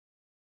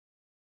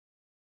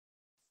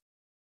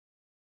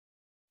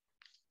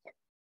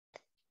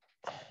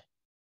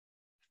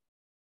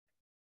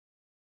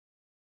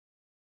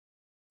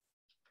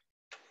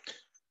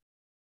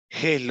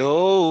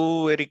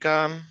Hello,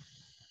 Erika.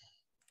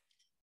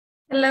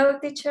 Hello,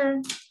 teacher.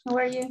 How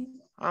are you?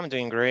 I'm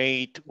doing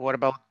great. What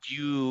about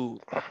you?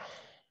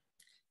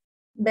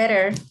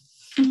 Better.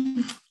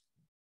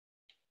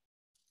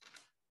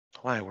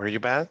 Why, were you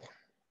bad?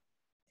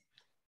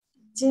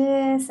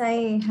 Yes,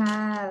 I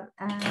had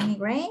a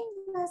migraine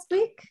last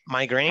week.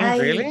 Migraine,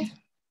 really?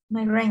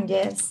 Migraine,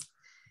 yes.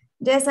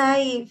 Yes,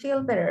 I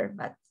feel better,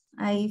 but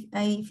I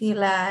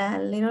feel a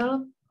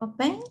little of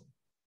pain.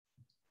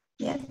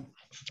 Yeah.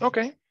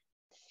 Okay.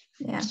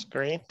 Yeah. That's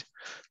great.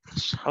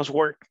 How's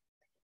work?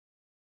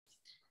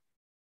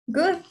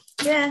 Good.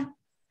 Yeah.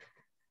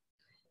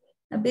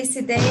 A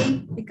busy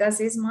day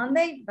because it's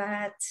Monday,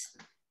 but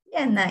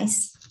yeah,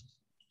 nice.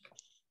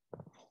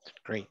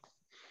 Great.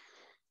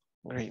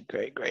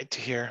 Great to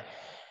hear.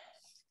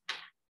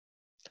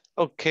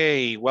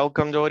 Okay,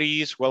 welcome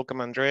Doris,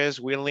 welcome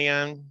Andres,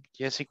 William,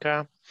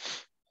 Jessica.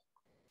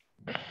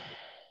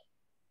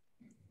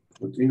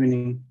 Good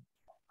evening.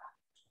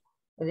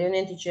 Good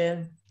evening,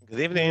 teacher. Good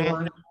evening.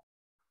 Everyone.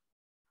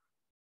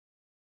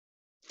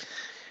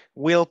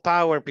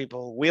 Willpower,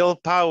 people,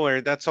 willpower,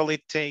 that's all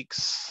it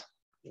takes.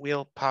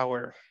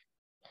 Willpower.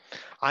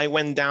 I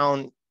went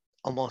down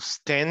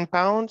almost 10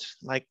 pounds,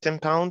 like 10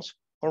 pounds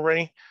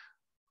already.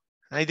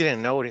 I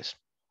didn't notice.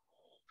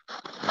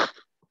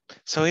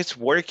 So it's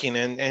working.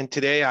 And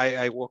today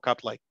I woke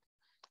up like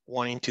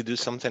wanting to do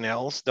something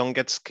else. Don't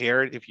get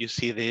scared if you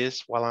see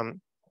this while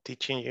I'm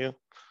teaching you.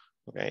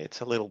 Okay,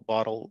 it's a little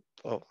bottle.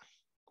 Oh,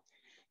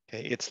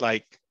 okay, it's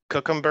like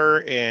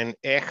cucumber and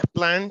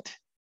eggplant.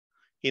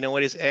 You know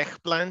what is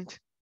eggplant?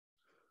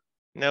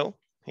 No?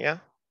 Yeah?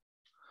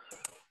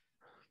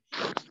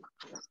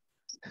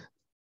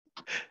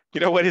 You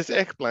know what is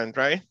eggplant,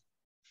 right?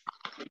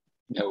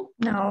 No.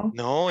 No.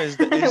 No,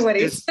 What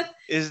is?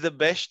 is the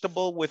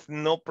vegetable with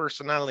no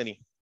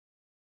personality.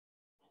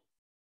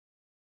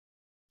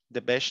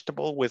 The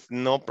vegetable with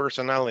no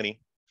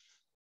personality.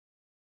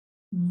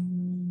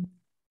 Do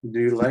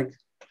you like?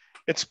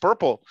 It's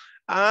purple.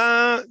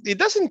 It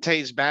doesn't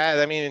taste bad.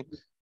 I mean,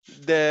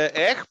 the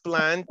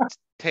eggplant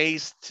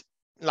tastes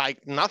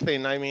like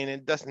nothing. I mean,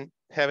 it doesn't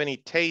have any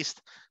taste.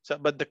 So,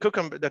 but the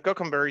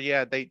cucumber,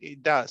 yeah,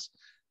 it does.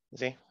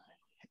 See,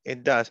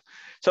 it does.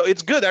 So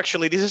it's good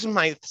actually. This is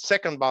my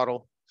second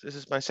bottle. This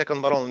is my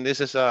second bottle, and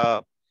this is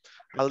a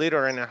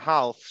liter and a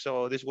half.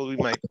 So this will be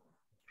my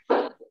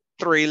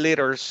 3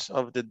 liters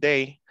of the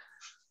day.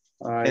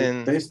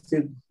 I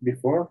tasted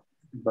before,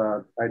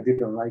 but I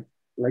didn't like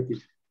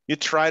it. You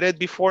tried it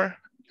before?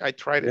 I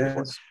tried it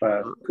before. Yes,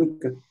 but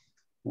cook it.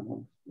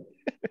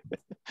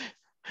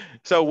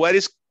 So what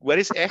is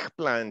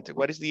eggplant?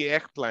 What is the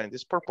eggplant?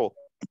 It's purple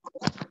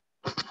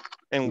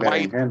and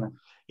white. Berenjena.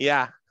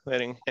 Yeah,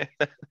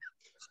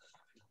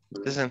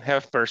 doesn't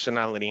have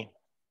personality.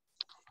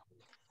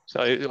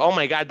 So, oh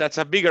my God, that's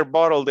a bigger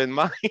bottle than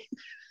mine.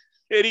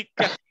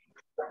 Erika,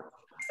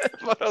 that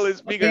bottle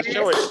is bigger.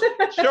 Show it,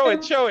 show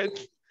it, show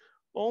it.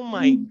 Oh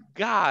my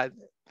God.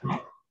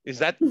 Is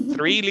that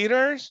 3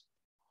 liters?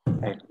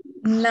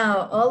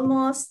 No,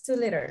 almost 2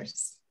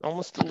 liters.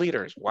 Almost 2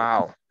 liters.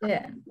 Wow.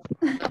 Yeah.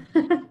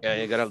 Yeah,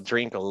 you gotta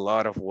drink a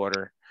lot of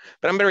water.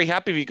 But I'm very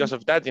happy because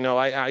of that. You know,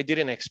 I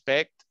didn't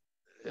expect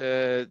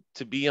to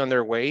be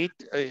underweight.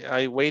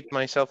 I weighed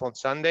myself on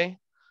Sunday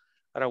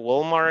at a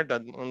Walmart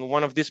on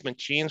one of these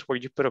machines where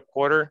you put a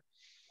quarter.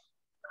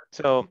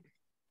 So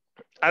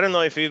I don't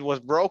know if it was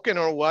broken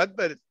or what,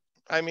 but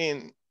I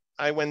mean,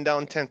 I went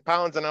down 10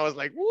 pounds and I was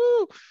like,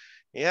 woo,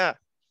 yeah.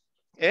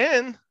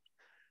 And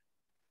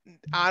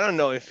I don't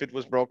know if it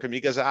was broken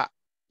because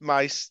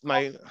my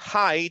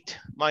height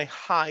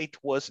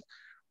was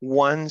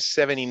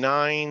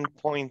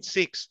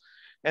 179.6.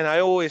 And I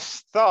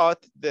always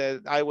thought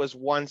that I was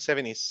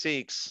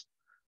 176,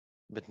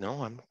 but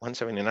no, I'm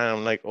 179.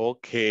 I'm like,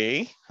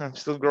 okay, I'm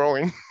still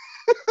growing.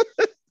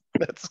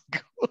 That's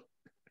good.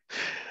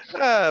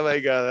 Oh my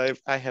God,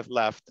 I have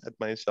laughed at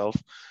myself.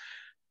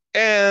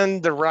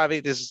 And the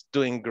rabbit is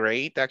doing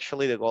great.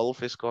 Actually, the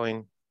golf is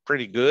going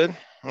pretty good.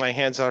 My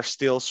hands are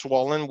still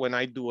swollen when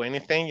I do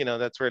anything, you know,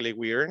 that's really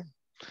weird.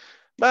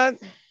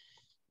 But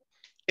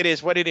it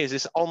is what it is.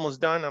 It's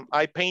almost done.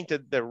 I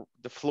painted the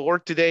floor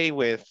today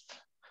with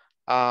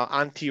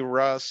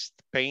anti-rust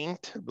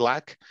paint,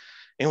 black.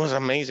 It was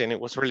amazing. It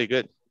was really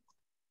good.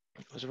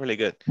 It was really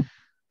good.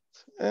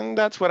 And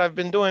that's what I've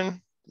been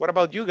doing. What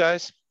about you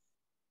guys?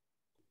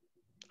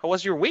 How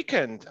was your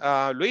weekend,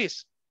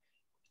 Luis?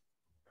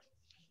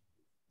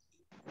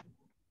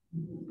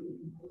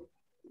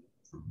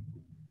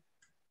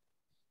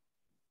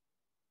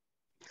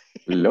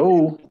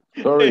 Hello.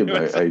 Sorry,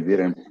 but I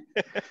didn't.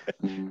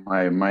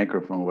 My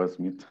microphone was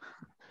mute.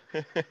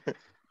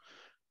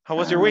 How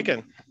was your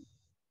weekend?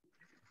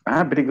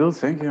 Pretty good,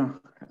 thank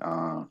you.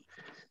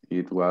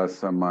 It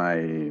was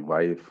my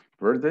wife's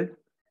birthday.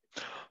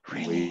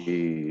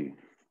 Really?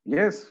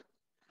 Yes,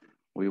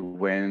 we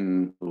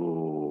went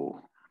to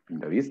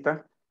Linda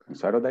Vista on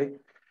Saturday.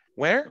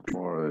 Where?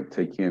 For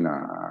taking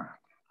a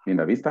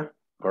Linda Vista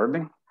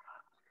garden.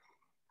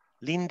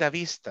 Linda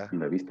Vista.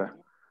 Linda Vista.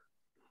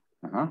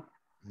 Uh-huh.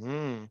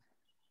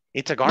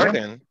 It's a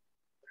garden.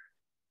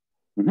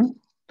 Yeah.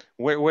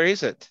 Where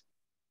is it?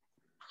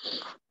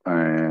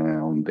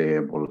 On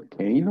the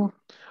volcano.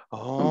 San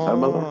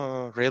Salvador.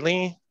 Oh,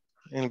 really?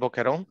 In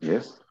Boquerón?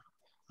 Yes.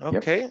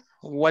 Okay. Yep.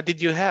 What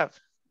did you have?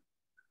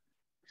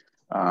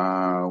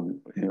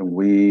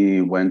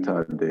 We went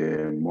at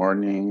the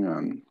morning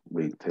and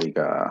we take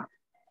a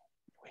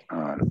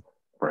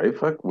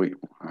breakfast. We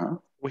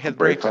had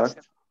breakfast.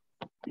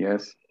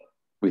 Yes,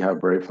 we have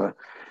breakfast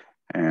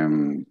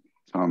and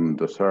some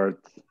dessert.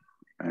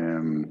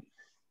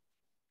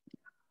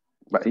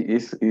 But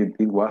it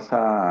was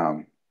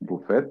a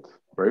buffet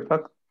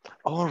breakfast.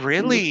 Oh,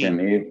 really? You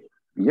can eat.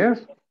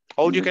 Yes.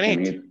 All you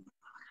can eat.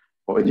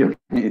 All you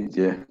can eat,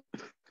 yeah.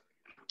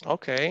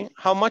 Okay.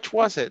 How much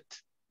was it?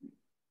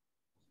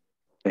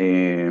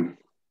 I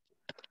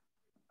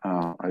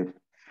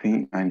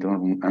think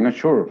I'm not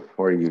sure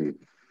for you.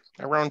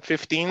 Around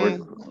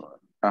 15.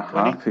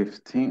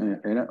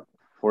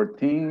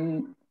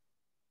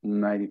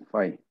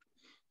 14.95.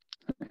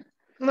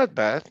 Not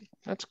bad.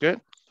 That's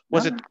good.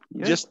 Was it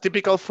just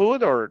typical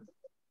food or?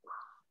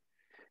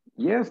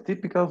 Yes,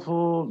 typical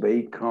food: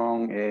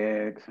 bacon,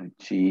 eggs,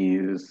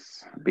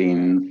 cheese,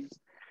 beans,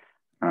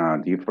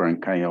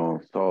 different kind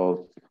of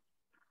sauce,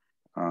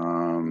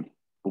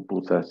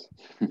 pupusas,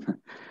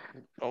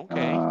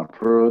 okay,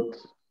 fruit,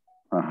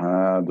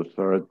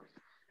 dessert,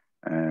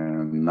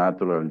 and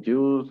natural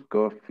juice,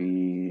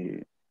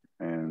 coffee,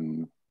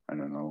 and I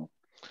don't know,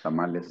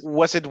 tamales.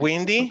 Was it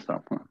windy?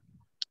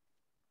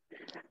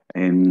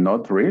 And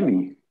not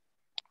really.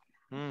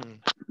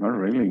 Not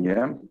really,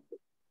 yeah.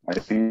 I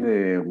think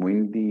the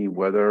windy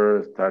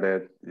weather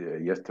started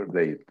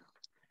yesterday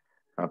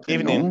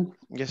afternoon.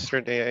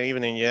 Yesterday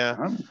evening,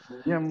 yeah.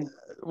 Yeah.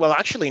 Well,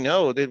 actually,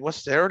 no, it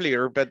was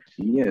earlier, but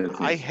yes,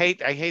 I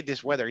hate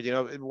this weather, you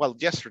know, well,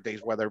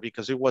 yesterday's weather,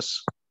 because it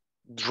was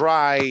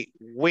dry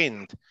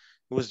wind.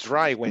 It was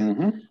dry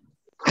wind.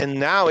 And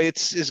now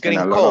it's getting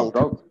cold.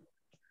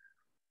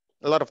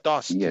 A lot of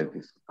dust. Yes,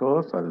 it's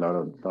cold, a lot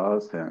of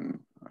dust, and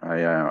I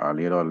am a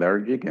little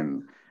allergic,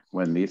 and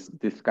when this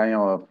kind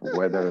of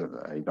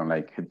weather, I don't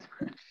like it.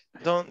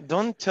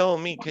 Don't tell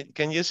me.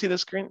 Can you see the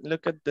screen?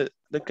 Look at the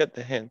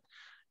hand.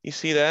 You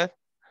see that?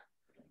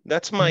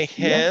 That's my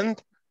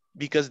hand,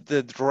 because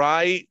the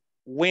dry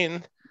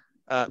wind,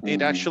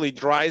 it actually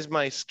dries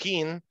my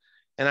skin,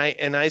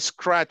 and I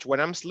scratch when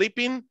I'm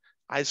sleeping.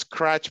 I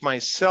scratch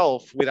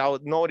myself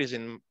without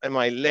noticing, and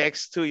my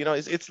legs too. You know,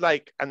 it's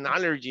like an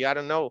allergy. I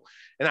don't know.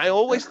 And I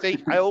always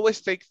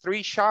take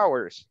 3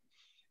 showers.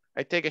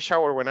 I take a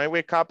shower when I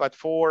wake up at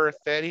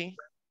 4:30,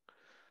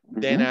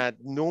 then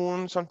at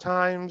noon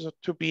sometimes, or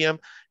 2 p.m.,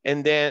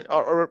 and then,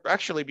 or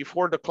actually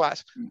before the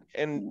class,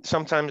 and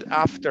sometimes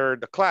after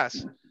the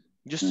class,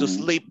 just to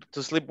sleep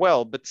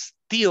well. But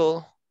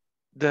still,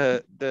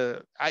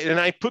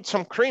 I put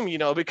some cream, you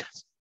know,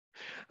 because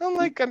I'm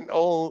like an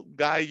old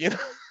guy, you know,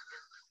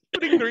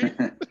 putting cream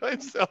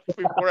myself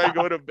before I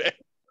go to bed.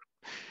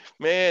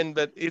 Man,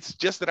 but it's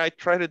just that I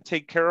try to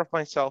take care of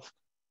myself,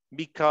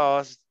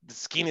 because the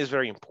skin is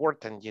very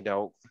important, you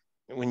know,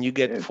 when you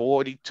get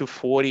 40 to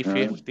 40,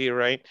 50,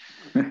 right?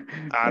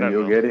 I don't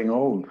know. You're getting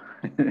old.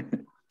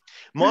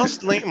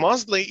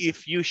 Mostly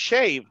if you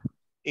shave,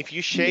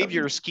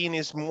 your skin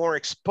is more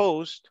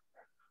exposed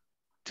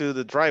to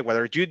the dry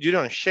weather. You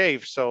don't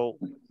shave, so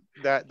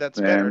that's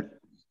better.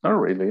 Not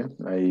really.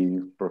 I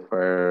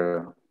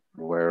prefer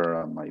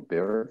wear my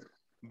beard.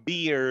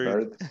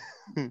 Beard,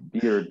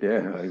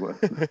 yeah, I was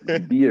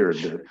beard.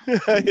 You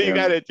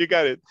got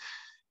it.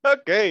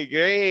 Okay,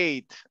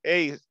 great.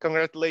 Hey,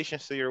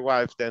 congratulations to your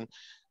wife then.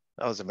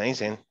 That was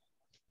amazing.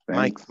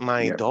 Thanks.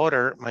 My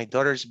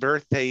daughter's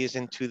birthday is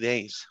in 2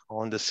 days,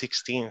 on the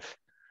 16th.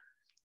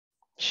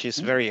 She's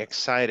very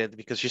excited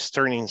because she's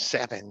turning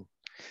 7.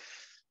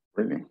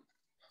 Really?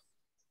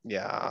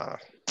 Yeah.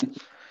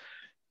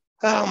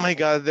 Oh my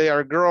God, they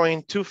are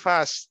growing too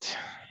fast.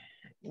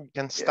 We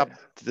can stop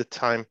the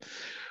time.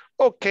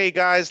 Okay,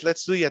 guys,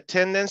 let's do the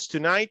attendance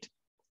tonight.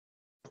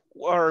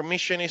 Our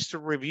mission is to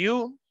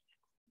review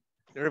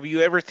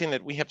everything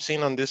that we have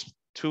seen on these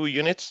 2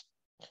 units,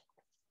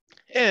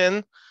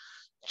 and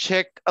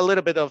check a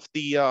little bit of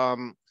the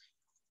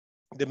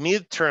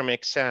midterm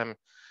exam.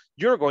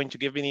 You're going to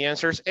give me the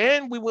answers,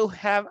 and we will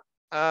have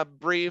a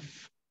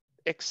brief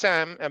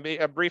exam,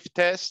 a brief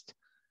test,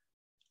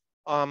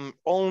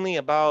 only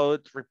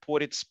about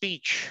reported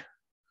speech.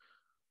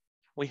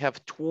 We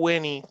have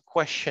 20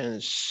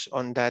 questions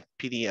on that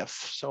PDF,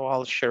 so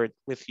I'll share it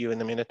with you in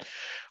a minute.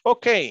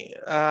 Okay,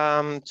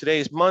 today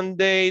is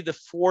Monday, the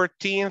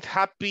 14th.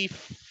 Happy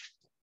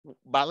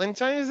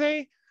Valentine's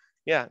Day?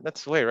 Yeah,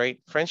 that's the way, right?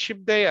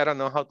 Friendship Day? I don't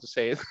know how to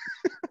say it.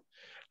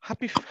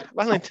 Happy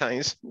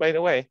Valentine's, by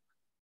the way.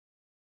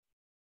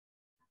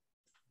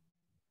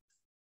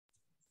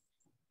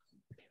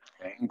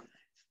 Thanks.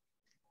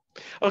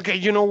 Okay,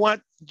 you know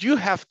what? You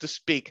have to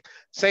speak.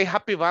 Say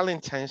Happy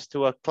Valentine's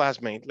to a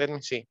classmate. Let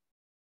me see.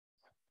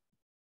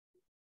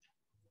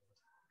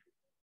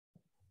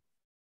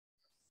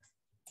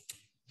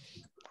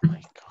 Oh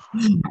my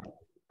God.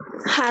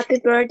 Happy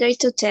birthday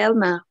to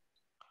Telma.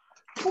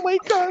 Oh my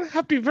God,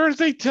 happy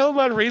birthday,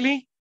 Telma,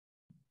 really?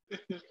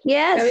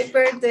 Yes. Happy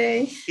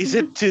birthday. Is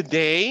it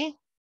today?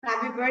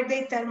 Happy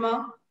birthday,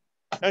 Telmo.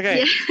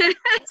 Okay,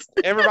 Yes.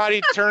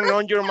 everybody turn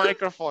on your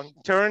microphone.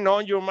 Turn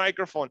on your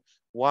microphone.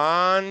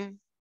 1,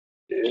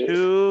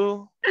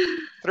 2,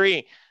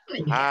 3.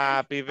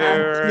 Happy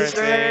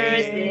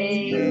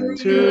birthday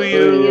to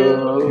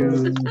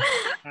you.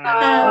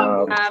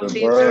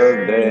 Happy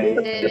birthday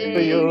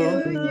to you.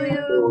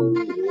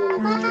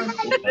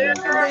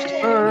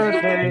 Happy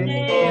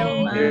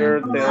Birthday,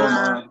 dear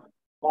Thelma.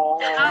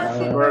 Happy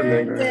Happy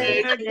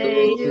birthday.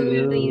 birthday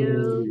to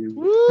you.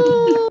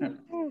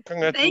 Woo!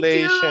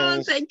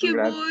 Congratulations. Thank you,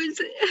 Congrats. boys.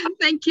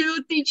 Thank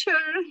you, teacher.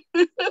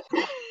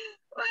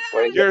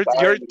 You're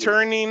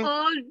turning,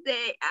 All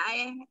day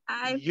I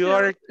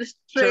you're feel stressed.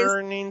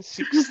 turning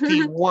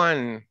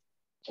 61.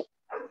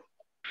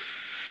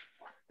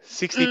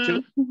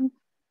 62?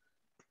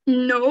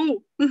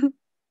 No,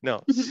 No,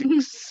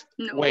 6.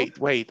 no.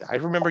 Wait. I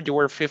remember you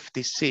were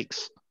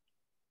 56.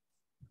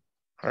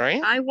 All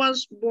right. I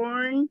was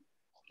born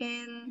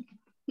in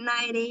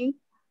 19.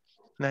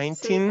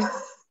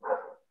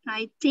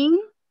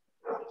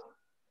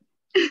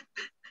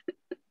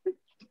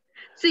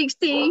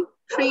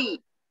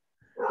 63.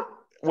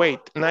 Wait,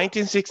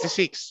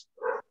 1966.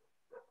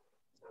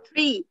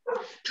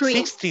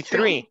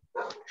 63.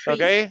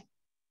 Okay.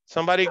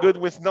 Somebody good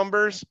with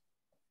numbers?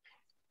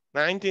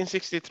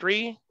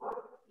 1963.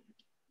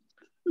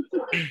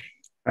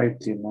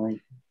 59.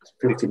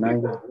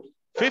 59.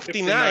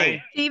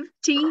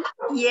 50,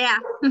 yeah.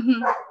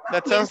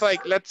 That sounds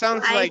like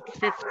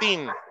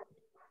 15.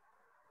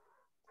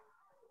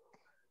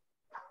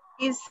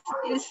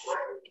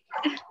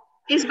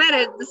 It's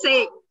better to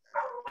say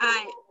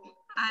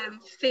I'm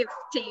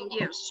 15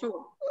 years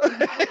old.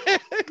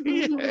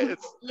 Yes.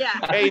 Yeah.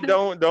 Hey,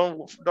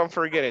 don't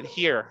forget it.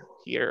 Here,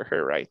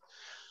 right.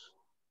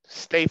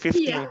 Stay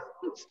 15. Yeah.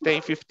 Stay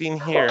 15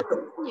 here.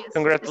 Yes.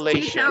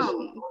 Congratulations.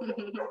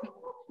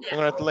 Yeah.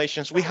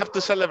 Congratulations. We have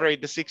to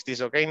celebrate the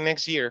 60s, okay,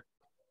 next year.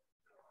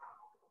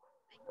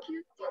 Thank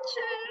you,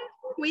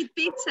 teacher. With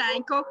pizza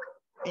and Coke.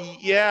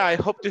 Yeah, I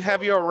hope to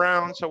have you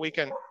around so we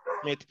can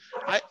meet.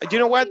 You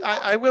know what?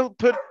 I will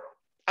put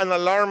an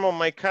alarm on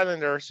my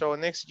calendar. So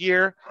next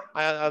year,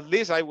 at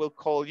least I will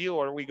call you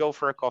or we go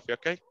for a coffee,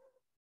 okay?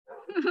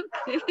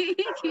 Okay,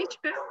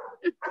 teacher.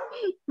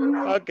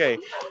 Okay,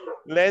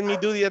 let me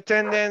do the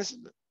attendance.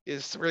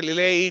 It's really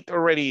late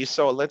already.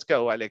 So let's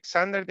go.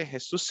 Alexander de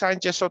Jesus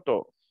Sánchez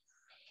Soto.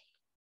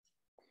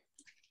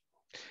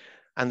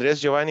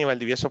 Andrés Giovanni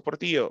Valdivieso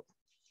Portillo.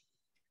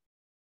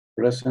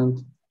 Present.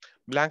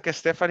 Blanca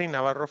Stephanie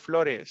Navarro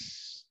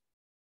Flores.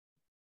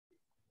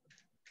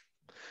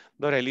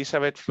 Dora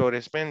Elizabeth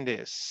Flores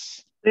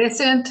Méndez.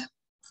 Present.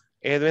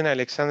 Edwin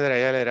Alexander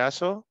Ayala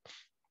Erazo.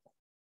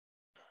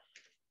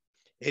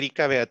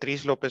 Erika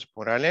Beatriz López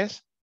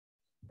Morales.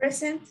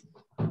 Present.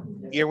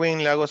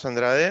 Irwin Lagos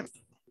Andrade.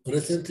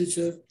 Present,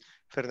 teacher.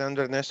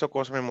 Fernando Ernesto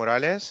Cosme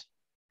Morales.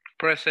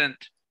 Present.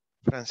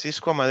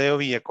 Francisco Amadeo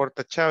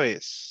Villacorta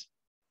Chávez.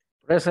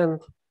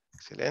 Present.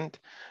 Excelente.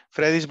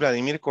 Fredis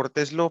Vladimir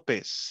Cortés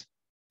López.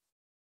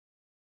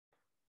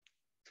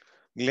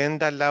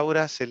 Glenda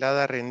Laura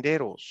Celada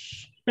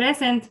Renderos.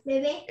 Present.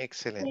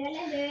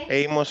 Excelente.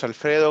 Eimos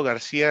Alfredo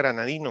García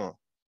Granadino.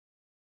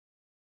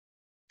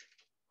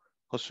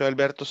 José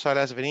Alberto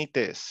Salas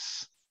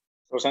Benítez.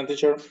 Present,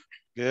 teacher.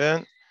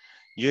 Good.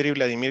 Yuri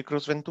Vladimir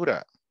Cruz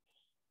Ventura.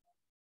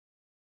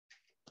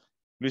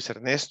 Luis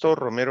Ernesto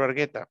Romero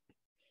Argueta.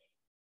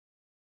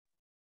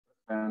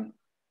 And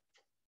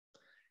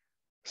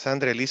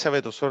Sandra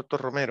Elizabeth Osorto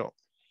Romero.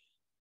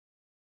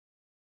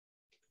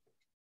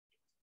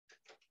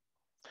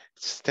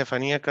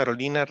 Estefanía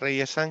Carolina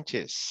Reyes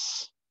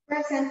Sánchez.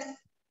 Present.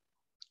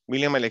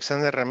 William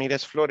Alexander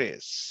Ramírez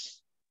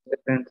Flores.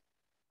 Present.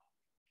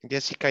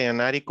 Jessica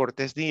Yanari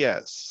Cortés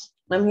Díaz.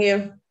 I'm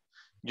here.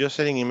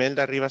 Jocelyn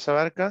Imelda Rivas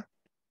Abarca.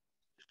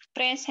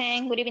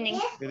 Present. Good evening.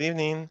 Good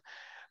evening.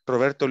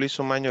 Roberto Luis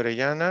Umaño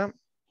Orellana.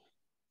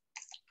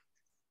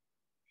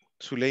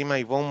 Zuleima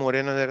Ivonne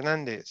Moreno de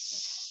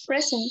Hernández.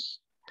 Present.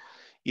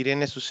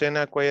 Irene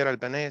Susana Cuellar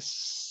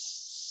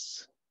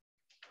Albanés.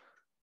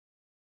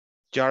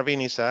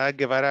 Jarvin Isaac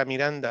Guevara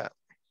Miranda.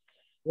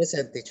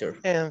 Present, teacher.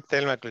 And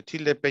Thelma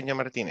Clotilde Peña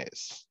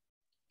Martínez.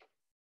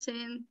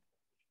 Present.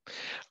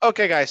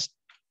 Okay, guys.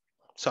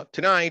 So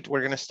tonight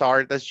we're going to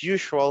start as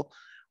usual.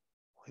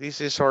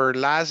 This is our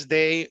last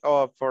day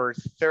of our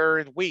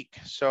third week.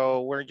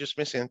 So we're just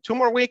missing 2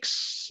 more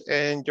weeks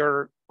and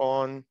you're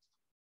on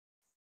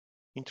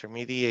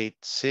intermediate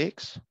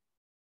 6.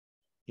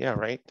 Yeah,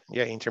 right.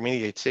 Yeah,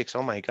 intermediate 6.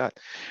 Oh my God.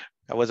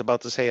 I was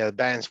about to say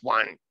advanced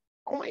 1.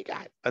 Oh my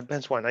God,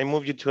 advanced 1. I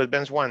moved you to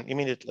advanced 1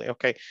 immediately.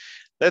 Okay,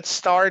 let's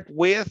start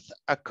with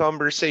a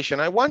conversation.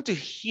 I want to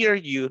hear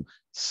you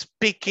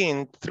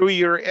speaking through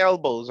your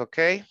elbows,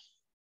 okay?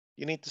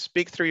 You need to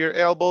speak through your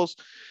elbows.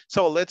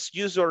 So let's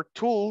use our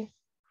tool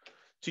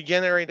to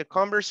generate a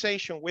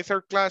conversation with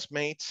our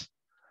classmates.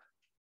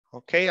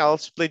 Okay, I'll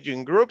split you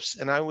in groups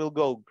and I will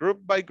go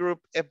group by group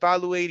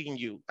evaluating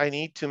you. I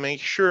need to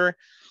make sure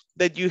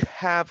that you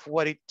have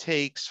what it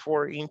takes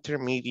for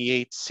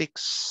intermediate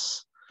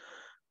 6.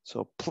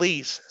 So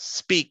please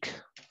speak,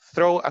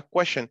 throw a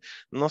question.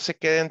 No se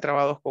queden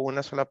trabados con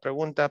una sola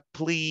pregunta,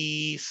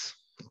 please.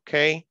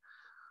 Okay,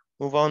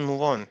 move on,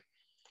 move on.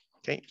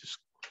 Okay, just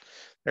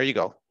there you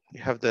go.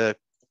 You have the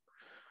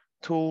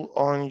tool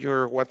on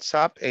your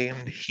WhatsApp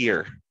and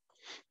here.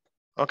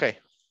 Okay,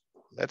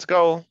 let's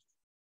go.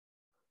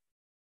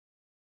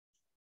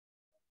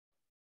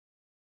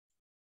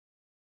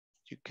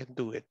 You can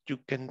do it. You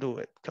can do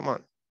it. Come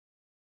on.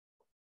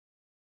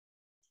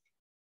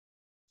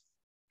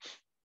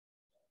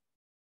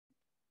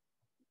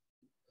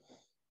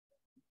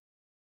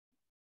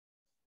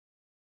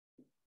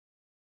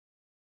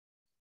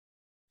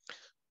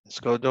 Let's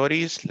go,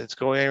 Doris. Let's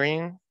go,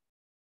 Erin.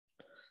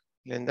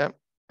 Linda.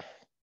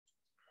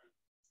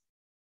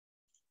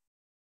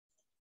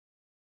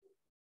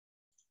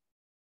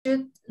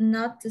 Should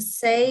not to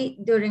say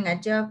during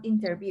a job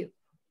interview.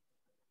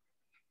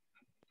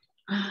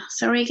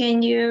 Sorry,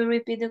 can you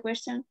repeat the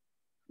question?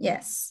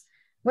 Yes.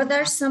 What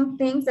are some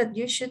things that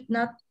you should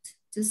not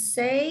to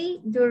say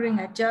during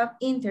a job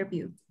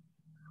interview?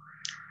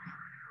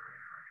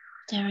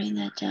 During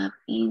a job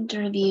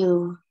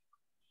interview.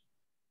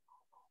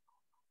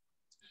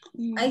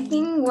 I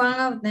think one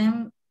of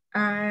them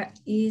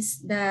is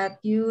that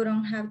you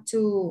don't have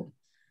to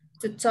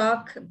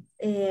talk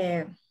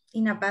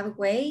in a bad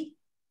way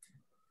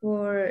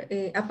for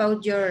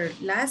about your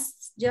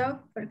last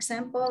job, for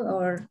example,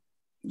 or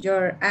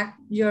your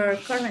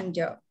current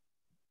job,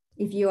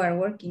 if you are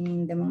working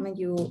in the moment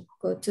you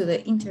go to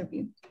the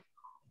interview.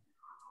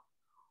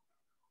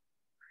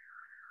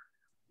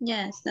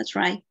 Yes, that's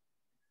right.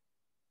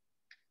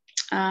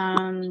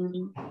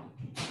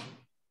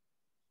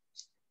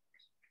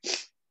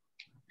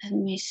 Let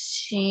me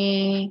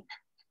see.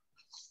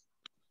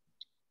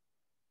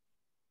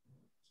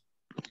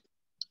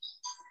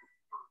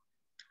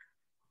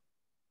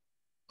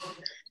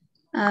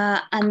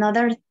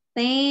 Another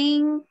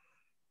thing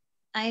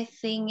I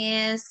think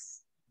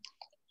is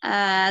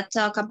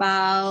talk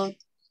about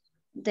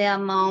the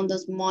amount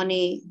of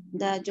money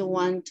that you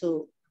want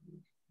to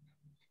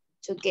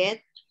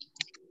get.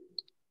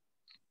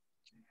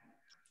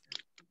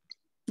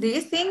 Do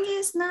you think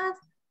it's not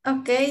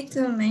okay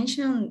to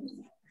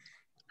mention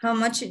how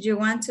much you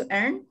want to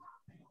earn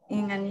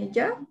in a new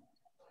job?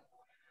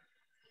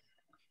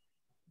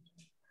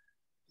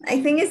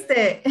 I think it's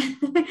the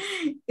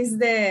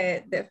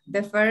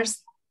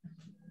first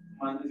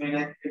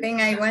thing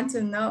I want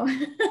to know.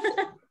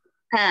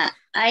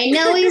 I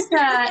know it's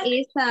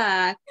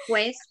a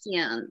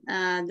question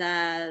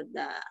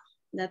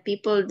the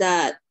people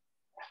that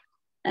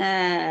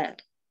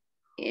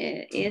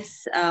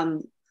is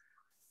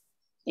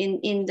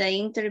in the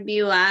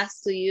interview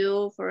asked to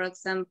you, for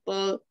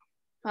example,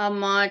 how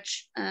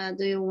much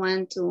do you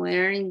want to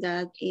earn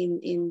that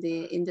in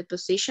the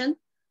position?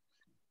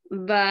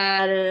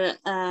 But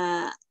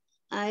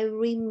I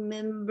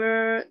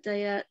remember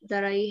that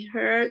I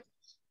heard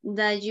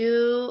that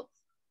you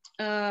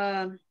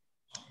don't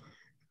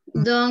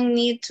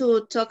need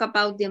to talk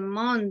about the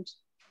amount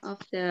of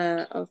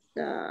the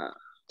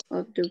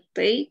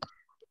pay.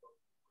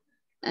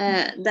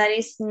 That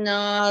is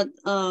not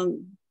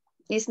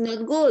it's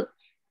not good.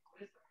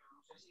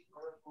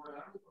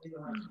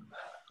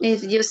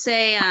 If you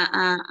say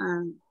a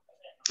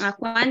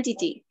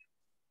quantity.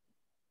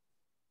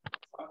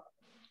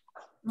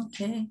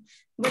 Okay.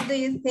 What do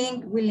you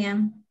think,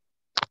 William?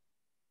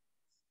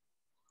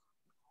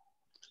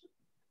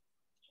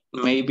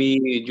 Maybe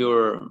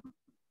you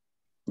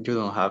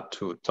don't have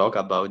to talk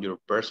about your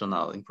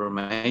personal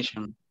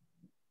information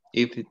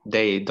if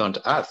they don't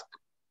ask.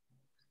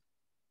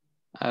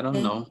 I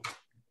don't know.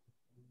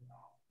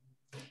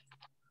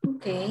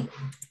 Okay.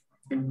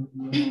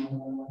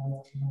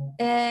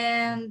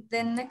 And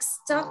the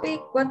next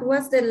topic, what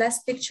was the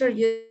last picture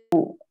you?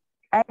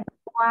 I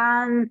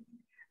want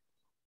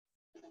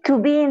to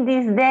be in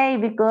this day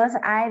because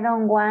I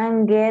don't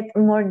want to get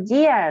more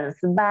years,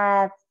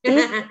 but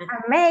it's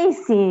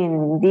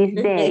amazing this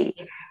day.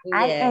 Yeah.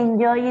 I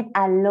enjoy it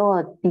a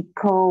lot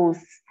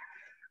because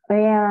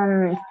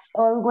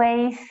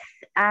always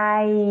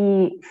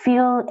I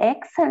feel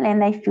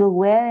excellent, I feel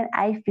well,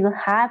 I feel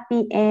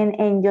happy and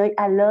enjoy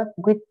a lot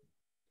with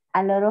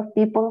a lot of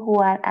people who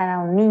are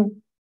around me.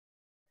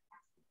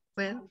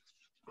 Well,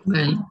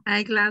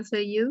 I'm glad for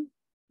you.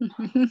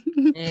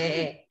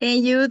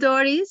 And you,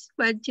 Doris,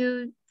 what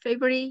your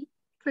favorite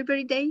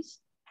days?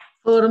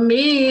 For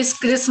me, it's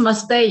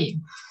Christmas Day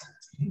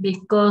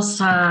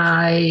because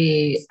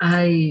I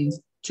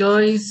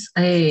choose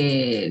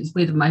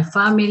with my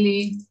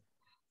family,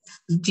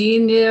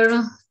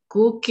 dinner,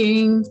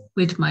 cooking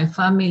with my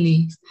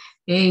family.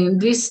 And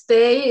this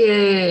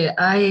day,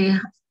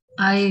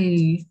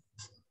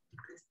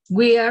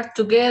 we are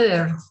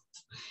together.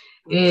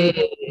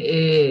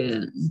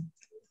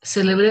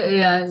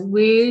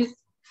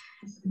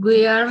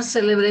 We are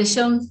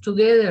celebration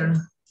together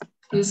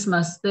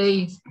Christmas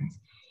Day.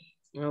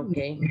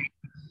 Okay.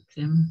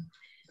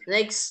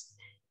 Next,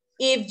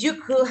 if you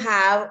could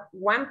have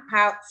one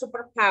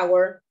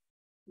superpower,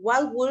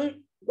 what would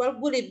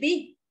it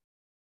be?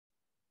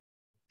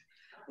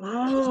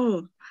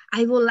 Oh,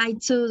 I would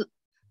like to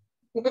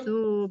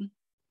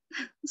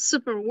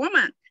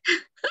Superwoman.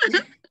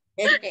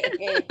 Yeah,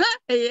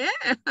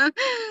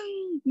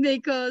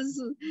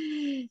 because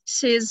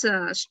she's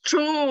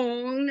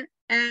strong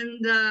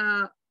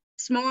and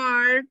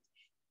smart,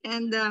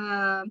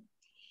 and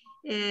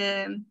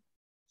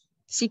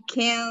she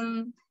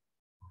can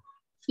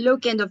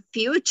look in the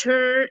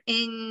future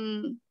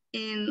in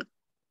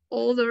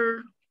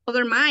other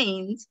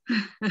minds.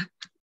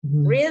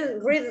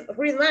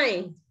 Read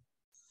mind.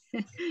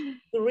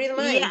 To read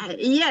mind.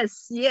 Yeah,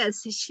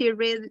 yes, she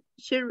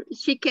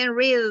can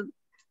read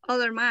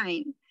other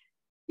mind.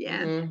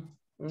 Yeah.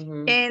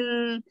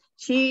 And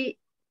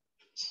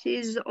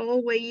she's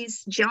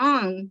always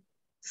young.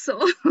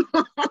 So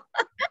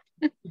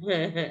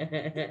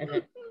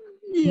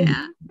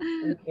yeah.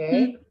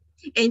 Okay.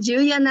 And you,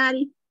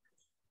 Yanari?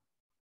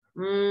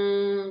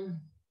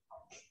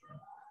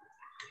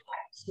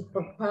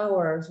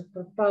 Superpower.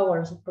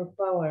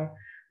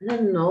 I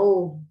don't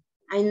know.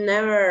 I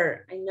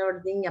never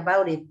think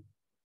about it.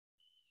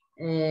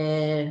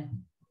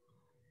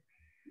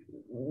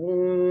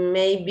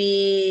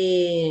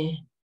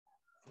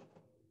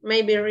 Maybe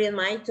read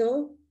mind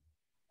too.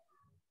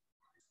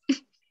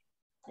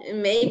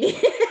 Maybe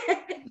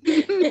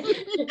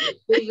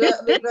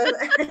because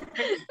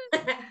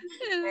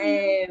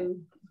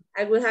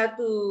I will have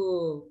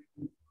to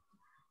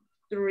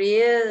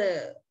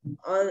read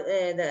all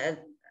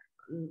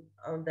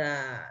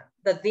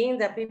the thing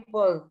that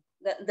people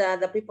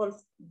the people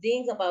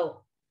think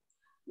about.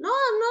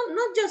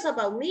 Not just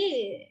about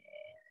me,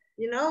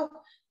 you know,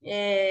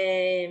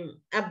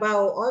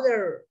 about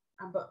other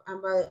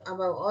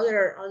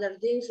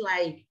things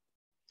like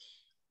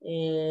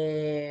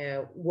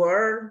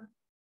war,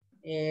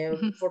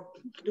 to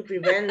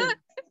prevent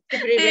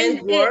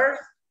war.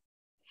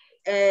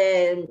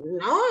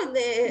 No,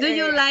 do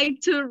you like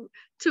to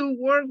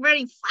work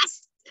very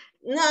fast?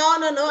 No.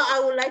 I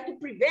would like to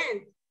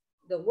prevent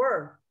the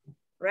war,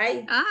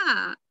 right?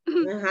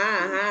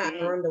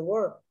 Around the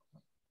world.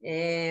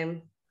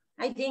 I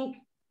think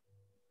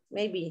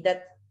maybe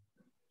that.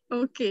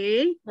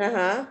 Okay.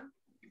 I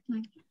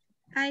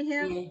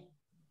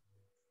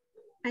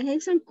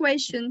have some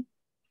question.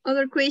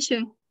 Other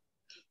question.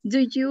 Do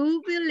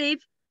you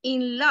believe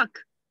in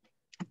luck?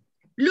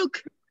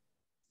 Look.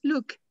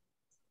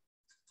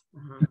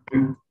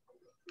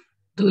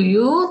 Do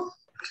you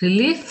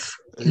believe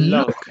in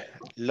luck?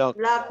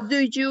 Do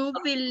you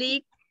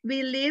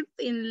believe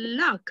in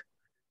luck?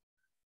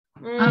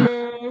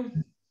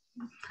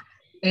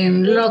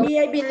 Maybe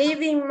I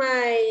believe in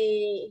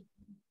my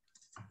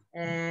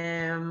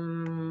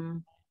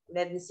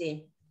let me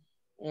see.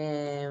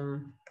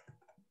 In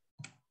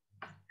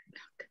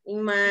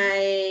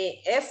my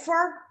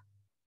effort,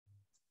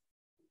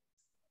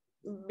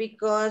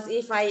 because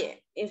if I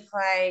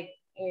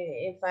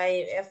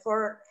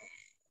effort,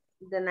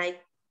 then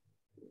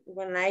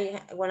when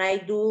I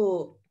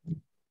do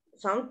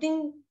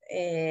something,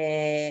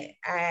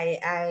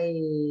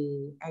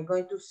 I'm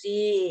going to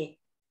see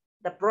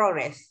the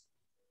progress,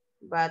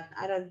 but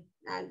I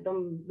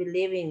don't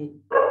believe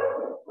in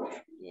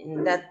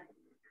that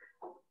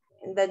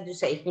you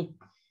say.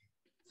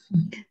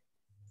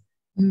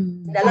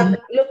 Look.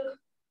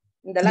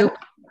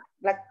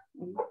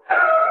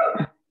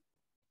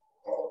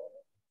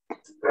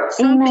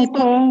 In my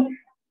case,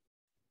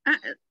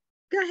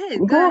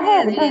 go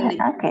ahead.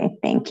 Okay,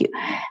 thank you.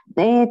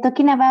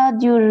 Talking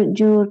about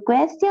your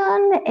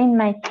question, in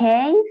my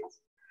case,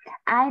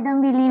 I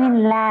don't believe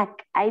in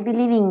luck. I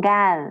believe in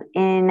God,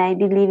 and I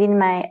believe in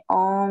my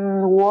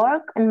own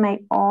work and my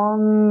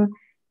own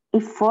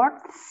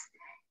efforts,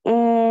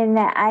 and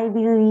I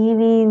believe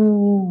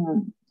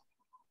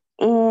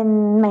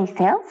in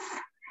myself.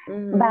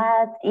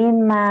 But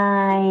in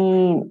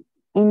my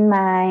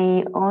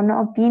own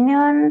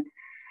opinion,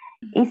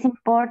 it's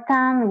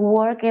important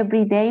work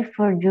every day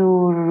for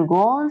your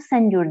goals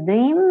and your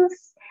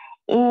dreams,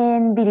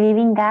 and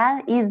believing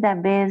God is the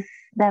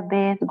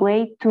best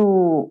way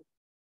to.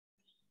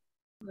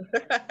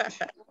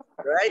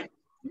 Right?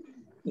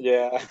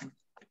 Yeah.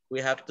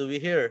 We have to be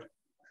here.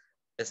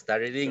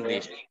 Studying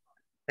English.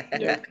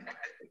 Yeah.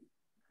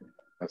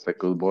 That's a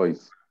cool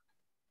voice.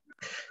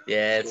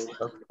 Yes,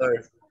 of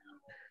course.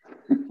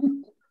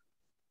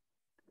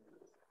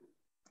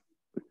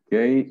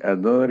 Okay,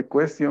 another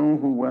question.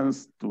 Who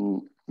wants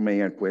to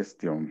make a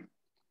question?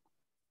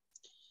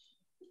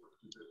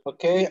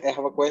 Okay, I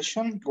have a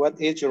question. What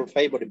is your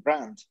favorite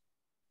brand?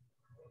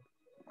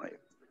 My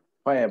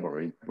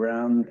favorite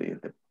brand,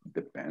 it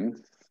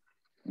depends.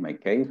 In my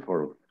case,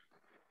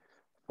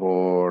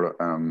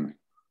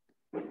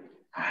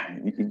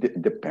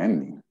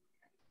 depending.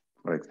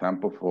 For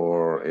example,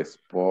 for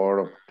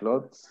sport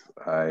clothes,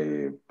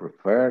 I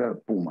prefer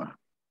Puma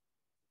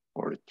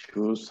for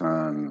shoes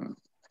and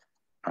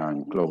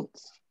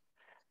clothes.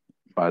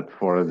 But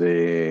for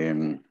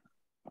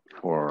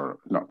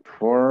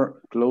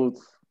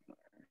clothes,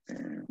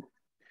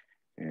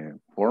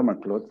 formal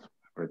clothes.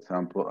 For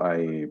example,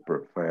 I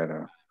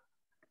prefer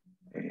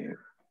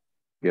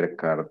Pierre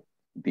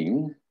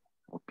Cardin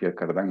or Pierre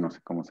Cardin, no sé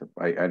cómo se,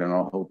 I don't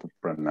know how to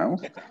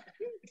pronounce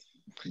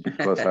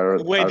because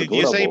Wait, are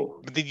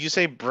durable. did you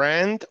say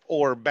brand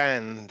or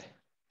band?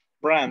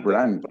 Brand.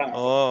 Brand.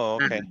 Oh,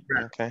 okay,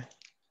 okay.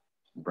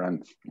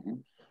 Brand.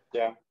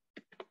 Yeah.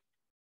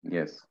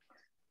 Yes.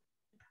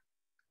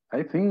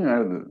 I think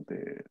are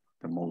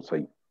the most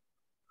I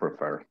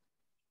prefer.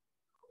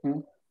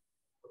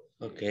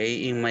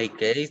 Okay, in my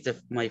case,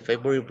 my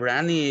favorite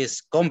brand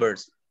is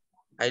Converse.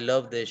 I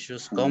love the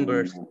shoes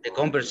Converse, the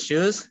Converse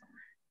shoes,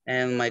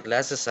 and my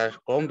glasses are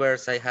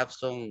Converse. I have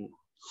some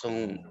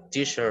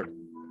t-shirt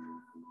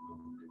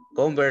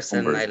Converse,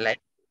 and I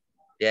like.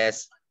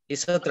 Yes,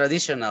 it's so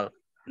traditional.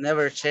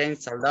 Never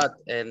changed a lot,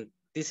 and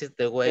this is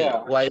the way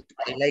why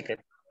I like it.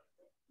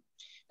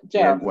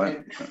 Yeah.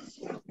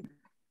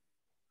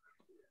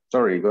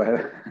 Sorry, go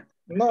ahead.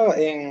 No,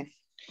 in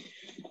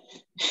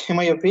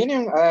my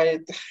opinion, I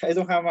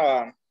don't have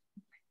a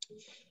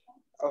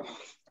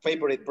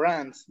favorite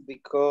brand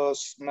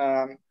because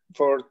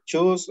for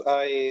shoes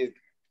I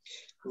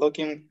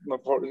looking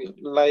for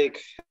like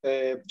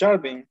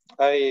Jarvin.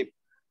 I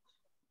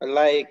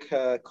like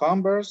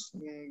Converse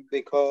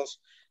because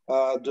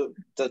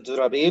the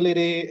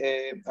durability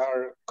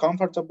are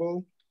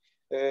comfortable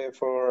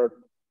for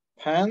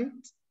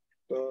pants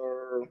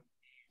or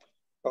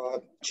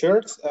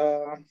shirts.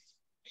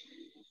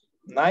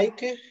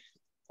 Nike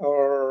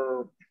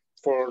or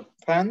for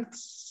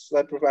pants,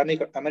 I prefer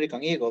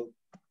American Eagle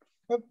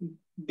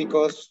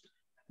because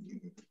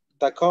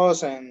the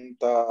cost and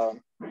the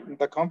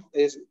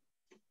is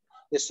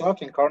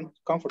soft and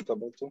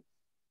comfortable too.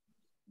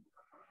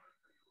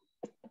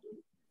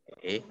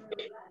 Okay.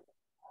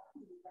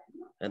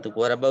 And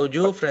what about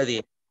you,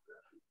 Freddy?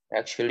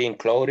 Actually, in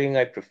clothing,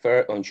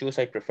 on shoes,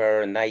 I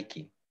prefer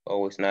Nike,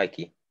 always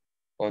Nike.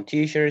 On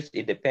t-shirts,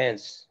 it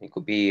depends. It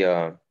could be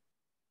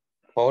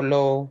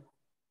Polo,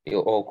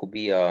 or it could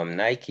be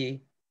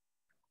Nike.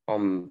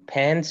 On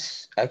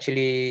pants,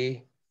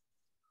 actually,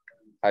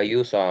 I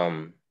use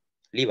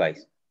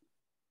Levi's.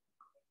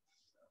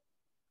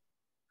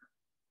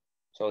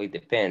 So it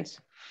depends.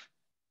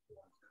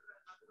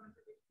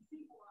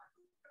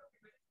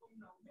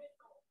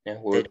 And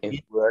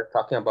if we're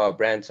talking about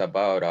brands,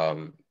 about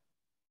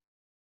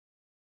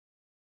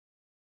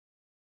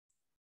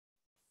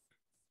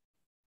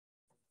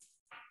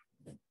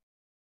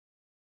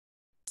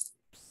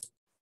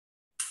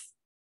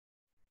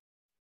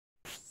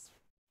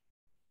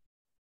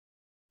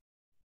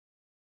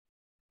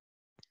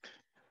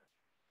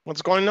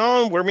What's going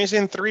on? We're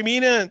missing 3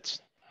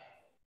 minutes.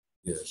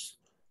 Yes.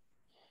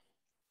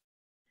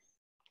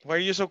 Why are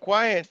you so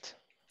quiet?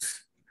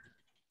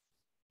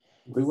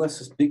 We was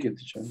speaking,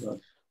 teacher.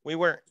 We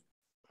were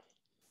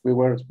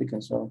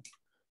speaking, so.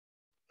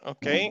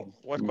 Okay,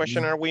 what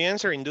question are we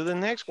answering? Do the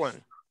next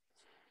one.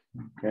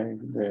 Okay,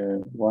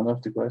 one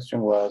of the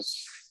question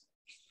was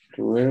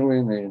to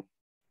Erwin,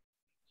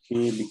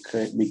 he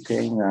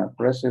became a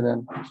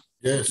president.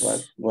 Yes.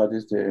 What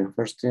is the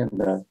first thing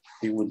that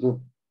he would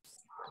do?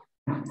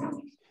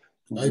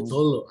 I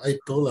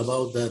told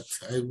about that.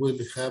 I will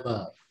have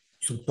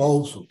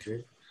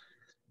okay,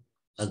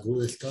 a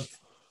good stuff.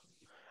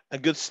 A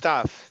good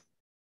staff.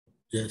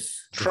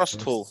 Yes.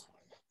 Trustful.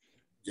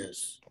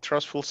 Yes.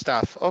 Trustful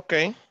staff.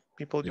 Okay,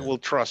 people you will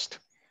trust.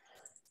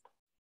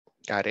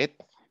 Got it.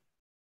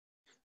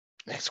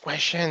 Next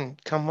question.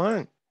 Come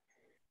on.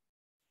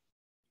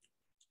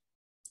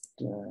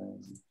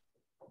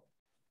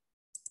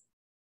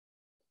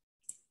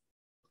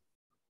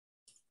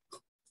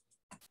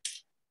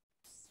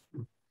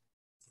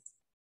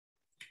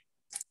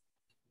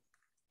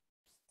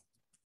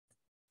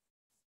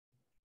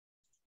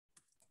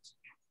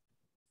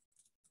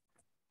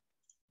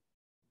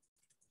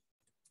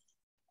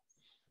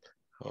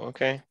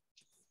 Okay.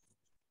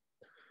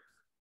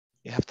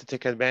 You have to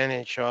take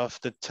advantage of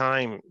the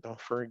time. Don't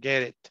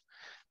forget it.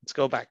 Let's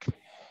go back.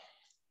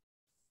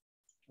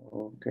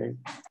 Okay.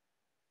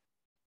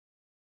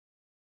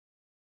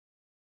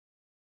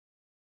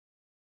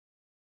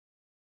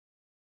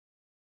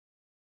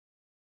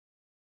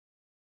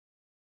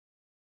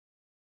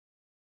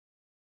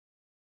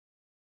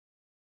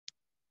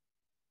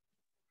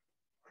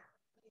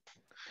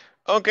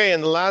 Okay,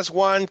 and the last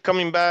one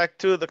coming back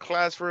to the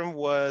classroom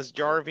was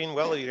Jarvin.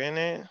 Well,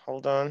 Irene,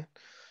 hold on.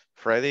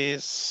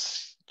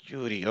 Freddy's,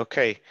 Judy.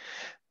 Okay,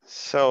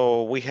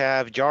 so we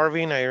have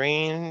Jarvin,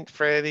 Irene,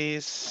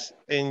 Freddy's,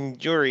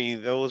 and Yuri.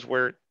 Those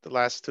were the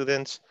last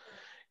students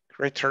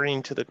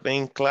returning to the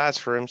main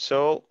classroom.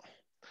 So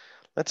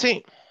let's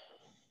see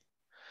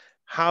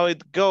how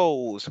it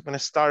goes. I'm gonna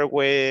start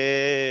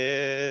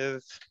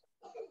with,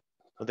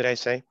 what did I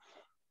say?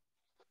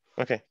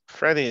 Okay,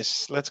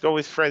 Freddy's. Let's go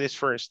with Freddy's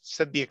first.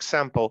 Set the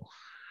example.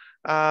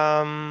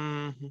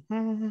 Have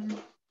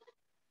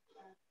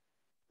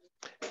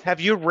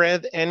you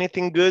read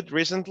anything good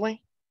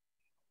recently?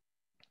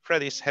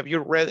 Freddy's, have you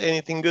read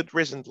anything good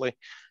recently?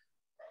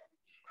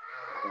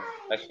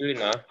 Actually,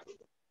 no.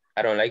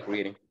 I don't like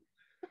reading.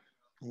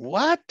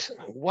 What?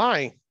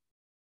 Why?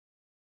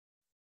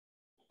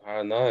 I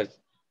don't know.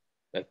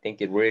 I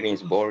think reading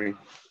is boring.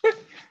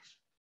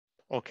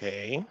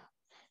 Okay.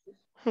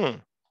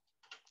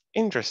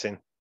 Interesting.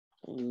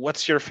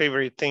 What's your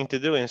favorite thing to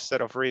do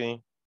instead of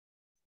reading?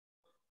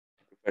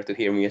 I prefer to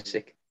hear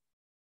music.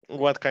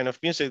 What kind of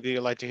music do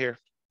you like to hear?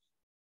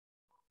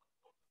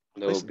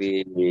 That would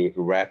be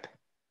rap.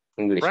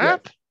 English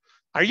Rap?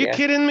 Are you Yeah.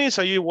 kidding me?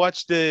 So you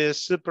watch the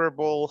Super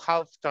Bowl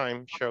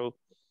halftime show?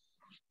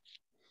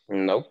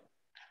 Nope.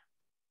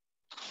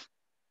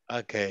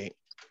 Okay.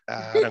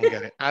 I don't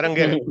get it. I don't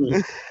get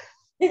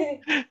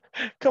it.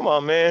 Come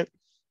on, man.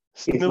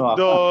 Snoop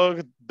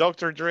Dogg,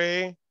 Dr.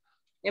 Dre.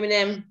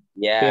 Eminem.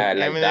 Yeah, I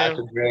like Eminem.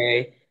 Dr.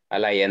 Dre. I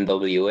like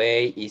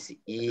NWA,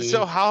 ECE.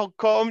 So how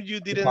come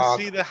you didn't Tupac.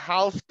 see the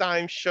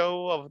halftime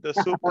show of the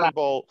Super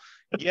Bowl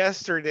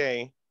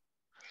yesterday?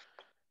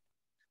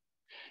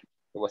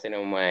 It wasn't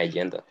on my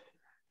agenda.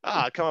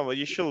 Ah, come on, but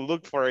you should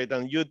look for it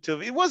on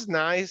YouTube. It was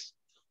nice.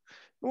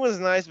 It was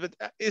nice, but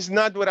it's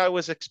not what I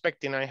was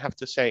expecting, I have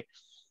to say.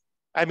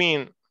 I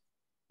mean,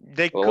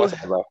 they What could was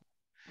it about?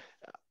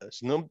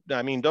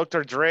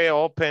 Dr. Dre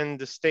opened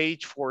the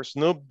stage for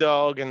Snoop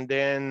Dogg, and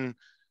then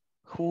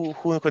who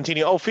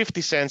continued? Oh,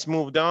 50 Cent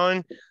moved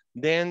on.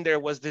 Then there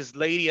was this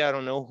lady, I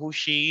don't know who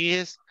she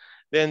is.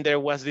 Then there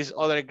was this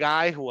other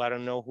guy who I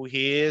don't know who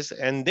he is.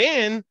 And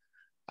then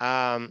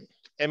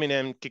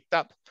Eminem kicked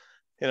up.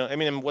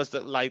 Eminem was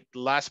the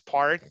last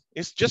part.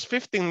 It's just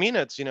 15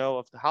 minutes,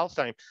 of the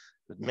halftime.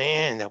 But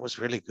man, that was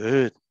really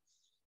good.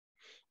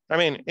 I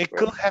mean, it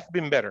could have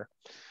been better.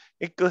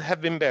 It could have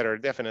been better,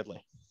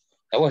 definitely.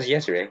 That was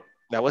yesterday.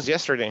 That was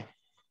yesterday.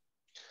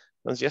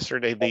 That was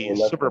yesterday, the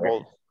Super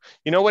Bowl.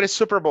 You know what is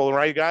Super Bowl,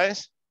 right,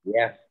 guys?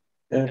 Yeah.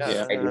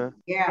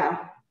 Yeah.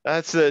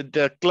 That's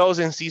the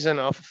closing season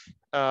of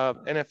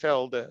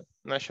NFL, the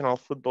National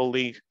Football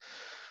League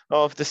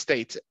of the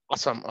States.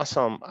 Awesome,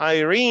 awesome.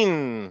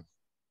 Irene.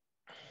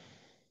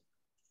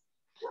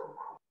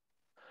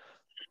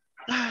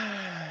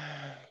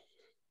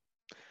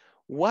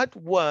 What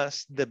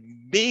was the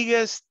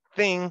biggest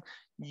thing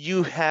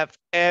you have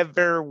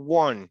ever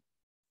won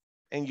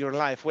in your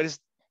life? What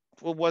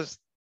was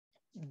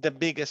the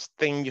biggest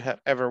thing you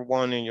have ever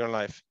won in your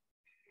life?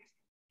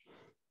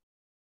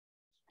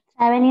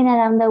 Traveling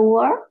around the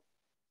world.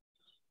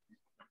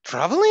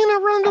 Traveling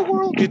around the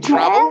world? You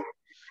travel?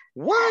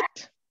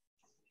 What?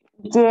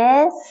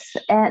 Yes,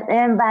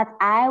 but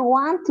I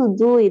want to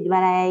do it,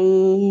 but I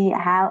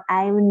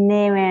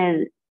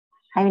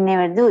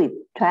never do it,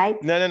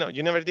 right? No,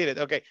 you never did it.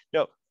 Okay,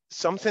 no,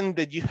 something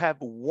that you have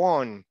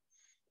won,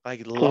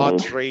 like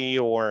lottery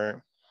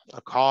or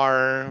a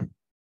car.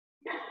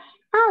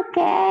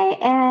 Okay,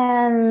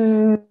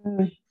 and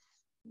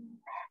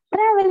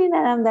traveling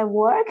around the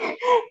world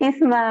is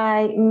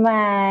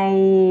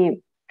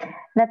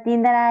the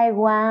thing that I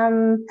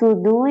want to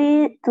do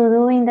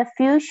in the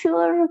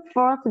future.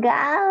 First,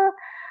 God,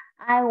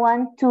 I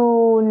want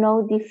to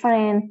know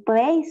different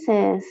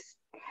places.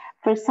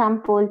 For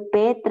example,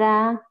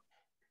 Petra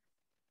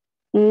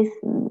is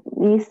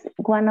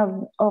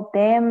one of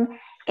them.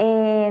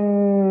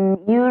 In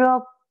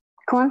Europe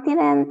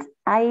continent,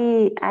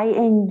 I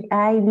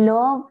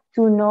love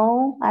to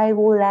know. I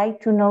would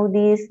like to know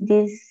these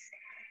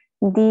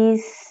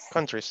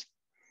countries.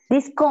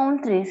 These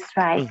countries,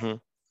 right? Mm-hmm.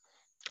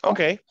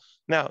 Okay,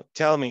 now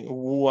tell me,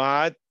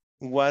 what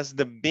was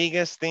the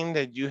biggest thing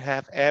that you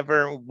have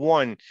ever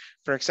won?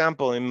 For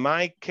example, in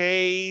my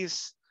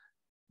case,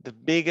 the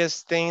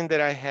biggest thing that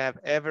I have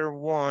ever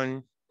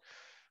won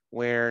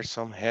were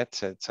some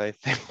headsets, I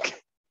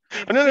think.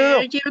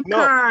 No.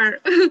 Car.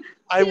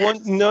 I won.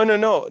 No,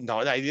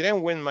 I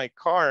didn't win my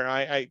car.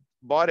 I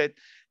bought it.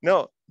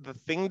 No, the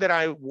thing that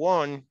I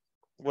won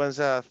was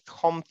a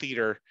home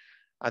theater,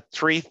 a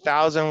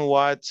 3,000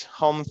 watts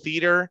home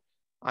theater.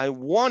 I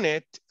won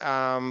it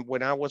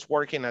when I was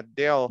working at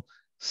Dell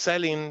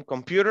selling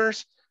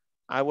computers.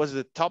 I was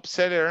the top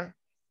seller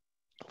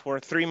for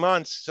 3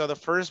 months. So the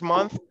first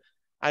month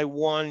I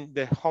won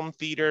the home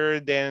theater.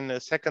 Then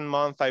the second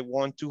month I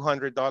won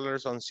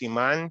 $200 on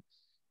Siman.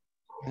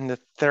 In the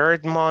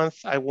third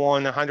month, I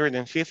won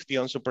 150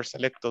 on Super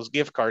Selectos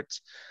gift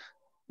cards.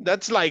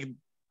 That's like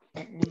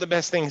the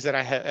best things that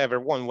I have ever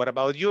won. What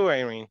about you,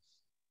 Irene?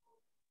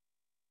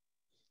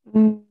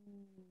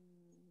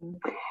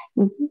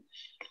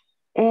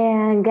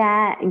 And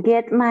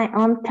get my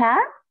own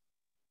car,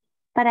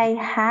 but I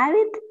have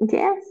it,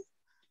 yes.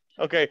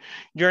 Okay,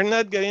 you're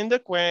not getting the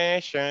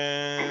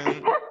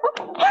question.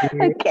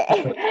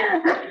 Okay.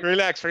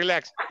 Relax.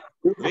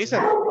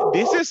 Listen,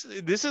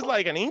 this is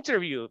like an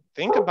interview.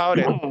 Think about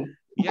it.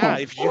 Yeah,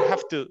 if you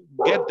have to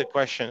get the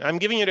question. I'm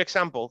giving you the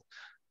example.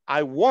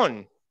 I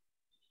won.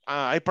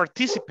 I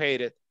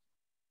participated,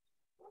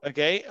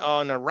 okay,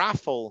 on a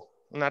raffle,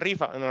 and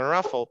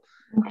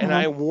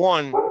I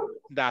won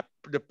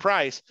the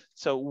prize.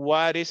 So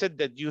what is it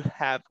that you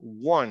have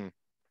won?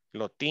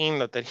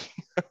 Lotería.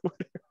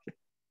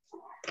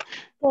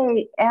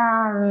 Okay,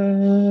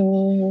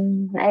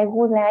 I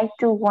would like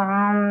to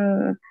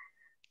won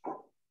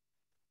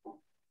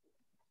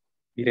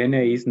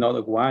Irene is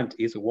not want,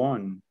 is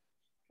one.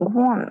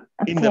 One.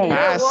 Okay. In the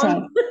past.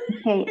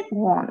 Okay,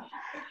 one.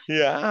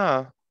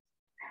 Yeah.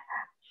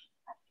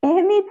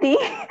 Anything.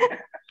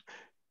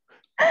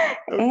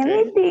 Okay.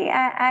 Anything.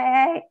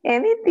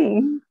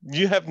 Anything.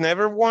 You have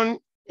never won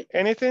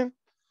anything?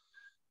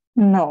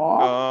 No.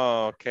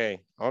 Oh,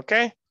 okay.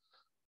 Okay.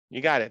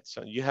 You got it.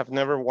 So you have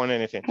never won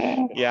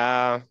anything.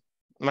 Yeah.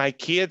 My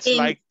kids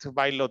like to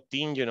buy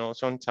Lotin, you know,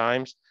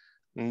 sometimes.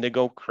 And they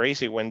go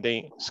crazy when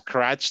they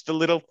scratch the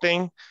little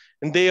thing.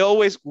 And they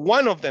always,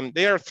 one of them,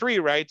 they are three,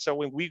 right? So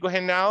when we go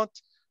hang out,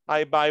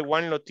 I buy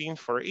one Lotin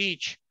for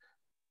each.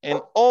 And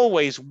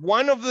always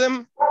one of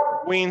them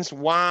wins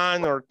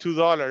 $1 or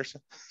 $2.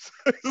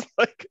 It's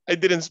like I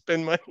didn't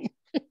spend money.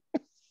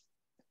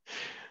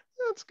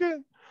 That's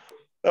good.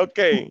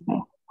 Okay.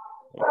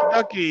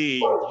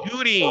 Okay.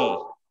 Judy.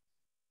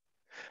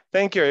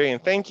 Thank you, Irene.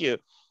 Thank you.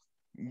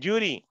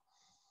 Judy.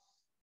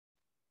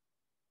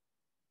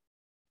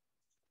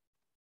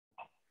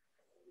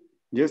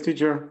 Yes,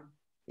 teacher.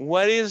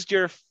 What is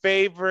your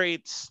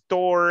favorite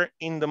store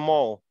in the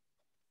mall?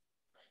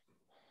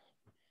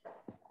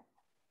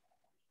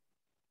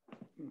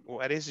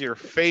 What is your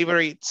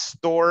favorite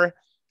store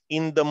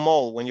in the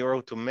mall when you go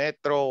to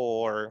Metro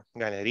or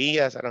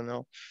Galerías? I don't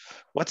know.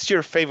 What's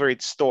your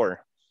favorite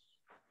store?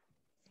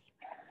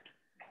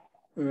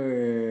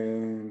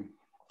 Siman,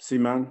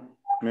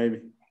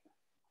 maybe.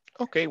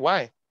 Okay,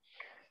 why?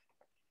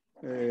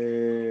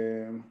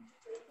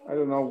 I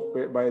don't know,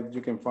 but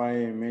you can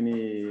find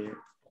many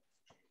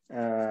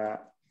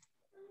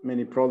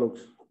many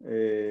products.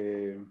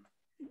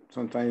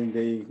 Sometimes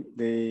they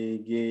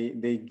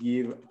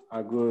give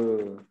a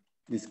good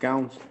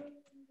discounts.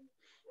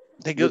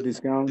 They give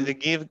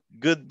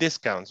good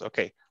discounts.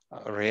 Okay,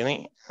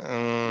 really?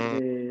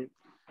 Okay.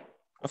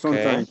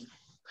 Sometimes.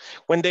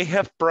 When they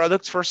have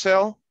products for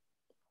sale,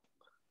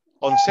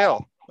 on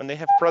sale. When they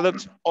have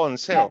products on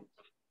sale.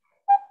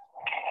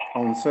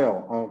 On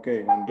sale,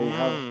 okay. When they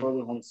have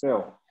products on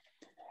sale.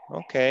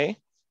 Okay.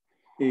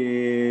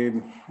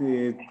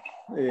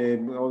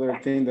 Other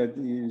thing that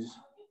is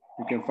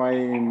you can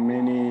find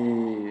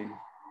many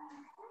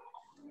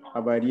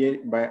how do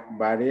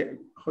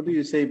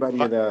you say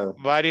variedad?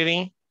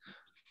 Variety.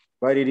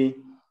 Variety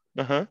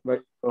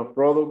of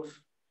products.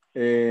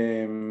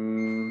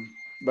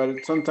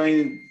 But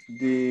sometimes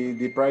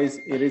the price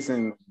it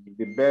isn't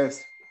the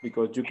best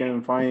because you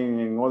can find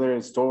in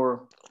other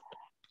store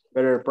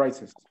better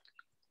prices.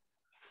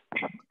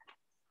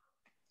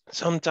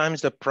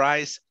 Sometimes the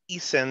price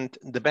isn't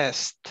the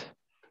best.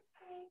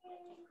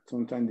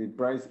 Sometimes the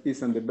price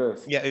isn't the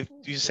best. Yeah, if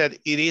you said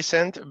it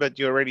isn't, but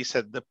you already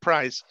said the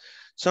price.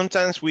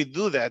 Sometimes we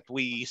do that.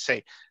 We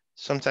say,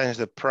 sometimes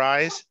the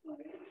price,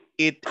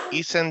 it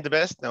isn't the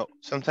best. No,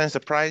 sometimes the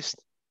price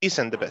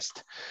isn't the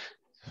best.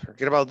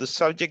 Forget about the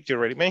subject. You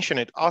already mentioned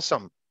it.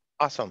 Awesome.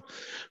 Awesome.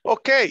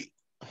 Okay.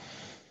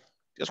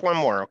 Just one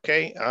more,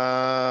 okay?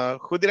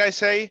 Who did I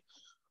say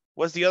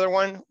was the other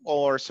one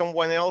or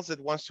someone else that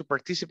wants to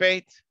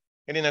participate?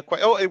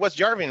 Oh, it was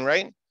Jarvin,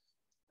 right?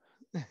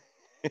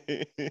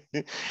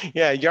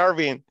 Yeah,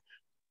 Jarvin.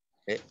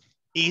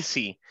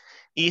 Easy,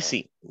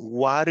 easy.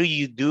 What do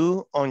you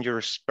do on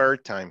your spare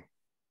time?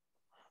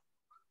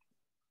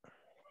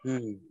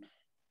 I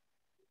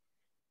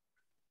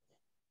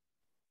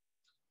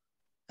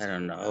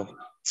don't know.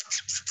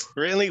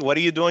 Really? What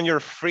do you do on your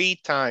free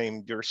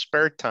time, your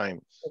spare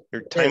time,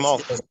 your time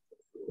off?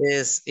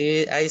 Yes,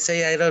 I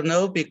say I don't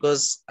know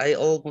because I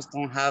almost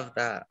don't have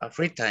a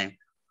free time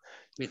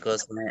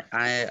because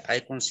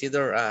I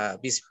consider a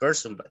busy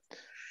person, but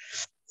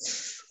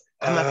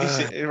I'm a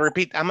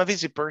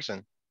busy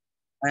person.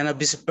 I'm a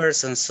busy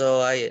person,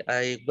 so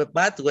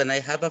but when I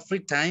have a free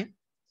time,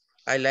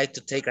 I like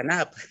to take a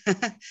nap,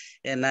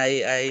 and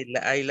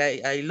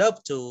I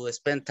love to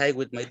spend time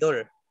with my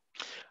daughter.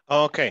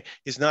 Okay,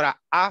 it's not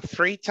a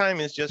free time.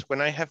 It's just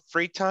when I have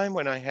free time,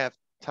 when I have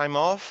time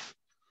off,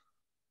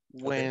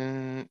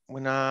 when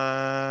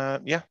I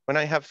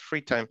have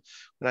free time,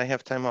 when I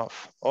have time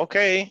off.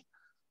 Okay,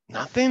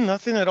 nothing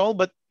at all.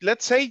 But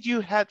let's say you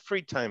had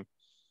free time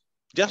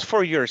just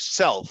for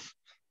yourself.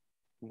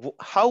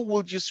 How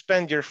would you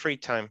spend your free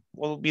time?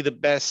 What would be the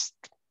best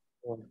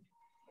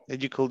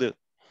that you could do?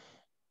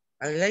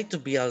 I like to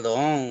be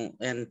alone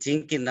and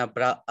think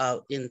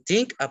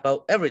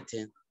about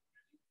everything.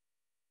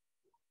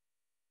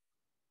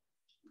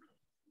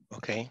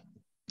 Okay,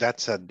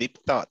 that's a deep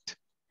thought.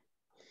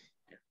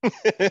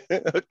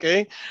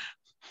 Okay,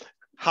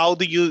 how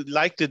do you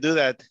like to do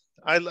that?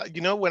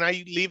 When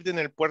I lived in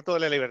El Puerto de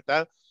la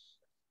Libertad,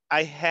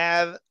 I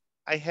had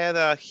a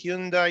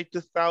Hyundai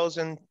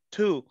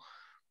 2002,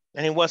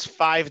 and it was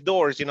 5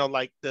 doors.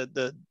 Like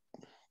the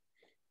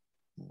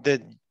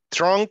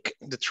trunk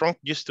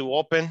used to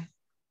open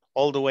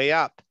all the way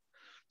up.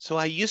 So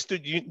I used to.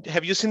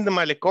 Have you seen the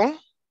Malecón?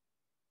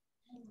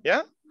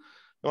 Yeah,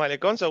 the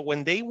Malecón. So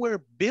when they were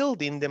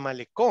building the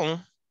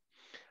Malecón,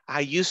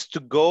 I used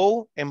to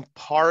go and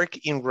park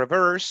in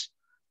reverse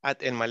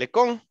at El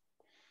Malecón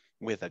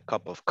with a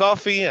cup of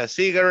coffee, a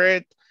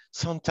cigarette,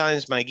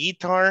 sometimes my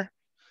guitar,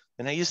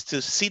 And I used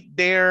to sit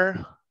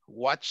there,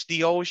 watch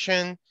the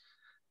ocean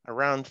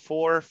around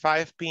 4 or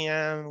 5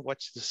 p.m.,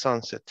 watch the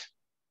sunset.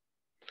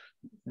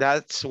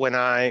 That's when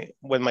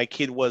my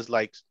kid was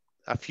like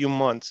a few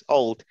months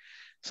old.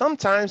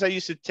 Sometimes I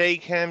used to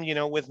take him,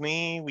 with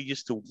me. We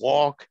used to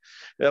walk.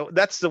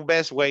 That's the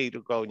best way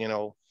to go,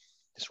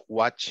 just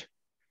watch,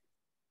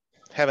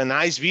 have a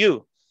nice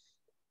view.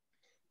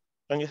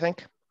 Don't you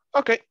think?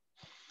 Okay.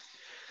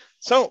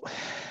 So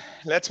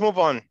let's move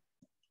on.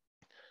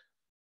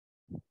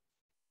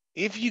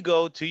 If you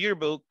go to your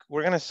book,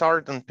 we're going to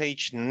start on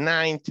page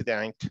 9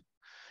 tonight,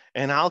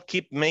 and I'll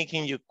keep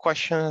making you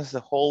questions the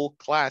whole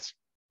class.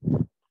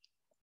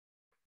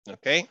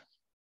 Okay.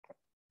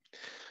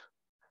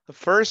 The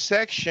first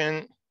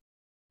section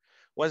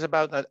was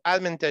about the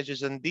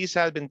advantages and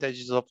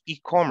disadvantages of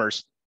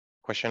e-commerce.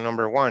 Question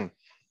number 1.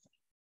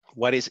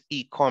 What is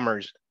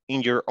e-commerce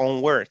in your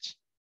own words?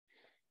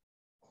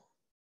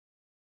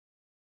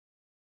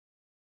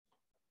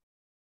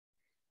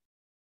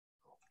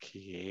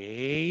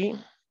 Okay.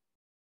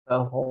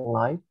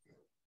 Online.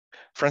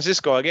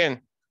 Francisco,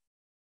 again.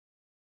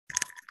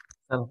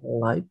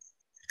 Online.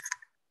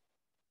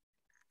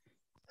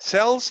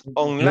 Sells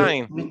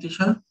online. Me,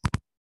 teacher?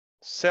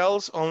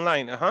 Sells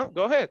online.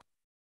 Go ahead.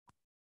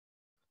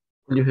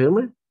 Can you hear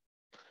me?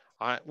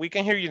 We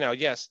can hear you now.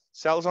 Yes.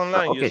 Sells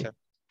online, okay. you said.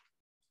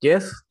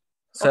 Yes.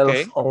 Sells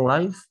okay.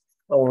 online.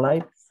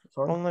 Online.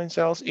 Sorry. Online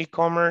sales,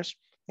 e-commerce.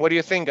 What do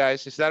you think,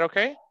 guys? Is that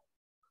okay?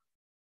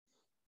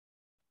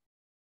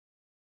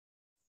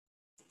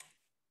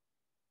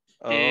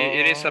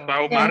 It is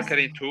about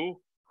marketing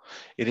too.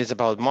 It is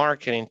about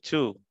marketing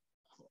too.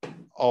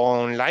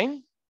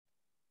 Online?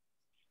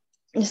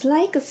 It's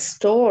like a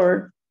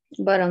store,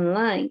 but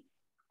online.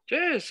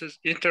 Yes, it's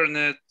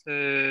internet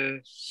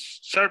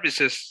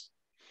services.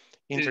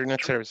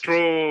 Internet services.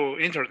 Through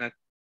internet.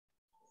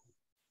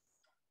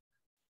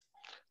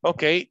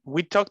 Okay,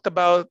 we talked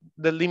about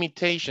the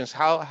limitations,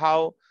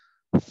 how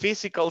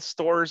physical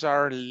stores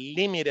are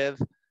limited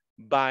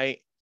by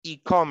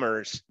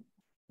e-commerce.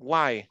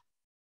 Why?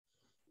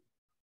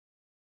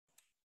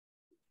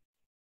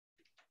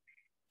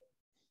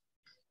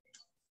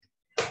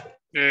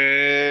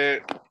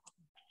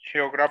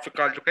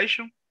 Geographical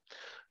location.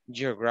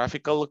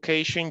 Geographical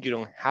location, you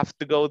don't have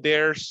to go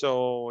there.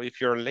 So if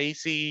you're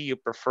lazy, you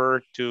prefer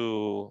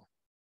to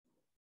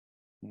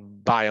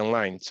buy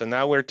online. So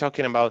now we're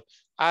talking about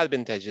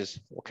advantages,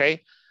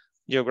 okay?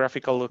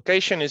 Geographical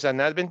location is an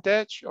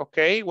advantage,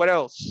 okay? What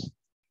else?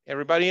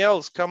 Everybody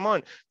else, come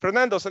on.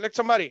 Fernando, select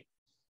somebody.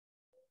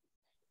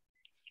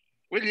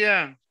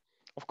 William.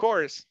 Of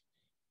course.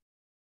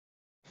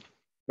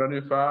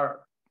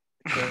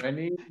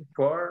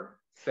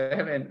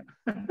 24/7.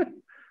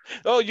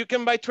 Oh, you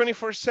can buy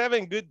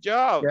 24/7. Good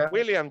job. Yeah.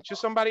 William, choose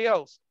somebody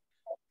else.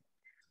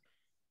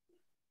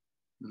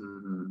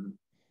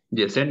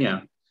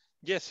 Yesenia.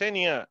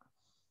 Yesenia.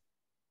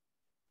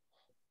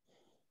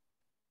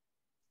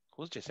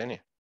 Who's Yesenia?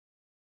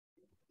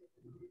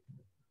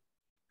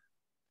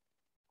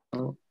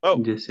 Oh,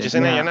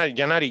 Yesenia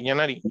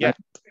Yanari. Yeah.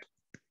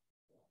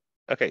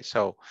 Okay,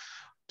 so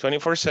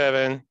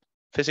 24/7,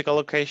 physical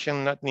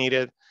location not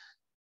needed.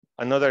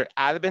 Another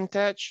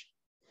advantage.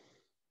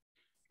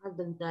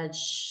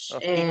 Advantage.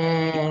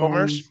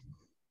 E-commerce.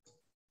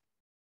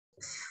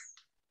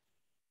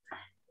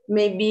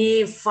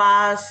 Maybe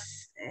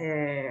fast,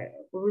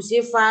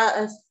 receive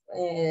fast,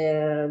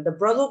 the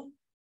product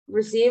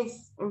receive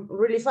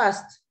really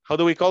fast. How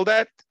do we call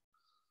that?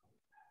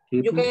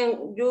 You can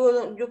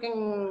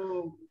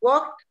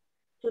walk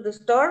to the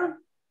store,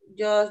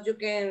 just you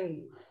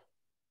can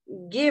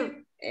give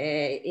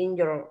in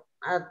your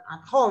at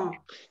home.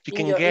 You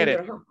can get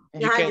it.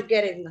 You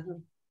get it.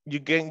 You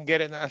can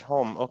get it at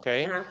home.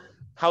 Okay.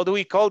 How do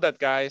we call that,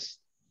 guys?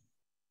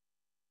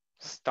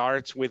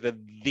 Starts with a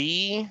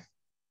D.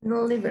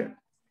 Delivery.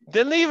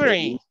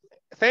 Delivery.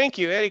 Thank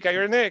you, Erika.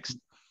 You're next.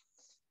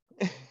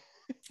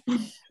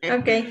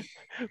 Okay.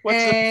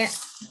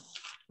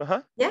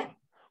 Yeah.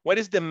 What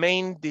is the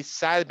main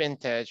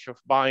disadvantage of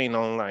buying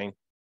online?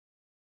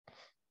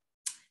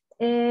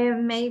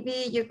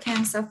 Maybe you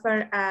can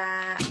suffer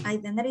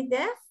identity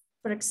theft,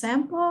 for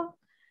example,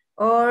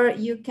 or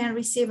you can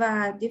receive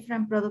a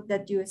different product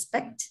that you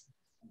expect.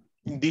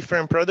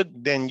 Different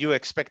product than you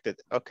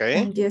expected.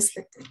 Okay. And you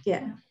expected,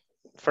 yeah.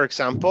 For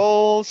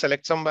example,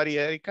 select somebody,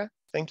 Erika.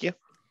 Thank you.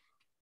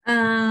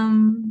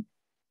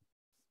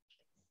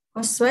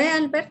 Josué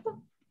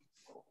Alberto.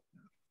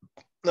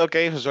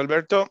 Okay, José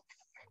Alberto.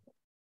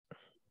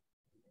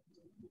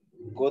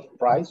 Good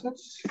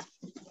prices.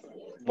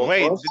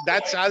 Wait,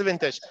 that's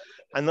advantage.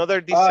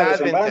 Another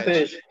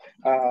disadvantage.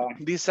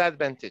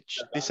 Disadvantage.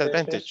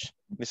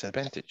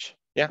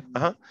 Yeah.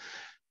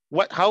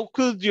 How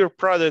could your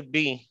product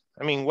be?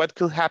 I mean, what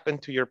could happen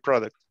to your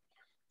product?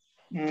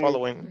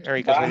 Following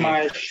Erika's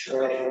damage,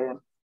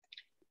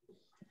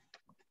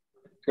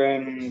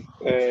 can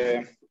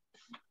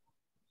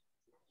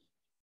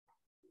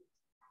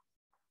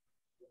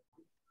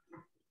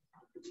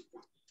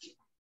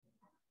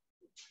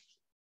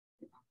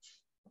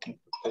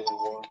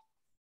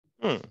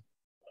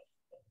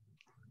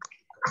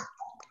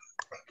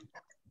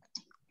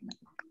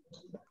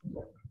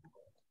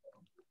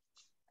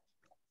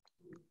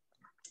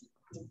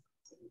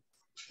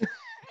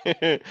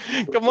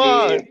Come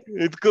on,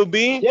 it could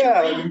be.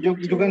 Yeah, you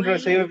can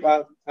receive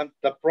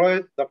the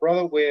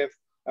product with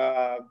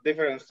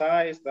different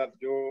size that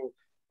you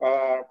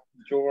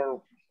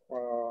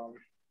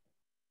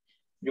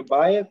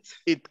buy it.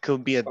 It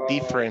could be a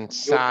different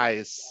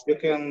size. You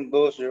can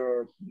lose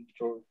your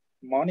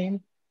money.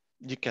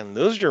 You can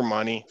lose your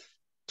money.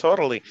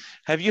 Totally.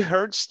 Have you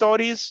heard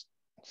stories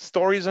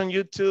on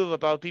YouTube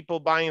about people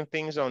buying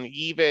things on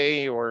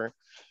eBay, or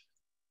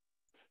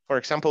for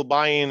example,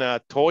 buying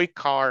a toy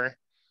car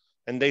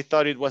and they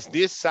thought it was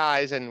this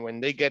size, and when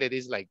they get it,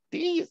 it's like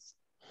this.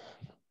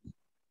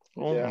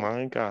 Oh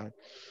my God.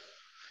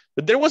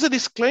 But there was a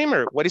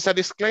disclaimer. What is a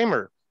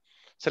disclaimer?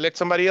 Select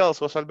somebody else,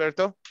 Jose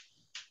Alberto.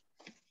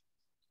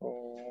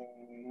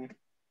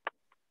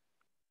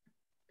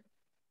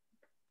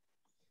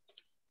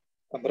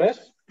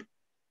 Andres?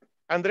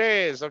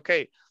 Andres,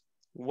 okay.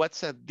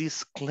 What's a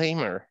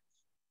disclaimer?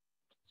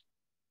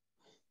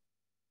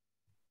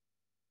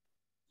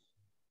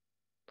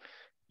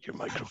 Your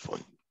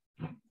microphone.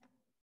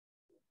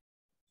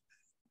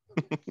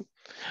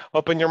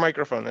 Open your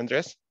microphone,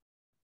 Andres.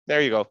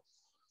 There you go.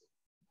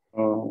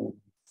 No,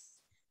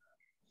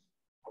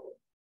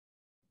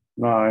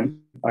 I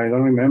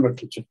don't remember,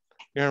 teacher.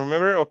 You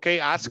remember? Okay,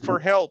 ask for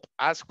help.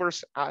 Ask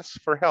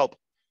for help.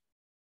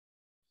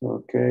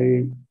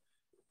 Okay.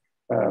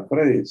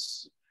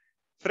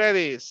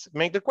 Freddy's,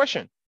 make the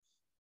question.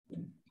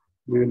 Do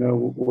you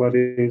know what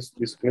is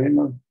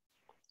disclaimer?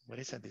 What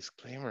is a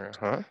disclaimer,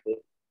 huh?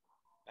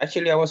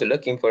 Actually, I was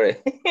looking for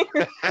it.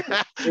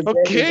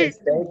 Okay. It's a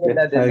statement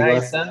that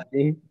denies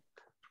something.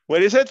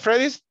 What is it,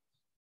 Freddy's?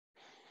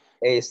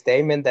 A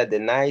statement that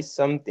denies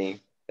something,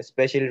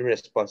 especially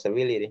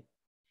responsibility.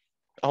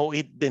 Oh,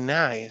 it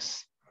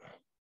denies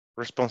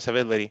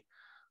responsibility.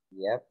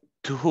 Yep.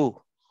 To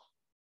who?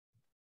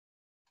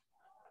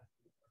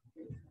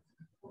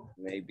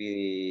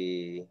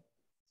 Maybe,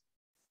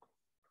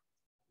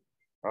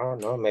 I don't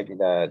know, maybe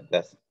the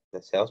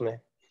salesman.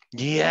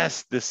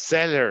 Yes, the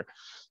seller.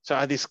 So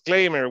a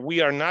disclaimer,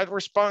 we are not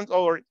responsible,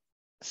 or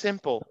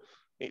simple,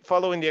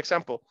 following the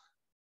example.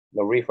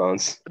 No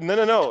refunds.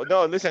 No,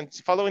 listen,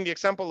 following the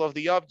example of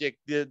the object,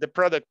 the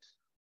product.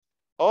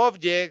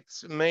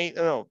 Products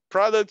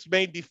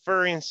may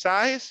differ in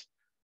size.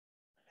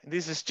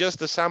 This is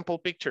just a sample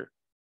picture.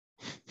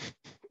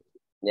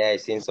 Yeah,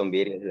 I've seen some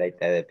videos like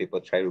that people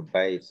try to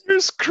buy. You're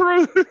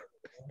screwed.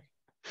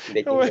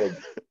 They think that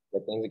the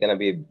thing's gonna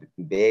be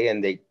big,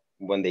 and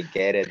when they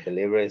get it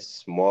delivered, it's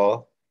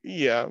small.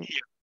 Yeah,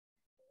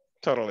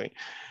 totally.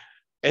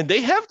 And they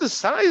have the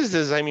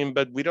sizes, I mean,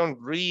 but we don't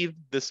read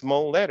the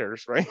small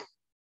letters, right?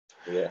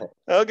 Yeah.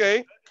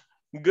 Okay,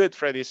 good,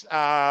 Freddy's.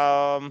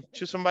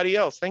 Choose somebody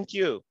else. Thank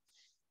you.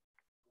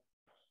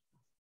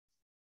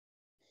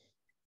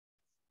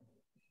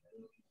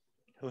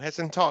 Who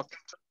hasn't talked?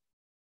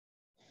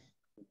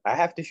 I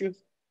have to choose?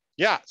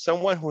 Yeah,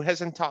 someone who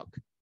hasn't talked.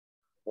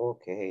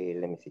 Okay,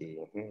 let me see.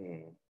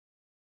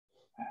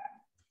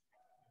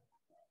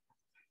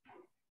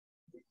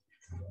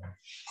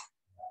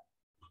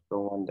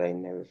 Someone that I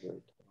never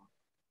heard.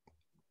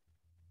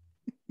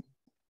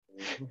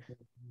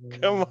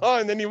 Come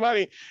on,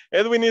 anybody?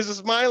 Edwin is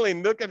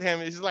smiling. Look at him.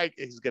 He's like,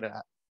 he's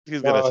gonna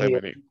say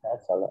it.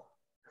 Talks a lot.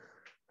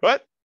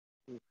 What?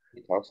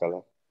 He talks a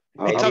lot.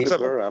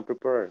 I'm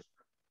prepared.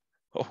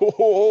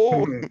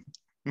 Oh.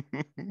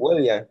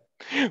 William.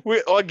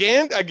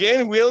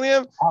 Again,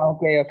 William.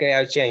 Okay,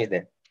 I'll change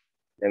them.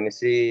 Let me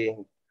see.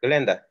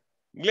 Glenda.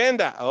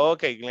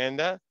 Okay,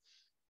 Glenda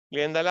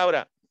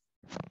Laura.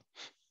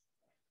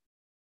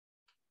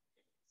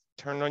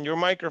 Turn on your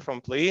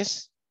microphone,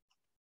 please.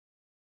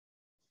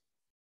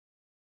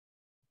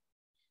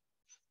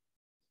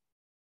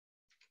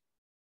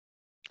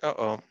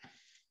 Uh-oh.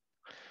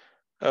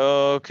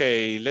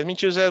 Okay, let me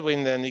choose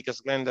Edwin then,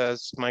 because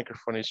Glenda's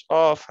microphone is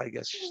off. I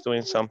guess she's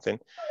doing something.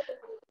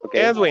 Okay.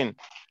 Edwin,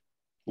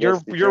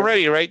 yes, you're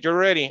ready, right? You're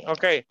ready.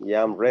 Okay.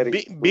 Yeah, I'm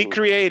ready. Be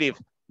creative.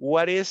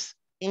 What is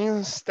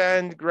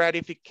instant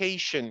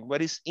gratification?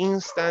 What is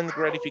instant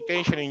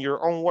gratification in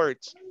your own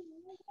words?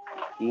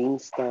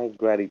 Instant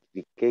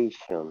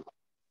gratification.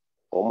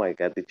 Oh my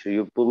God, teacher,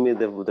 you put me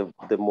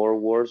the more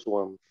worse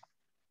one.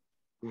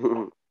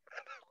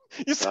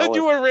 You said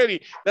you were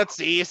ready. That's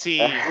easy.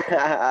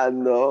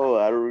 No,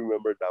 I don't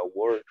remember that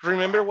word.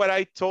 Remember what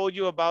I told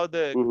you about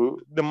the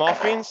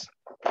muffins?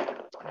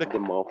 The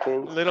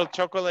muffins? Little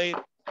chocolate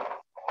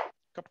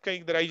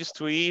cupcake that I used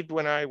to eat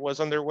when I was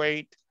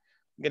underweight,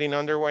 getting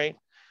underweight.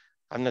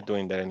 I'm not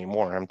doing that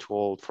anymore. I'm too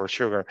old for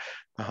sugar.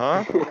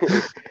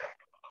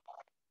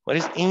 What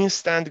is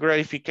instant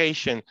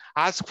gratification?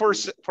 Ask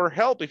for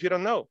help if you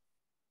don't know.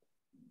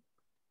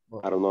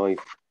 I don't know.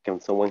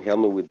 Can someone help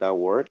me with that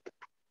word?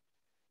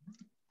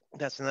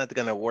 That's not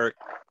gonna work.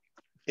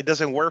 It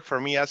doesn't work for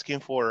me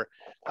asking for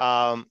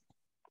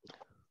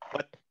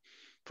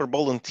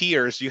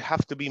volunteers. You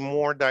have to be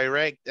more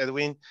direct,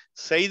 Edwin.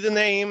 Say the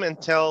name and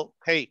tell,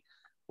 hey,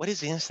 what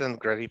is instant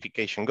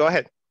gratification? Go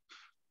ahead.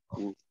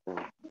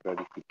 Instant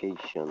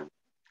gratification.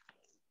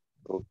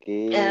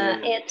 Okay.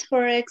 It's,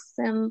 for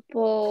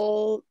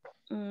example,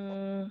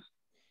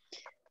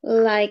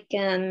 like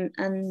an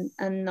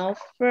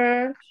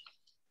offer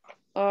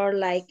or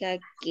like a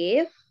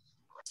gift.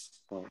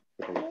 When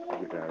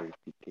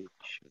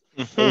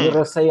you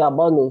receive a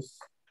bonus.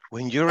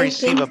 When you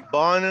receive a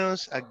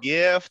bonus, a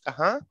gift,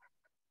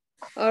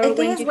 Or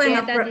when you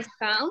get a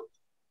discount.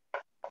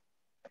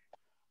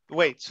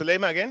 Wait,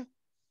 Suleima again?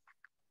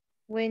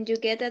 When you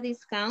get a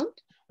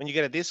discount. When you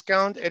get a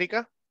discount,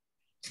 Erika?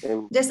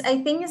 Yes,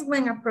 I think it's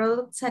when a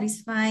product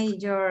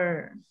satisfies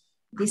your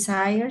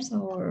desires,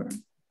 or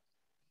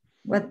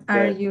what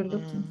are you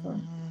looking for?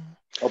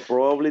 Or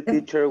probably,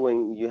 teacher,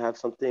 when you have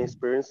something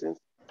experiencing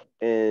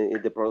and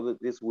if the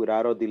product is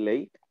without a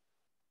delay,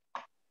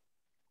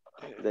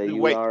 that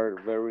you are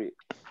very...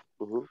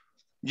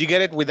 You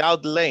get it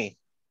without delay.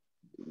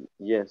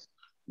 Yes.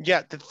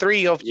 Yeah, the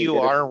three of you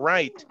are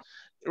right.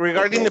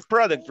 Regarding the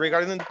product,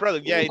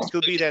 yeah, it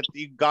could be that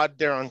you got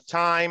there on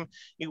time,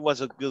 it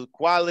was a good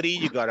quality,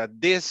 you got a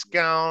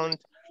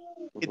discount,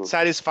 it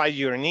satisfied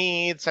your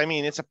needs. I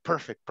mean, it's a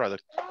perfect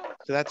product.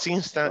 So that's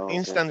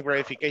instant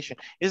gratification.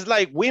 It's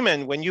like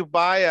women, when you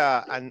buy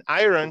an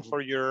iron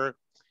for your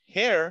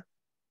hair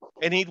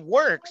and it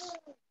works,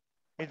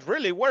 it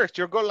really works.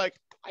 You're going like,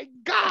 my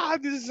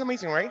God, this is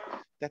amazing, right?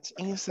 That's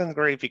instant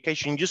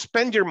gratification. You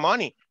spend your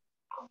money.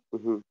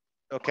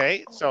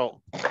 Okay,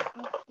 so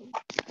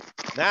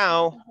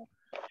now,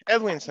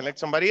 Edwin, select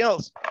somebody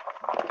else.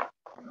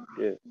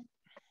 Yeah.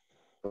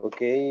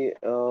 Okay,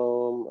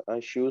 I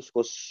choose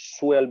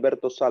Josué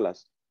Alberto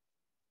Salas.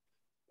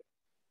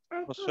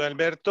 Josué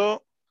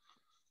Alberto,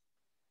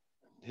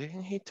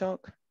 didn't he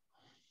talk?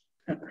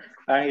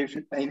 I'm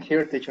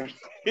here, teacher.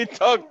 He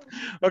talked.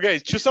 Okay,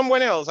 choose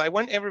someone else. I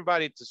want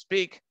everybody to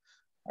speak.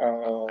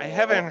 I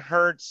haven't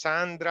heard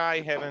Sandra.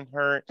 I haven't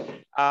heard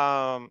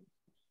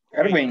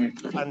Erwin.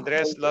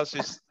 Andres lost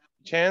his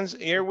chance.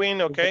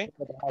 Erwin, okay.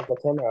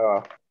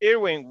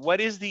 Erwin,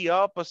 what is the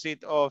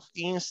opposite of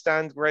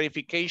instant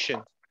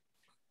gratification?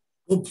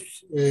 Oops.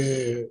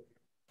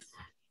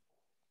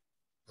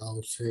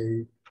 I'll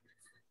say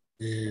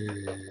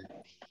the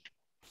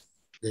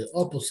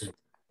opposite.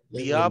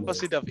 The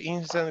opposite of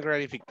instant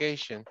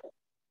gratification.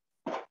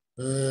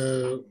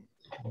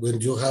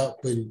 When you have,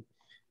 I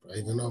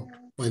don't know,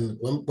 when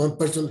one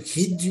person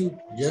hit you,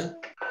 yeah.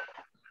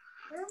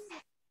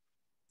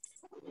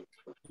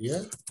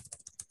 Yeah.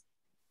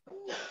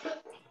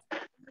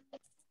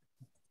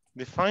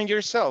 Define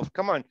yourself.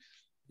 Come on.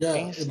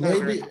 Yeah,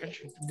 maybe.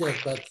 Yeah,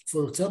 but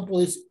for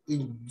example, it's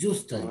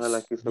injustice.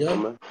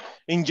 Yeah?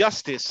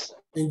 Injustice.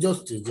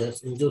 Injustice.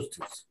 Yes,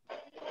 injustice.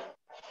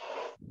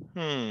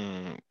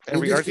 And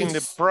regarding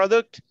the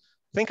product,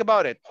 think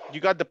about it.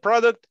 You got the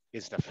product.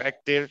 It's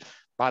defective,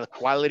 bad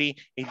quality.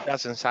 It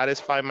doesn't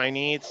satisfy my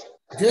needs.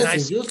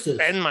 Yes, injustice.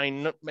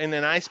 And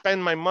then I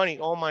spend my money.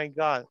 Oh my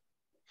God.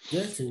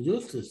 Yes,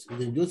 injustice.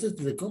 The injustice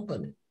to the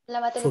company.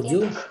 For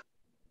you.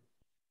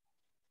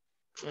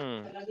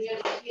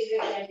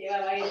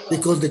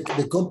 Because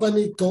the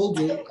company told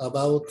you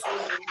about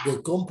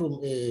the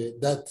compromise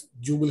that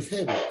you will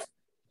have it,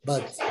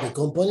 but the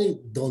company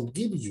don't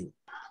give you.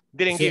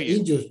 Didn't give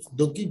you.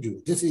 Don't give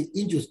you. This is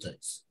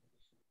injustice.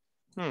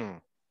 Yes.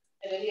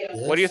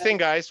 What do you think,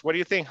 guys? What do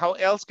you think? How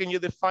else can you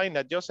define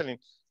that, Jocelyn?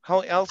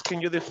 How else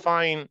can you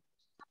define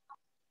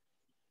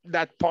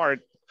that part?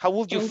 How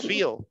would you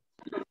feel?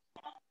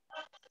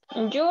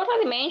 You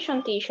already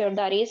mentioned, teacher,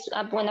 that is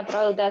when a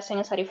product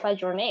doesn't satisfy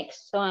your needs.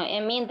 So I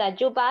mean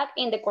that you bought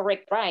in the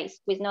correct price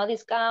with no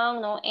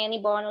discount, no any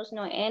bonus,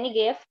 no any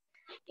gift.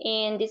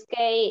 In this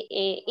case,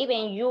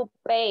 even you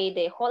pay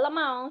the whole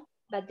amount,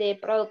 but the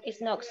product is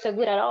not so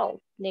good at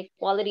all. The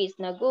quality is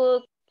not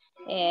good.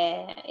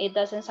 It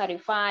doesn't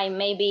satisfy.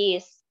 Maybe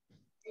it's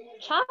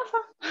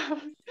chafa.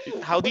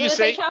 How do you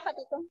say?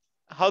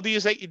 How do you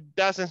say it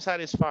doesn't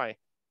satisfy?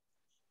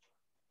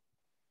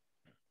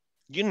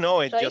 You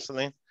know it,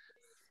 Jocelyn.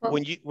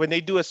 When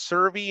they do a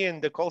survey in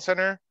the call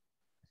center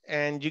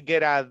and you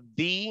get a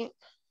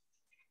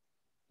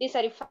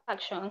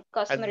dissatisfaction,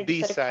 customer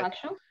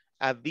dissatisfaction.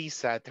 A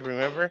DSAT,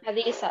 remember? A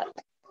DSAT.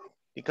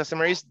 The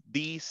customer is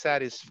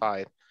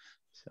dissatisfied.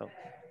 So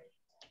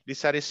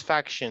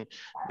dissatisfaction,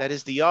 that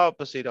is the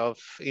opposite of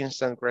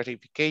instant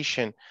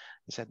gratification.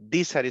 It's a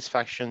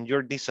dissatisfaction.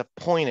 You're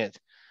disappointed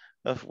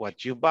of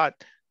what you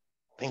bought.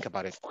 Think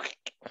about it.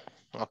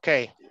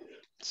 Okay,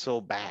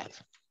 so bad.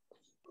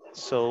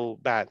 So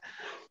bad.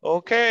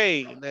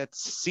 Okay,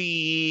 let's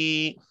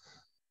see.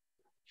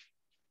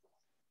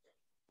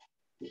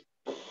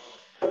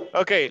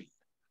 Okay,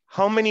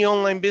 how many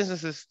online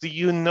businesses do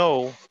you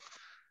know?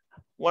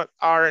 What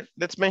are,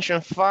 let's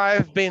mention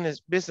 5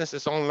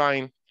 businesses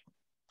online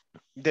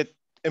that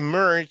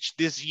emerged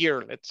this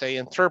year, let's say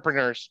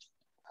entrepreneurs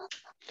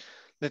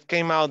that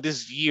came out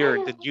this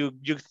year that you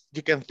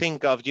can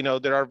think of, you know,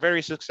 that are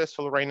very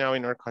successful right now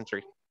in our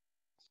country.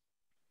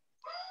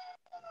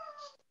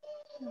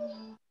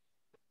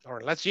 Or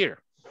last year.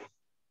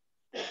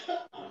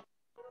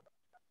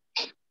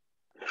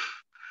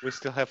 We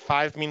still have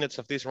 5 minutes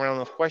of this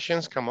round of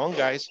questions. Come on,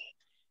 guys.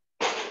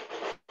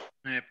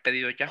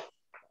 Pedidos ya.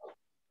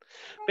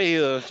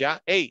 Pedidos ya.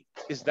 Hey,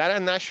 Is that a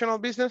national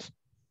business?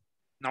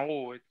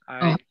 No,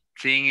 I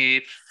think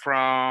it's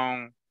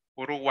from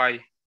Uruguay.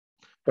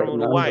 From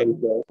Uruguay.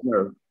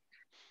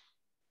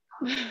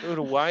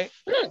 Uruguay.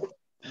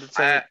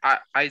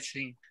 I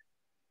think.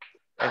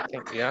 I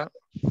think, yeah.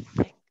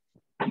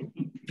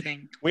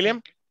 Think.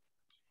 William?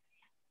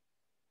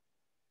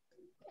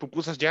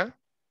 ¿Pupusas ya?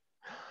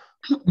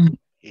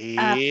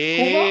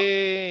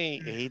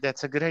 Hey,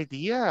 that's a good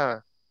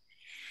idea.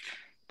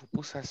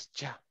 Pupusas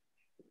ya.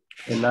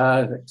 Oh,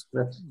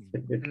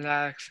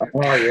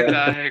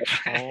 yeah.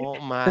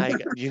 Oh my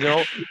God. You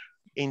know,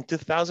 in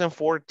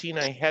 2014,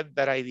 I had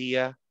that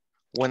idea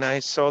when I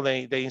saw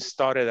they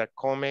started a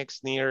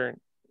comics near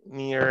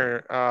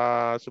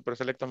Super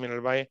Selecto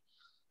Mineral Valle.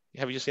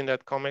 Have you seen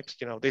that comics?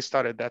 You know, they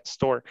started that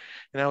store.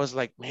 And I was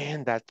like,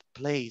 man, that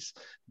place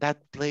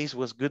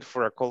was good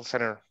for a call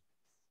center.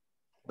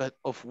 But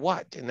of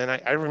what? And then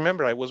I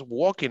remember I was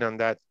walking on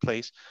that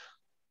place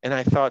and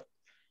I thought,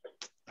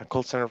 a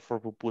call center for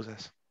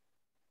pupusas.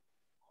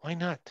 Why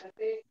not?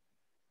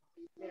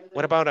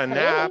 What about an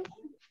app?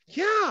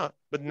 Yeah,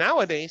 but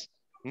nowadays,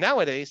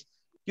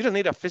 you don't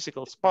need a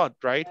physical spot,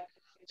 right?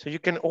 So you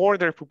can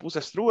order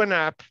pupusas through an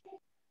app,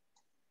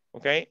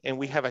 okay? And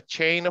we have a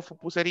chain of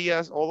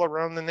pupuserias all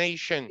around the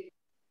nation.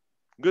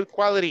 Good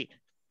quality,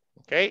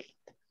 okay?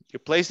 You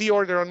place the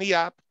order on the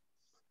app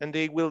and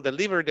they will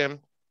deliver them,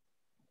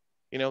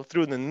 you know,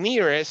 through the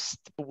nearest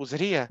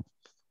pupuseria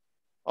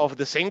of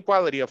the same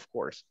quality, of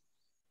course.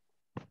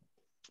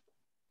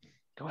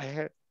 Go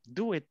ahead,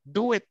 do it.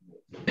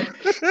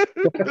 That's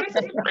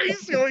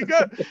crazy, oh my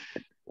God.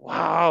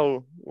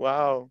 Wow.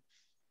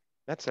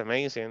 That's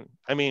amazing.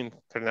 I mean,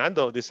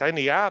 Fernando, design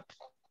the app.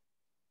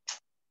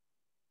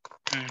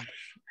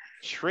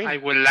 I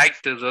would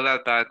like to do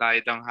that, but I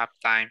don't have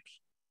time.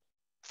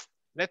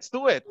 Let's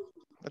do it.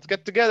 Let's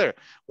get together.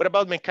 What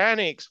about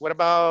mechanics? What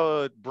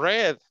about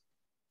bread?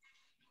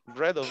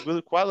 Bread of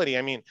good quality.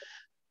 I mean,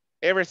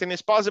 everything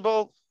is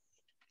possible.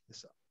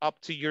 It's up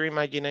to your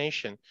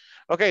imagination.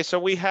 Okay, so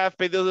we have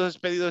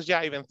pedidos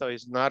ya, even though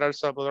it's not El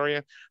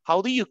Salvadorian.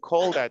 How do you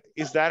call that?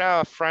 Is that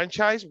a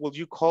franchise? Would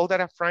you call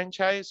that a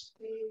franchise?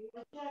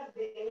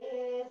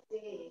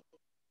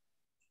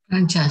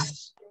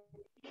 Franchise.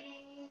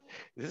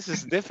 This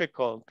is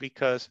difficult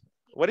because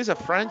what is a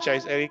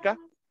franchise, Erika?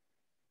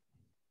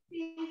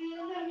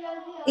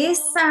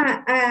 It's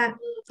a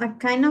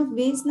kind of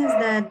business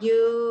that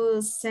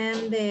you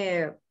send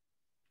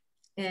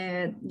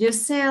you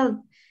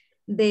sell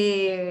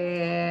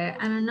the,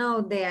 I don't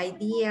know, the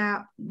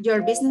idea,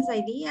 your business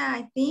idea,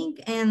 I think,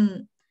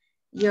 and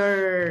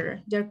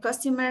your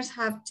customers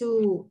have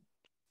to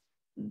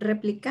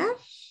replicate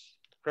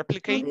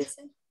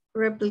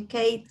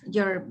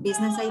your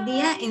business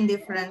idea in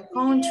different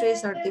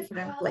countries or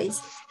different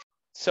places.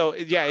 So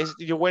yeah,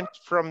 you went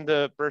from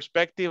the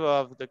perspective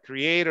of the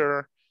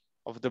creator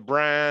of the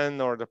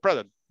brand or the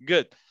product.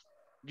 Good.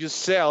 You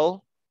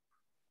sell,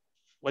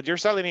 what you're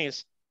selling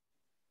is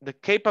the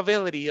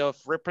capability of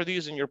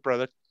reproducing your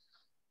product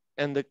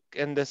and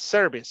the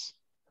service,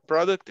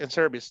 product and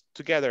service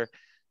together.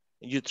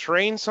 You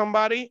train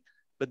somebody,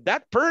 but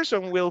that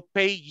person will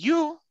pay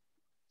you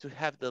to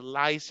have the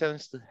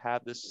license, to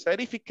have the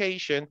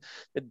certification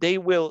that they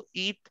will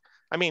eat.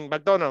 I mean,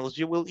 McDonald's,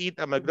 you will eat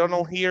a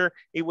McDonald's here,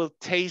 it will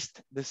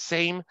taste the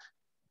same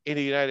in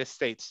the United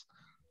States.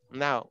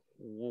 Now,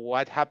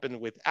 what happened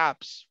with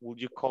apps?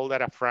 Would you call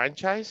that a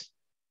franchise?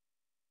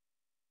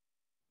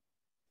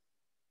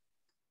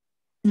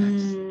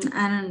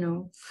 I don't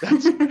know.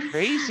 That's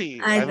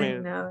crazy. I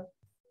don't know.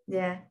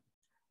 Yeah.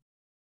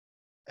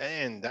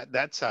 And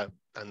that's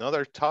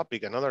another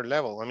topic, another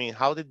level. I mean,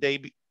 how did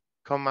they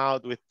come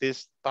out with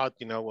this thought,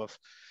 you know, of,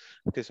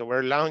 okay, so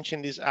we're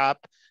launching this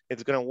app.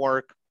 It's going to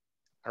work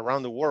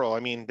around the world. I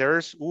mean,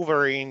 there's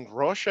Uber in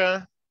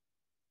Russia.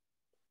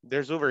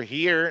 There's Uber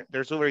here.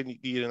 There's Uber in the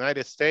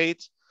United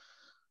States.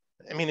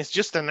 I mean, it's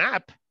just an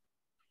app.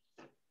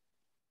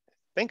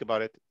 Think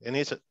about it. And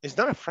it's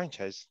not a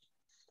franchise.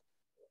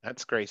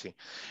 That's crazy.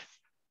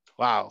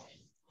 Wow.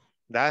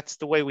 That's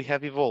the way we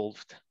have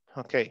evolved.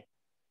 Okay.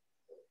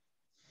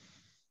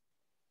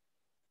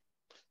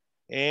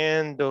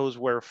 And those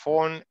were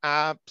phone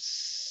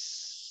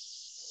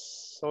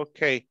apps.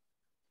 Okay.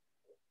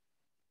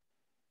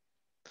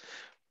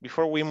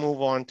 Before we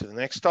move on to the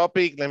next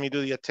topic, let me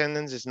do the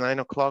attendance. It's 9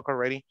 o'clock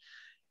already.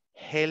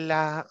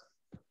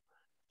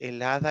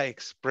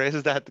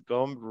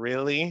 HeladaExpress.com,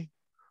 really?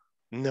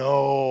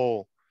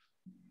 No.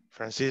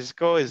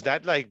 Francisco, is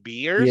that like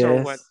beers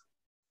or what?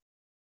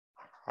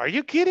 Are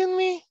you kidding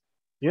me?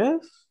 Yes.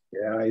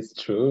 Yeah, it's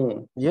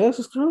true. Yes,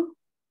 it's true.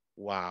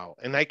 Wow.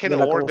 And I can De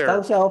La order.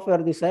 Constancia offer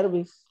the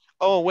service.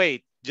 Oh,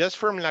 wait, just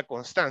from La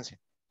Constancia.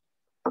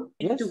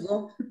 Yes.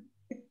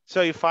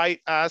 So if I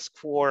ask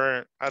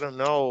for, I don't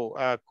know,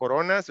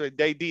 Coronas,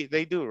 they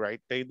do, right?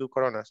 They do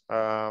Coronas.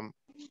 I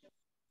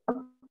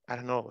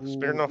don't know,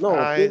 Smirnoff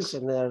Ice.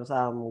 Pilsner,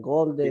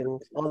 Golden,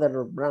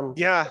 other brands.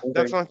 Yeah,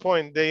 that's my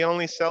point. They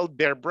only sell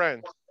their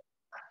brand.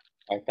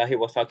 I thought he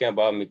was talking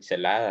about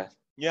Mixeladas.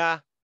 Yeah,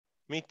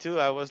 me too.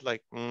 I was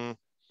like,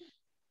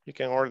 You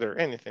can order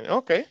anything.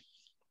 Okay.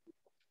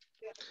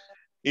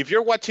 If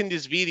you're watching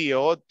this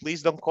video,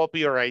 please don't copy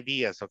your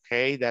ideas,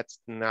 okay? That's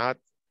not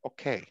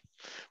okay.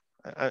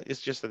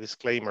 It's just a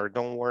disclaimer,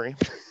 don't worry.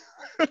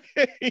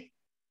 Okay.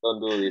 Don't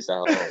do this at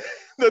home.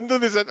 Don't do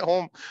this at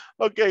home.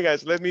 Okay,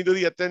 guys, let me do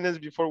the attendance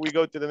before we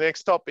go to the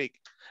next topic.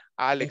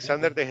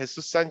 Alexander de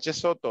Jesus Sanchez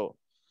Soto.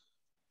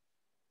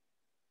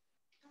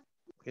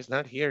 He's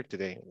not here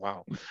today.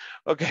 Wow.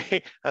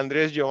 Okay.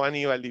 Andrés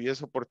Giovanni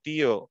Valdivieso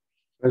Portillo.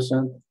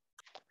 Present.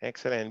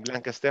 Excellent.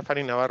 Blanca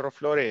Stephanie Navarro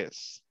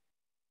Flores.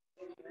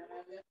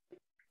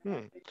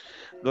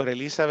 Dora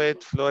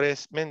Elizabeth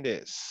Flores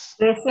Méndez.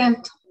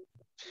 Present.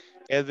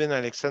 Edwin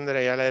Alexander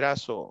Ayala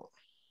Erazo.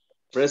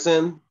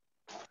 Present.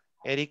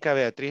 Erika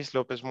Beatriz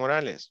López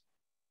Morales.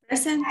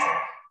 Present.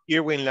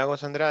 Irwin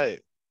Lagos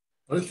Andrade.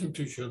 Present,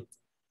 teacher.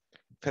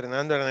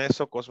 Fernando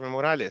Ernesto Cosme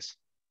Morales.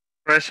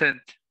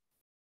 Present.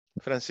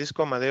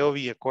 Francisco Amadeo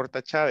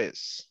Villacorta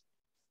Chávez.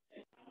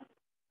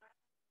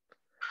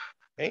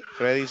 Okay.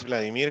 Fredis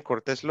Vladimir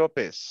Cortés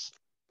López.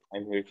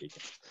 I'm here, teacher.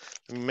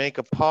 Make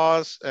a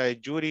pause.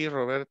 Judy,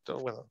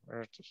 Roberto,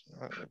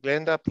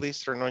 Glenda, please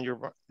turn on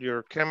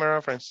your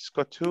camera.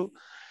 Francisco too.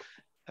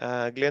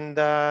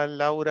 Glenda,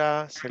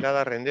 Laura,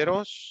 Celada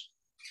Renderos.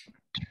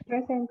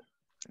 Present.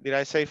 Did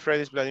I say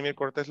Fredis Vladimir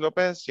Cortés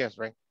López? Yes,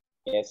 right.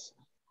 Yes.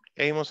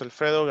 Amos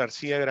Alfredo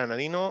García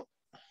Granadino.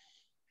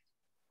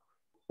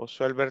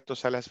 Josué Alberto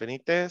Salas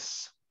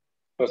Benítez.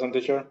 Present,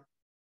 teacher.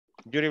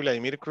 Yuri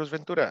Vladimir Cruz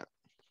Ventura.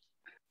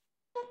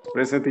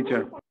 Present,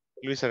 teacher.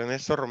 Luis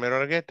Ernesto Romero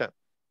Argueta.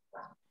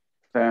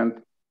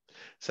 Present.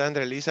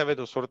 Sandra Elizabeth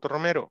Osorto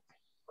Romero.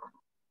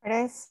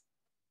 Present.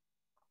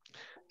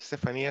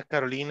 Estefanía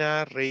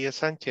Carolina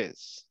Reyes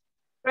Sánchez.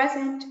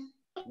 Present.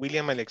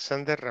 William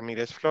Alexander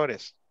Ramírez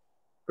Flores.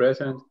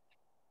 Present.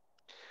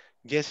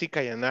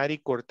 Jessica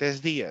Yanari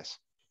Cortés Díaz.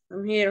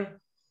 I'm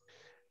here.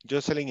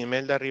 Jocelyn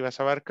Imelda Rivas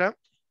Abarca.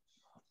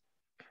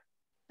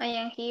 I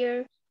am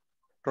here.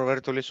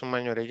 Roberto Luis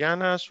Umaño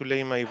Orellana.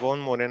 Zuleima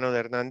Ivonne Moreno de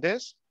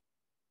Hernández.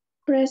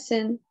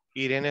 Present.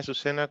 Irene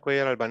Susana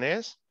Cuellar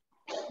Albanés.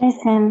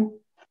 Present.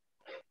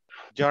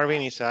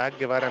 Jarvin Isaac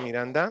Guevara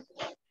Miranda.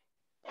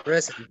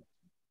 Present.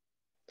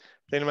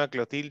 Telma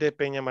Clotilde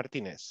Peña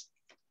Martínez.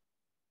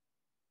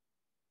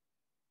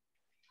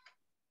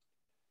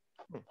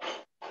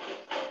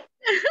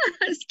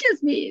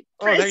 Excuse me.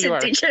 Oh, there you Present,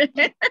 are. teacher.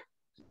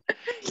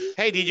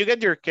 Hey, did you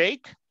get your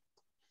cake?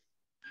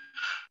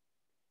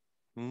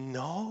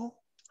 No.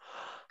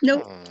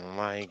 No. Oh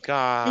my I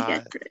God.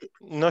 got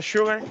No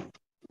sugar?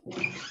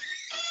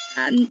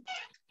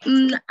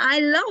 I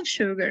love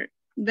sugar,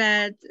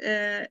 but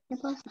I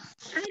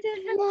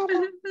don't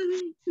have.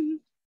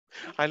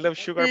 I love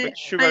sugar, but I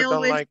sugar don't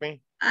always- like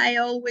me. I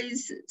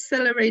always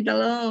celebrate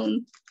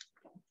alone.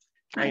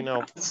 I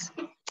know.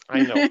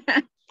 I know.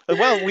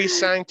 Well, we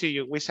sang to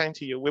you. We sang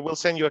to you. We will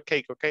send you a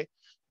cake, okay?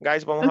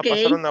 Guys, vamos a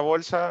pasar una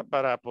bolsa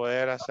para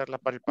poder hacerla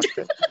para el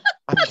pastel.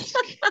 I'm just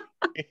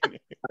kidding.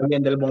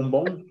 Alguien del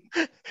bombón.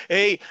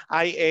 Hey,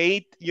 I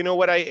ate, you know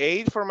what I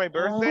ate for my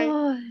birthday?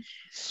 Oh,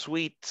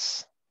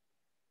 Sweets.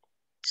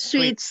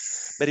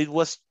 sweets. But it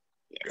was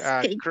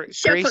Cake. crazy.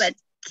 Chocolate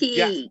cake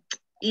Yeah.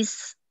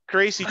 is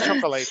Crazy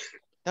chocolate.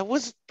 That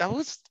was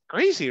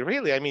crazy,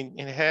 really. I mean,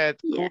 it had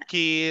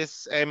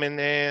cookies,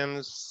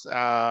 M&Ms,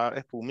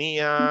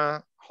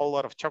 espumilla, whole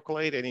lot of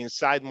chocolate, and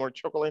inside more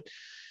chocolate.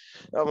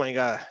 Oh my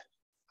God,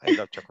 I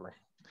love chocolate.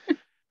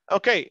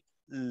 Okay,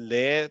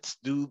 let's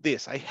do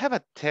this. I have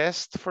a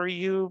test for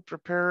you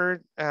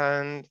prepared,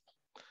 and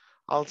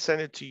I'll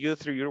send it to you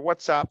through your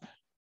WhatsApp.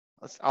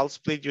 I'll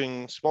split you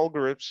in small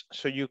groups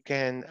so you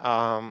can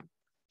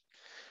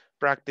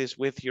practice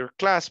with your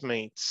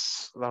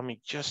classmates. Allow me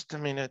just a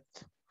minute.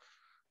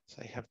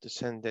 So I have to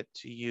send it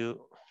to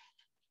you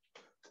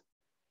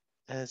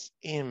as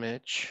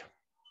image.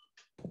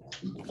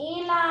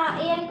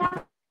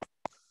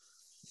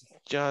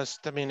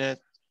 Just a minute.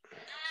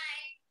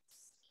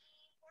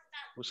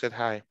 Who said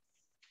hi?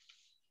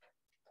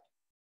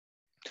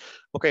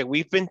 Okay,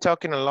 we've been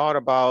talking a lot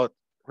about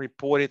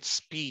reported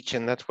speech,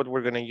 and that's what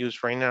we're going to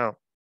use right now.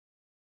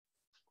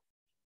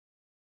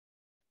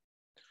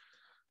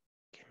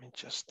 Give me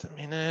just a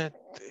minute.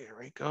 There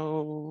we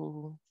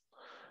go.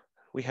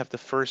 We have the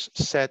first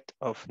set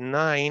of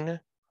 9.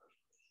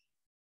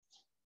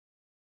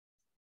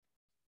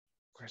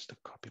 Where's the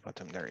copy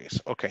button? There it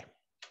is. Okay.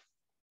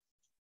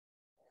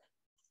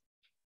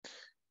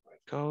 There we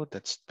go.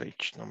 That's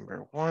page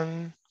number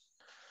 1.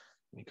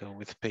 We go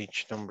with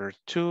page number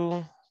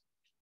 2.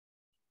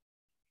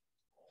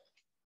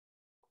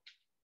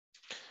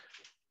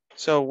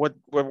 So what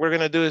we're going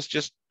to do is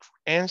just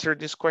answer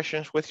these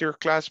questions with your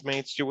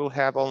classmates. You will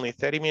have only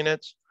 30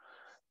 minutes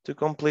to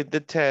complete the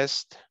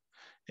test,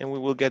 and we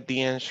will get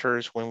the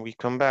answers when we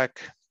come back.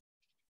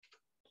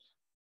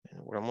 And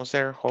we're almost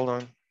there. Hold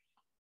on.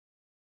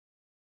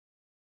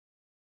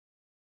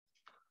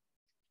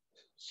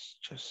 It's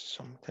just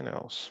something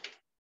else.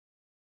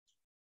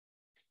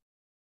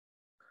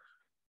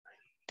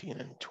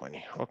 19 and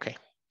 20. Okay.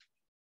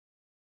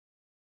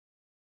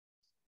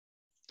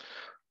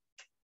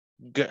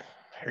 Good.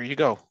 Here you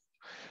go.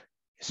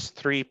 It's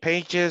 3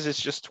 pages.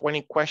 It's just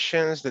 20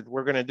 questions that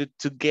we're gonna do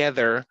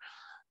together.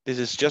 This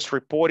is just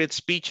reported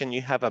speech and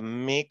you have a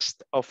mix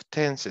of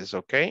tenses,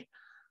 okay?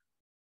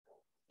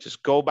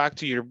 Just go back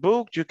to your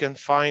book. You can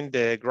find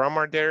the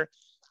grammar there.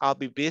 I'll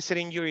be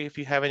visiting you if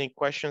you have any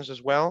questions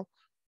as well.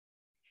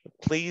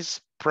 Please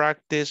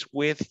practice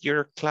with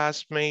your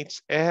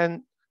classmates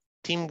and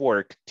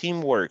teamwork.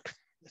 Teamwork.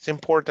 It's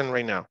important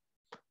right now.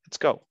 Let's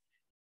go.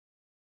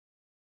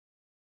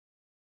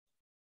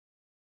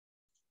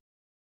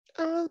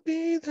 I'll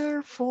be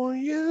there for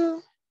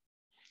you.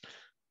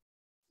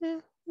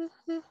 When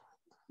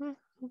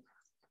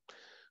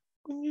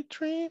you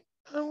dream,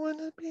 I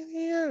wanna be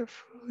there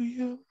for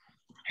you.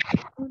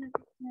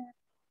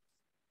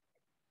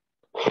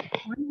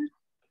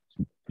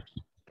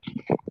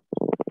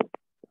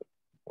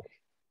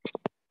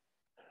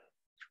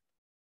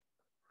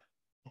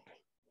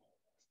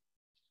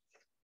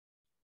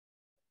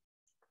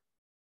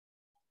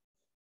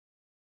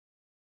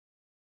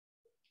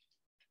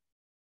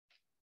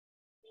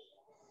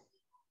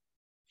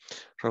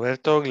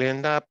 Roberto,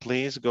 Glenda,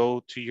 please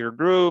go to your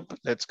group.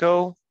 Let's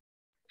go.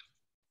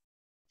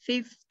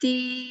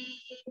 50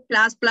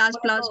 plus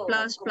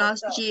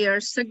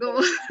years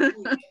ago.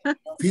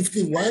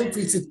 51,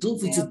 52,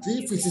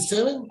 53,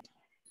 57?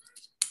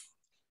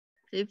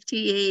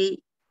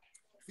 58.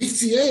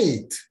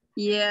 58?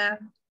 Yeah.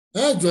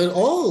 Ah, you're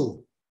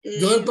old.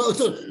 You're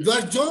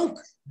young,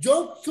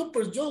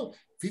 super young.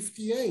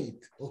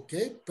 58.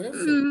 Okay,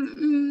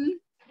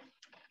 perfect.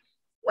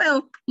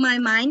 Well, my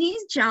mind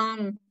is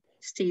young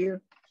still.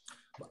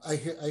 I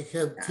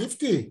have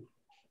 50.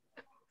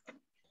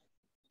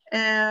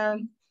 I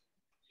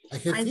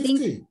have 50.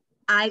 think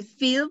I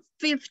feel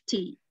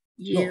 50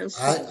 years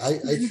old. I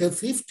have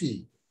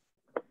 50.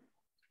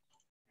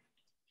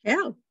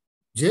 Yeah.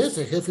 Yes,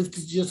 I have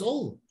 50 years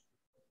old.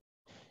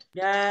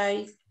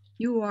 Guys.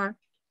 You are.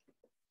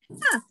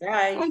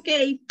 Guys.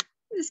 Okay.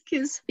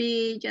 Excuse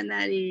me,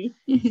 Janari.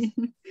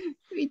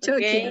 We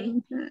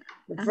talking. Okay.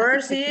 The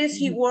first is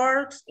he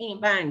works in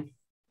bank.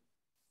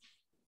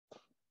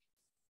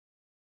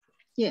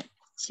 Yeah,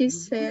 she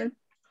said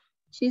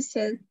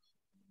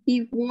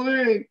he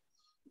worked.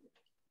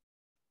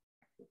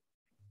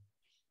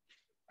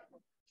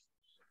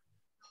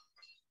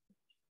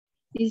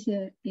 Is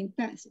in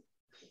past.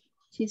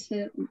 She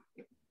said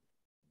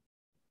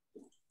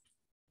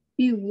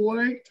he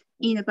worked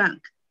in a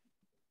bank.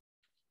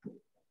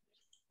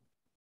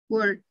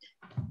 Worked.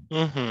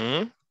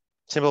 Mm-hmm.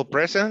 Simple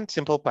present,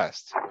 simple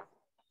past.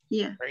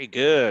 Yeah. Very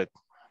good.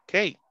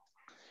 Okay.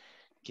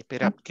 Keep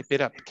it up, keep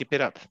it up, keep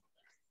it up.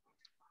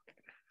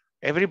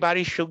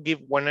 Everybody should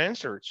give one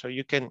answer so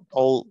you can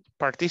all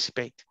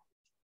participate.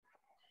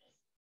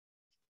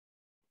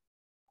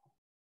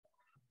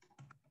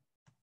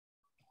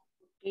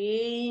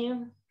 Okay.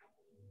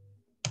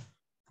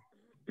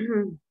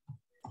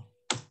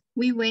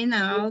 We went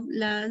out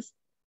last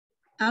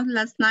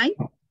night.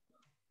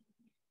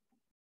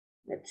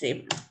 Let's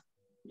see.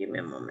 Give me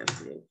a moment,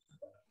 please.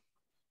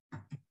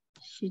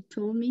 She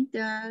told me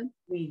that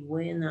we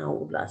went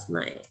out last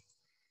night.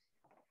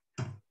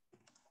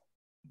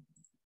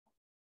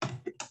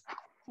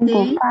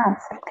 Okay.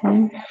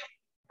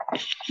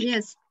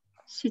 Yes,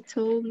 she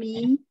told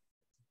me.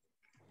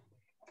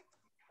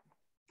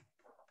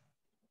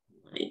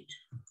 Right.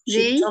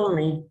 She told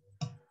me.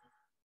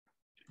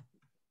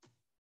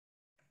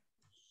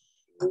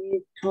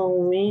 She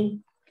told me.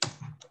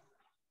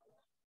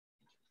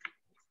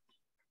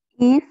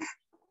 If.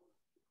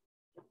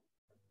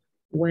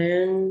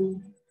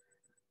 When.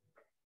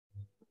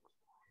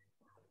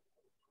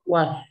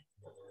 What?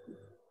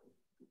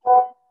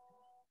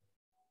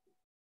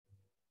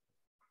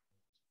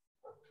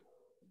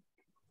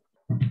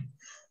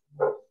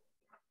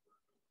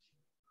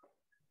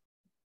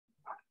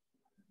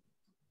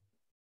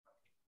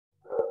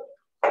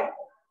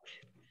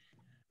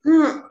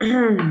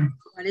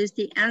 What is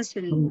the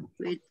answer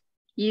with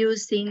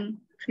using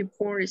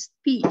report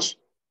speech?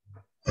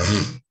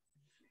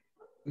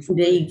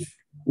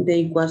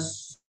 They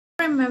was.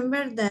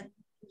 Remember that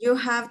you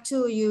have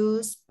to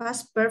use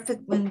past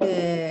perfect when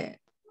the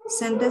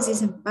sentence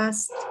is in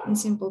past, in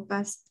simple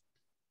past.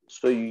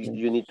 So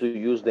you need to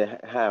use the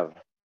have.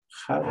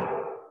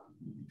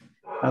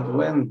 Had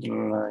went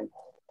like.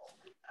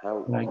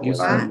 How? Like you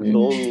said.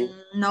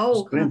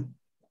 No.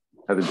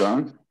 Had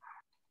gone.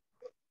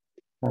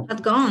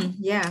 Had gone.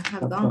 Yeah,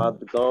 had gone.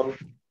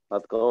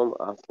 Had gone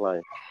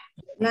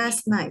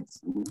last night.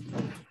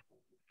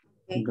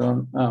 Okay.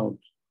 Gone out.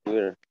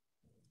 Here.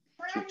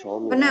 She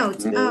told me. Gone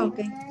out.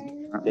 Okay.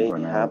 They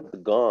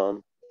have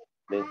gone.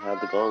 They had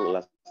gone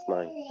last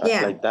night.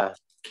 Yeah. Like that.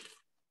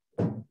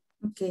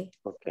 Okay.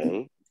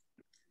 Okay.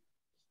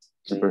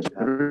 They have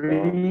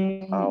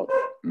gone out.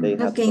 They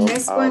have okay, gone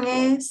next out. one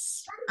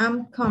is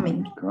I'm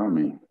coming.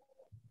 Coming.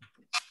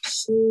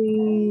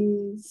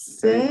 She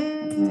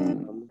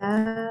said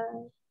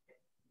that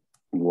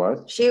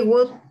what? She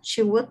would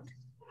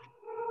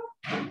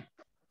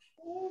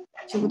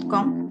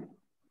come.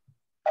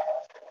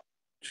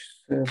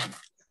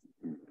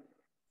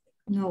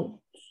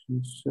 No.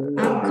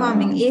 I'm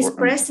coming. Is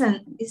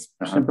present. Is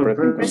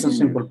Present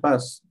simple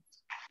past.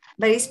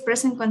 but it's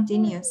present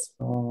continuous.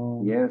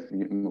 Yes,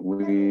 we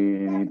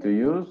need to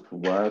use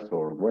was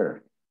or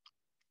were.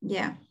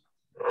 Yeah.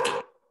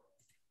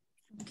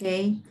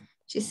 Okay.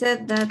 She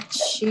said that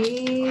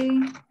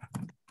she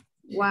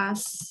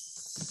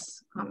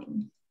was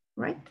coming,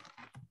 right?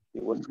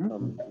 It was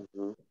coming.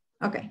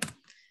 Okay.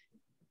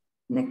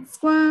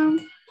 Next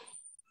one.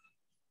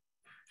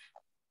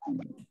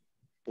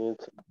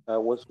 I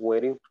was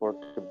waiting for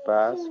the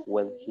bus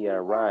when he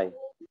arrived.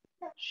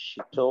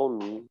 She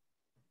told me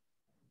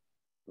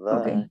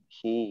that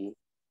he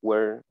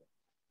were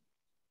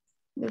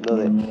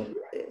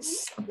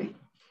Okay.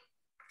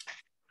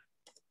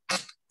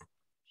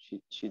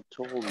 She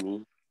told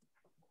me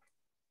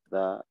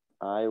that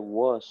I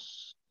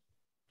was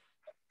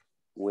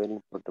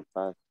waiting for the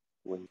bus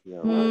when he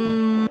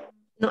arrived.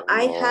 No,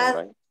 I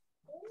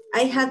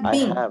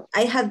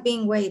had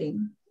been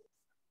waiting.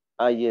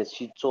 Yes,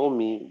 she told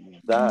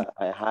me that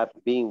I had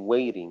been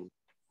waiting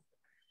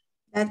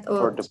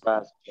for the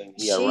bus when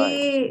he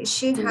arrived.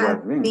 She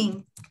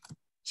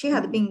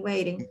had been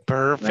waiting.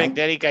 Perfect,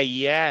 Erika.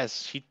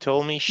 Yes, she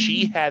told me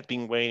she had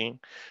been waiting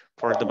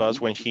for the bus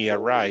when he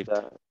arrived.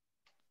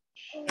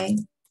 Okay.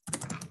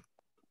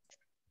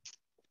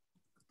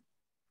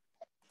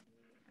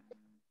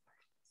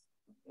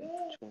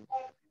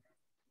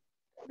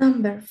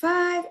 Number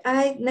 5,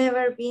 I've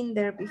never been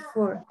there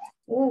before.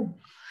 Ooh.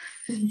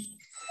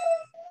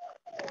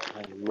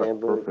 I've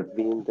never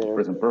been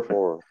there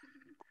before.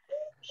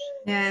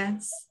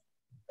 Yes,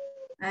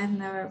 I've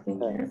never been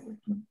there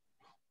before.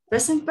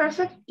 Present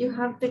perfect, you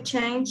have to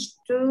change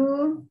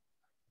to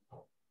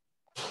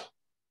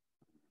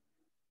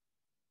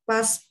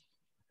past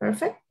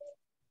perfect,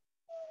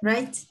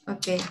 right?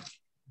 Okay.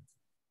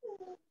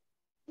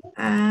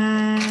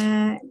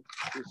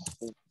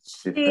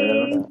 She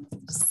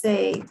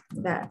say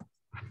that.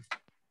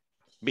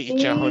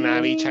 Bicha,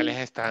 una bicha les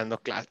está dando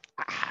clase.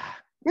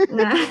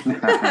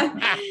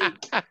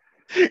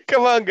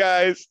 Come on,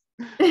 guys.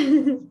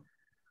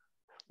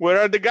 Where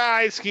are the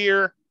guys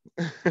here?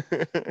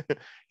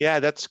 Yeah,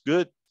 that's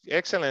good.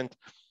 Excellent.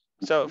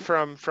 So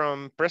from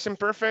present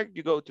perfect,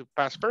 you go to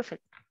past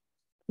perfect.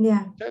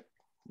 Yeah. Good.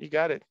 You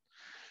got it.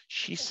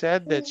 She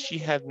said that she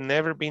had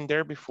never been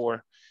there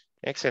before.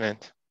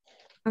 Excellent.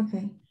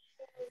 Okay.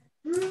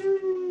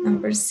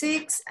 Number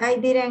 6, I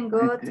didn't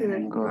go to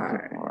the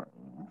car.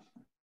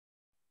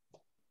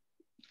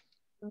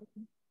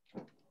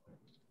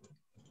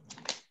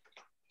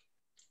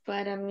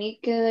 Para mí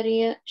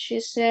quedaría, she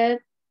said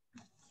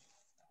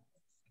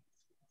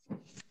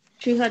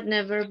she had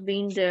never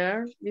been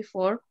there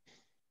before.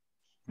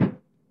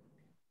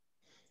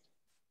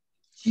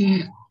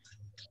 She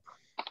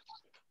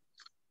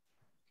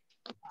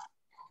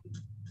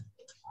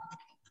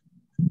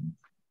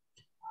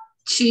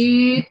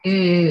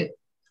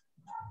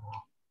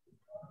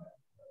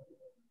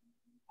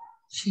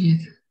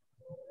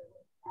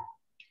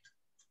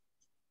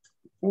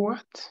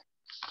What?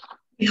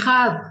 She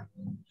had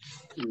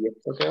 ¿Y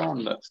esto qué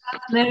onda?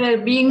 never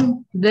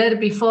been there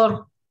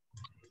before.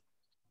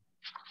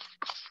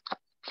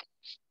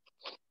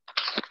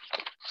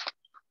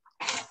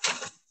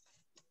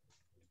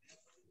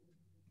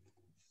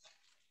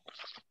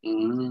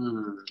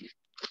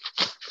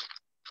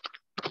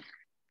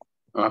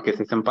 Que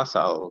se estén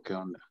pasado, ¿qué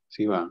onda?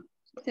 Sí va.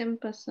 Se han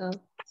pasado.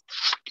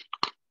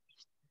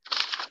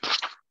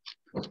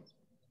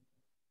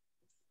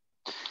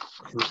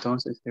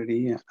 Entonces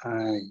sería,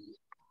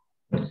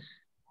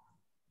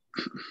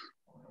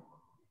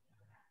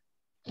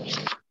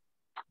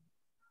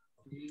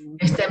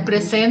 Está en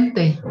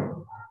presente.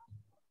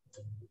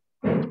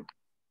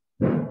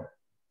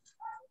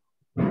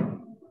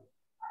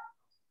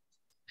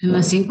 En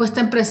las 5 está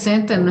en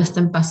presente, no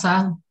está en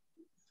pasado.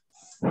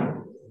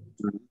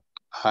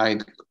 I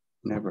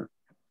never.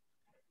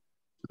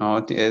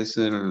 No, es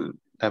la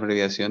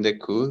abreviación de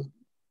could.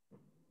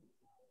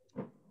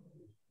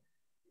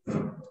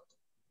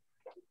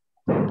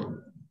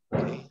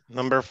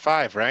 Number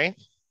 5, right?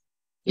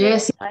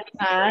 Yes. I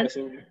had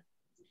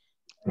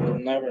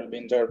never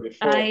been there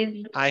before.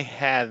 I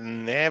had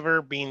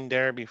never been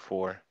there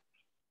before.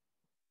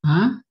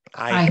 Huh?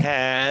 I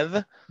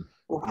had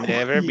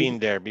never been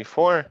there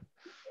before.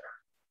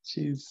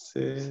 She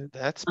said.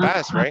 That's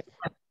past, right?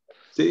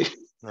 Sí.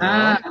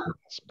 No,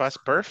 it's past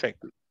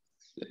perfect.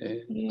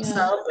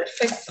 Pasado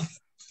perfecto.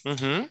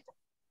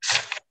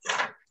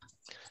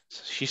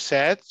 So she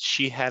said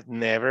she had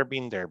never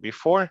been there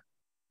before.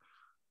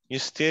 You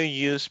still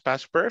use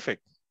past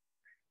perfect.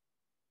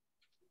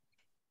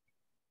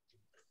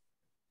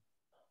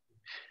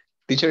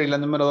 Teacher, ¿y la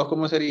número 2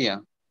 cómo sería?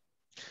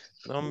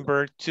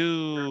 Number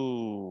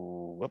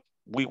 2,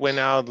 we went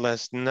out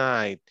last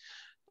night.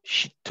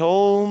 She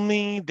told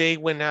me they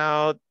went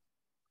out,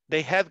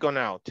 they had gone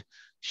out.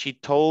 She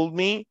told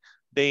me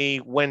they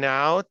went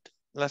out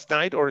last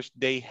night, or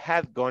they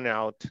had gone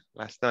out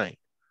last night.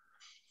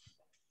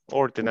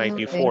 Or the night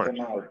before.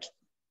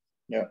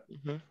 Yeah.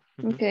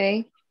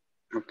 Okay.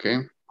 Okay.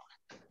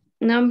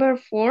 Number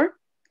 4,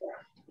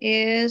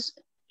 is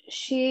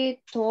she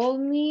told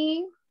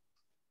me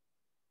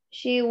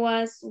she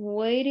was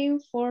waiting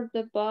for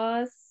the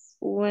bus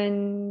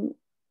when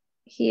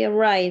he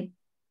arrived.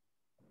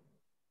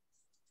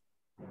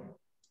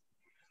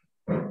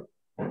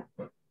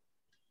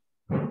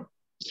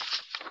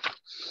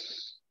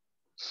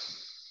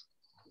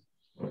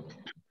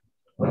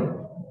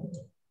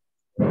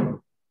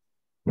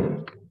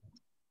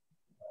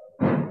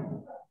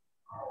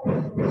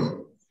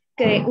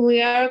 Okay,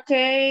 we are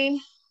okay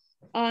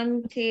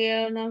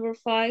until number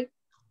 5.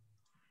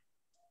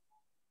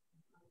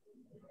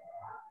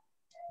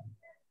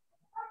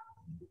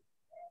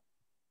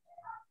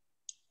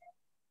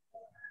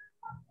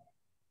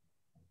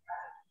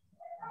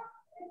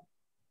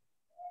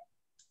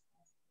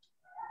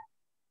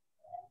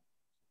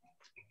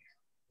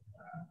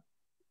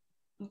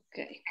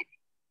 Okay,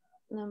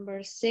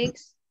 number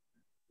 6.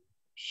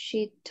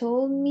 She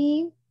told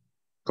me.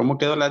 ¿Cómo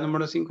quedó la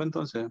número 5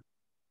 entonces?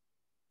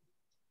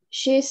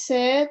 She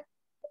said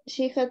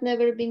she had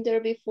never been there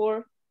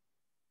before.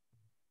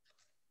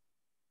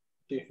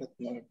 She had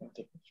never been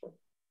there before.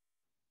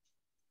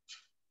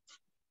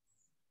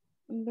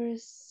 Number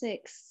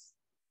 6.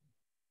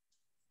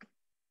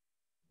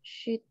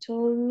 She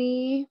told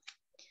me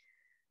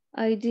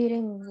I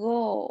didn't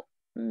go.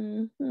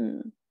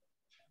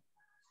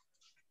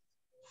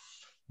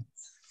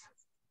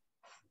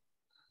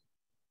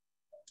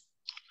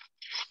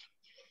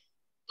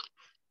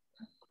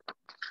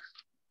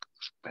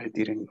 I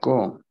didn't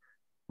go.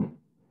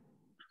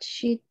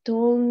 She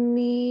told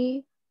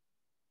me.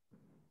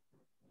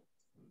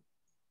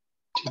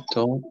 She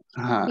told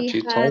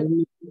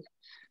me.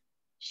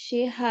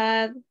 She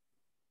had.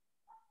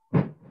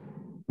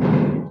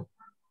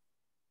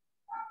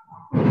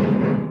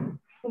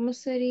 ¿Cómo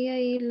sería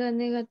ahí la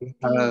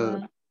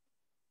negativa?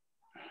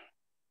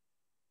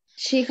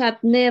 She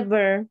had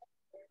never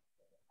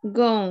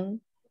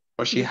gone.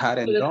 Or she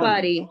hadn't to the gone.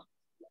 party.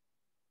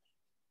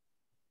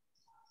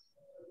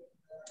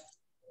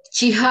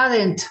 She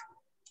hadn't.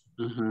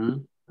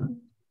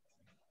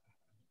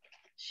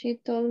 She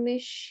told me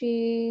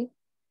she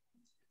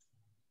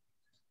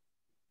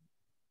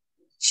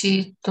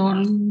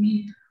told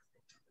me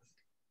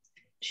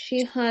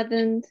she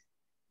hadn't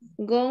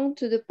gone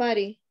to the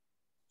party.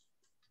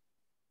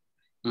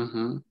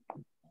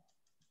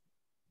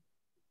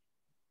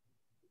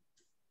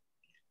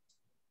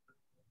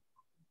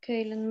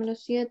 Okay, la número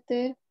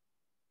 7.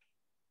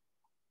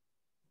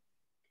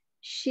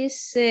 She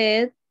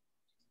said,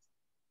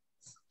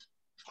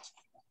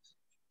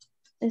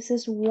 ese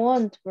es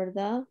want,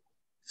 ¿verdad?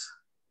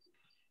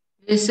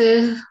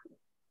 Ese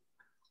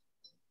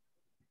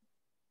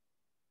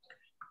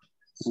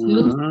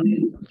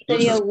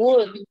sería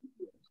would.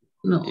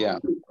 No. Yeah.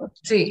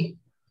 Sí.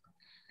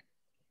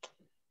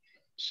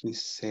 She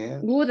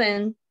said.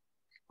 Wouldn't.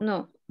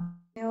 No.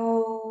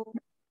 No.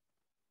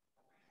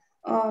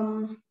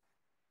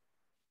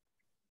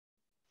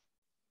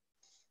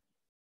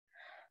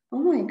 Oh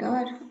my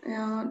God.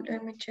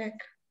 Let me check.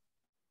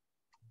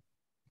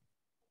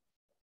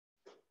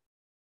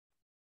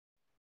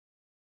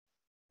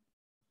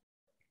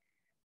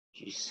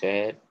 She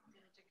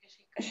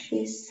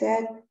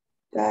said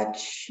that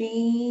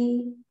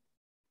she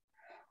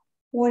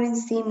wouldn't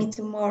see me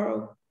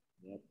tomorrow.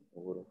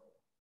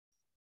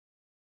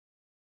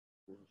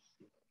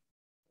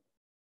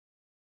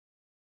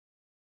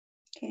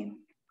 Okay.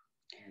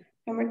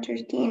 Number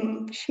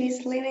 13,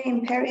 she's living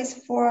in Paris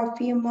for a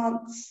few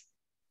months.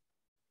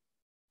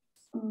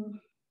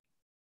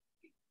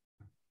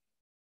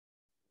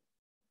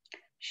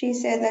 She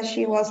said that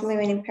she was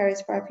living in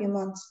Paris for a few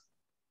months.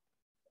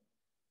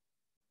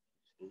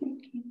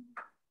 Okay.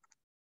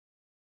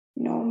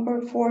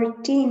 Number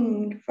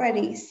 14,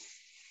 Freddy's.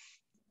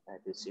 I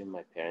visit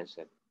my parents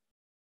at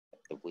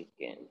the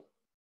weekend.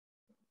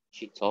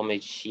 She told me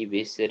she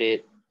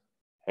visited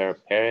her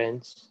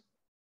parents.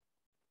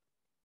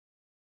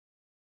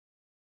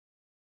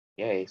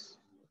 Yes,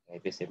 I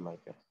visited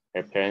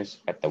her parents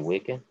at the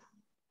weekend.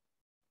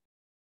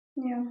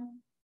 Yeah.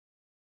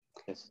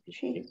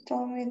 She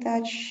told me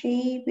that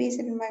she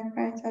visited my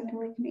parents at the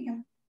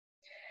weekend.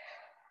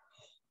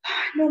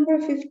 Number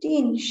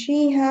 15,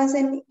 she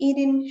hasn't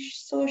eaten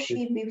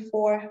sushi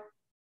before.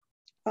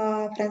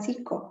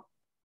 Francisco.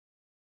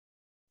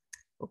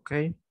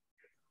 Okay.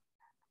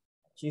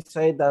 She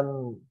said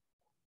that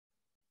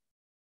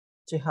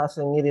she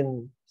hasn't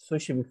eaten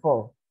sushi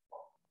before.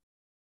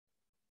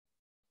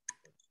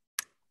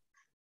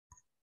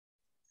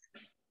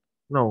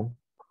 No.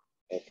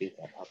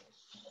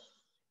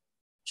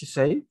 She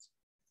said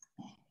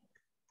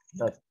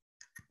that.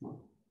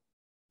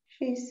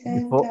 She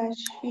said before. That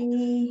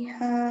she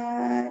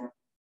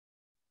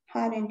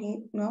hadn't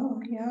eaten. No,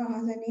 yeah,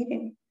 hasn't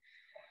eaten.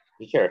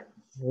 Sure.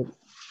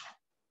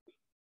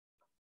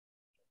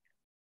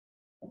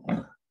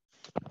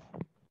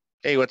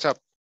 Hey, what's up?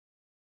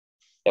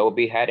 That would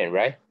be hadn't,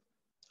 right?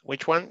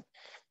 Which one?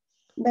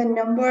 The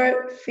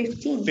number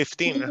 15.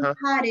 15,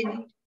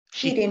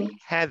 She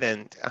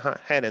hadn't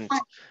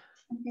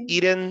Okay.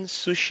 eaten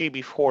sushi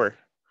before.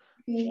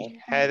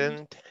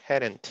 Hadn't.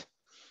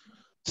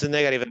 It's a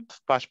negative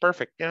of past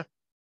perfect, yeah.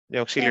 The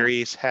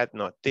auxiliary is had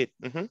not, did.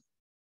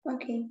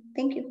 Okay,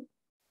 thank you.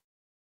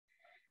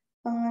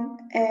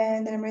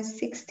 And number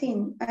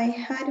 16, I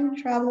hadn't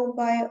traveled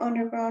by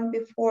underground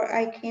before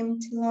I came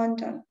to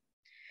London.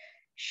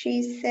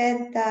 She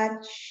said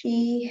that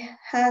she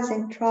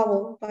hasn't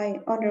traveled by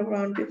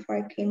underground before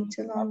I came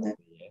to London.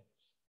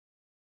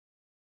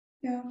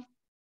 Yeah.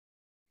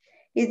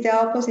 It's the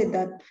opposite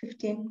that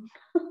 15.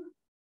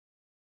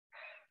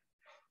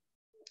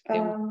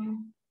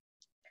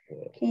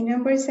 Okay,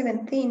 number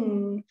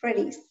 17,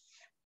 Freddy's.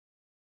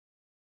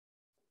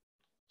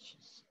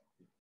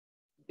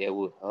 They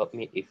would help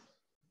me if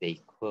they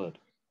could.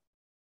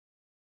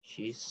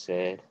 She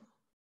said.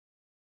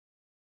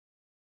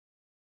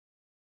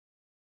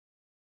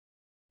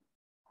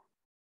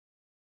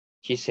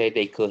 She said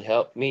they could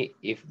help me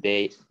if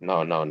they.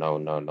 No,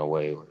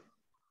 wait.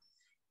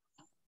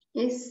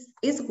 It's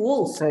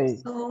would.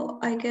 So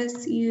I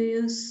guess you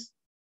use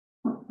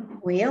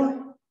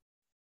will.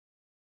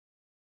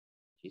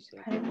 She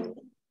said.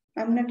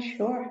 I'm not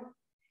sure.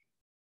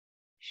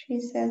 She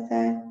said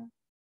that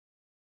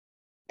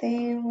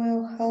they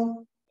will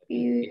help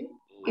you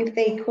if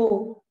they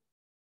could.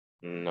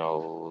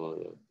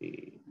 No.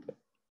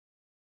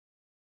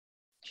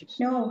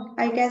 No,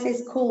 I guess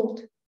it's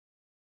cold.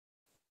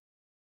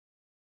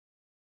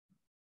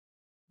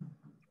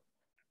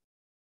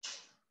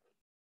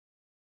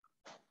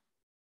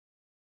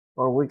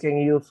 Or we can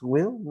use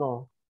will?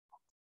 No.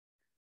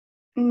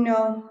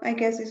 No, I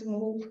guess it's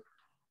move.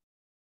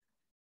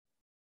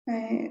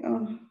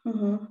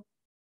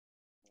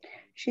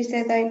 She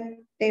said that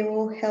they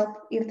will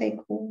help if they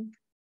could.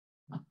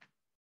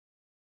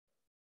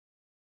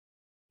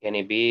 Can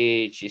it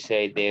be? She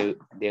said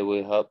they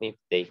will help me if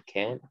they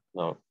can.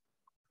 No,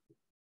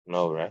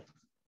 right?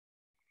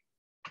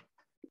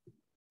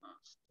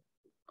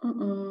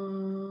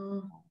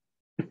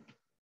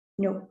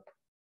 Nope.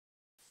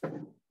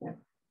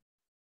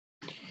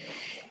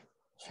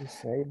 She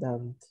said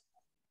that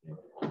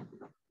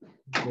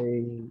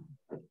they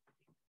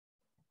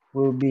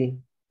will be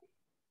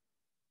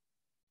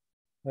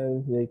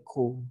and they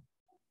could.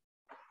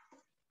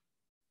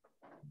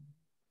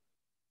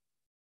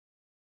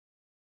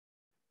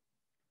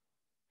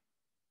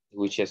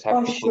 Which is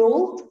or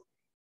should.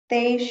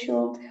 They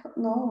should.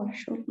 No,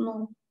 should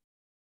no.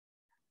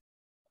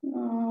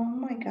 Oh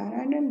my God,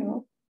 I don't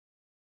know.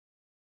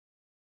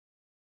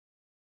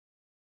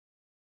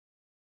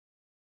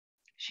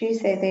 She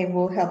said they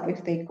will help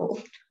if they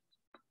could.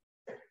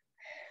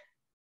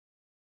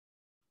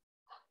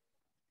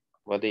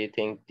 What do you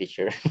think,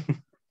 teacher?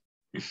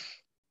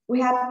 We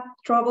had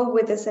trouble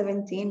with the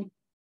 17.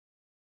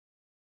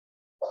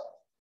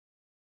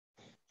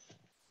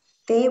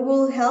 They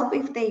will help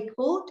if they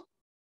could.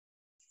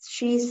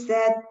 She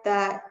said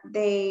that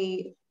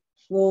they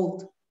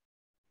would.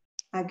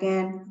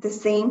 Again, the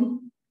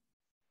same.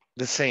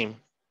 The same.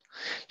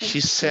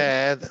 She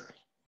said,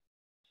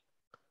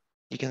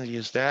 you can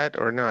use that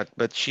or not,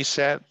 but she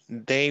said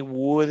they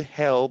would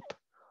help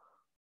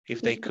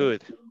if they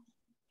could.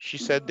 She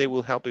said they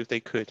will help if they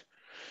could.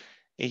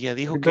 Ella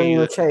dijo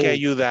que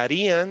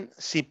ayudarían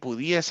si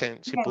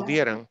pudiesen, si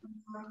pudieran.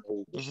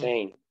 The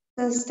same.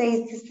 It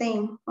stays the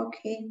same.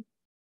 Okay.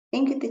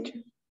 Thank you, teacher.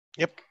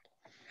 Yep.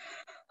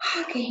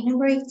 Okay,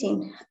 number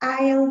 18.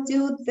 I'll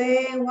do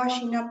the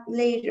washing up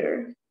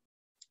later.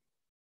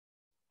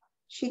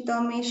 She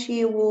told me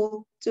she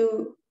will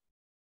do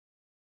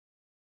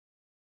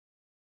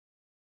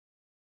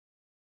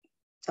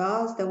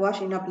the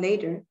washing up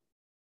later.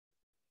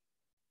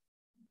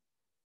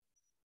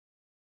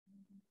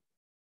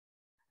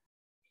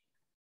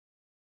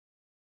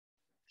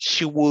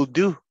 She will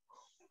do.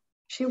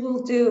 She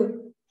will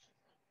do.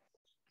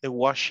 The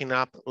washing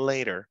up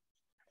later.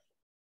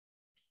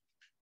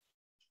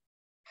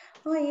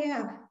 Oh,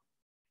 yeah.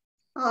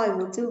 Oh, I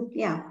will do.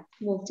 Yeah,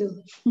 will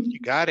do. You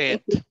got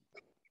it.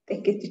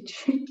 Thank you,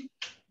 teacher.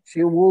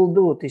 She will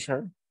do,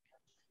 teacher.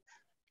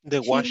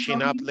 The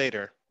washing up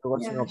later. The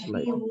washing up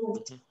later.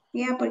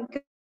 Yeah,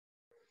 but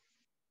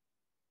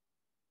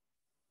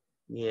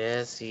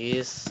yes,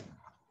 yes.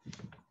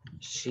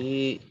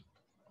 She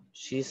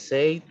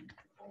said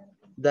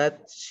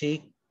that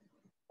she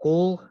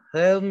could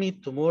help me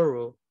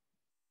tomorrow.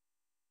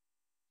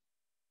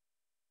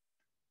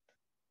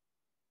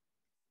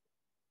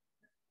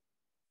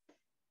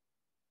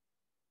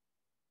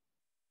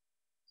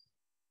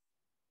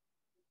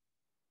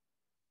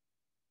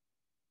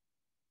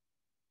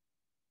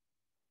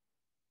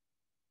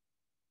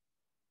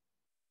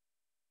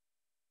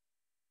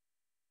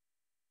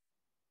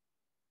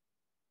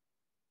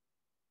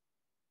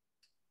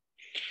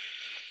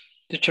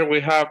 Teacher,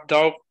 we have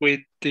dog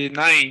with the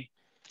 9.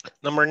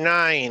 Number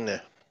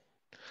 9.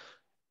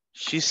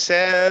 She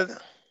said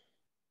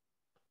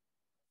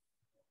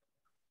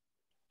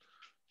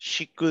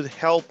she could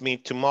help me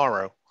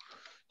tomorrow.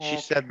 She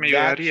said me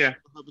that ayudaría.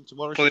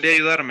 Podría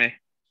ayudarme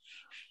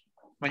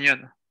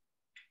mañana.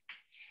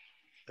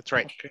 That's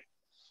right. Okay.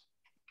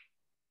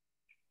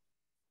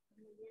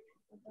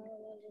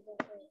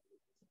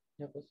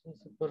 Ya pues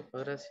eso, porfa,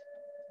 gracias.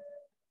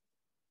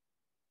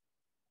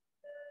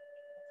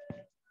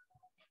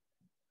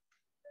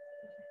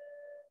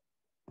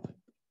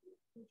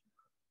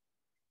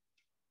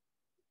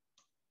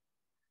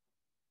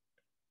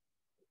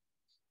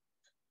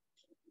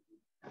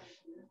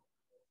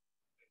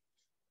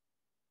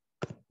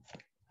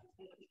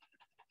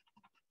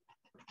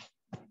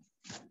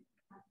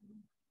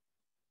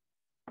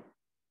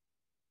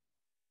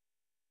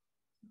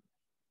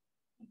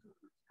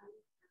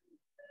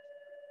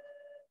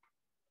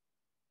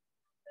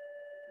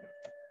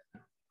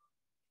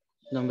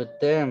 Number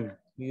 10,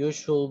 you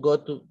should go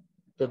to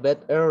the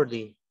bed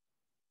early.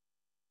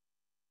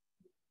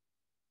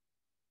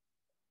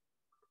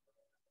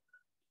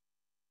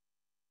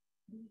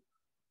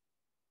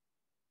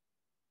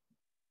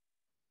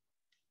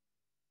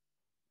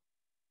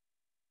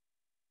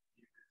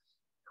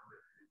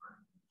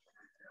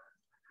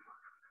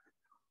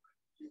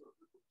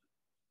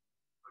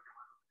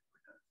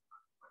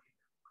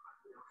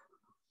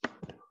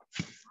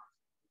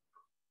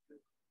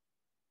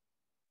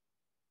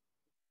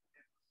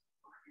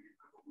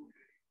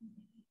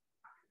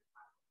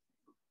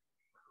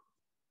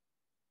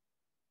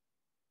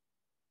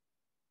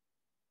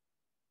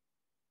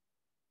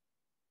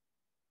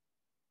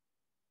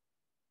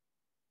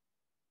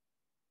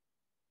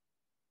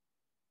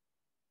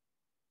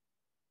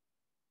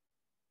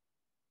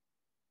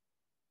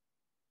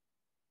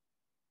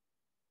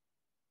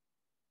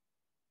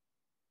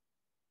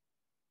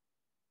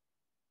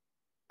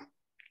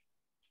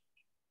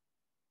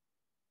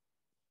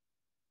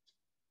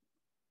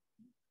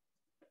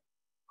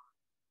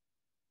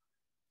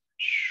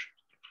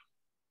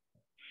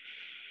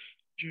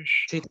 You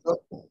should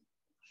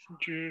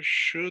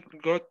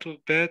go to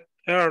bed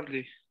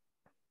early.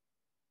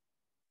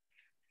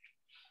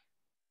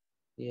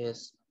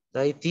 Yes,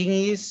 the thing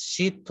is,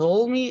 she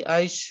told me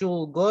I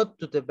should go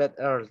to the bed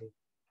early.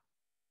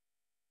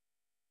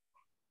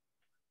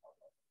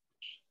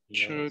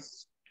 Should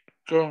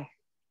go,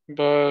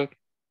 but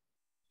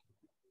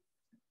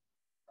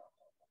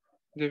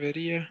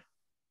debería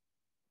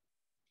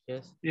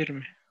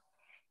irme.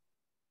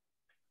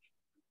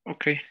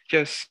 Okay,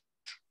 yes,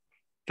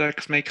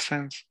 that makes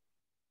sense.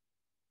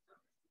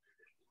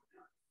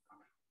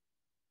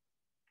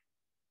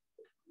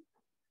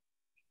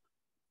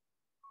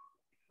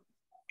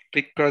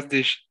 Because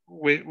the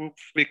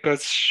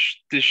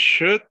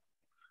should,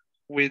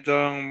 we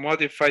don't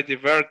modify the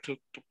verb to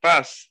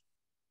pass.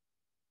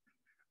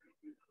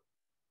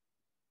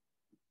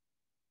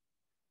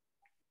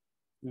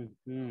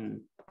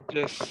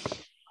 Yes.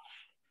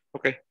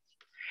 Okay.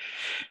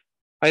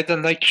 I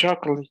don't like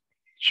chocolate.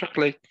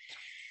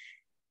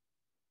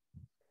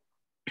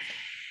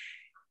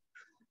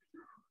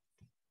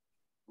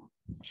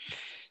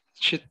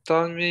 She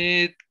told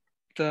me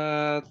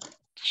that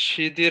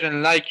she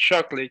didn't like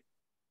chocolate.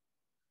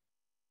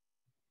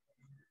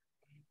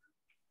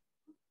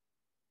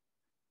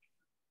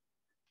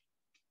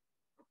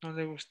 No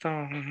le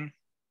gustaba.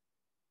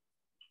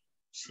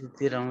 She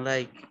didn't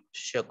like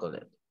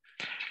chocolate.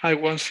 I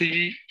won't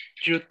see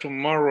you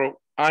tomorrow.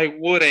 I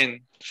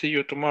wouldn't see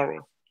you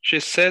tomorrow. She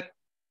said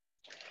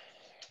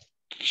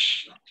that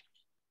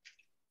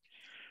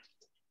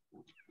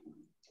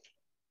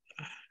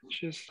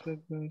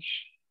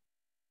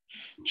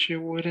she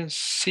wouldn't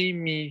see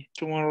me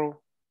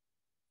tomorrow.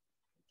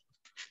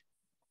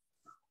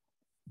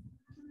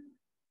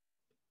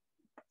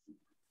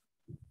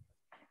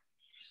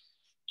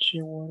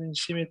 She wouldn't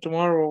see me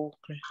tomorrow.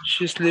 Okay.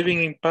 She's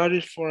living in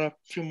Paris for a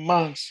few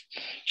months.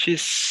 She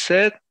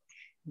said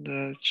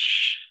that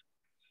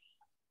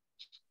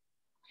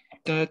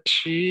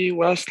she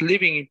was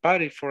living in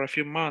Paris for a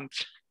few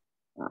months.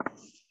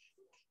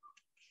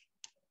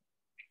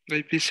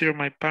 I visited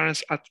my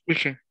parents at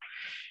weekend.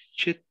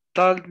 She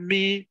told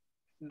me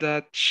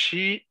that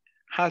she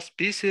has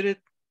visited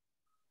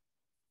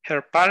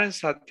her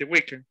parents at the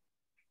weekend.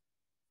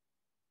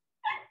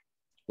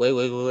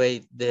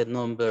 Wait, the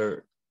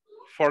number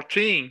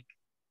 14.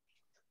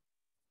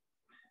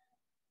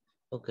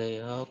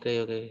 Okay.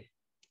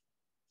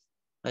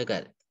 I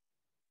got it.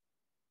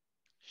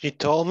 She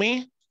told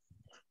me?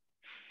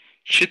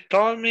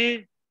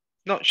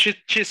 No, she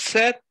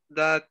said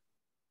that,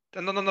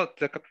 no,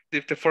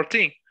 the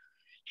 14.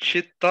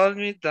 She told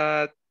me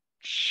that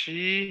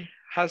she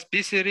has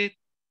visited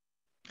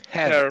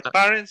her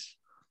parents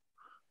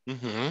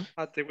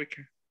at the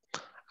weekend.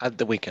 At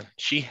the weekend.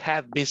 She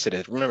had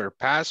visited. Remember,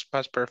 past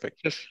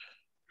perfect. Yes.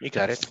 You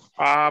got it.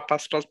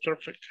 Past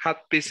perfect. Had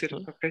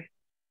visited. Okay.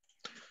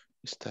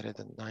 We started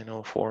at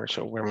 9:04,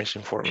 so we're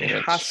missing 4 She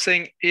minutes.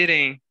 hasn't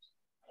eaten.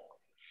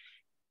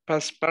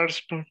 Past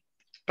perfect.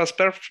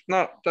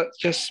 No, that's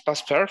just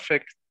past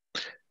perfect.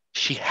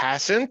 She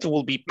hasn't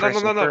will be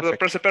present perfect.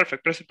 Present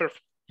perfect.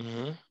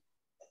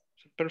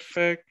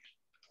 Perfect.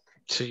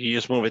 So you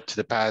just move it to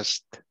the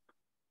past.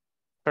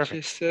 Perfect.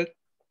 She said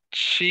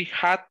she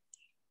had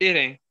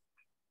eaten.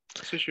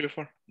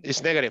 Before.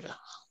 It's negative.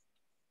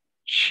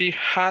 She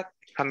had,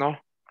 no.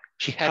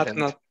 She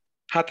hadn't.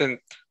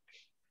 Hadn't.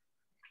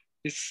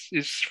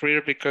 it's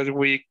rare because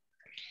we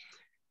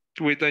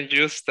don't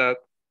use that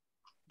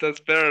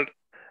verb.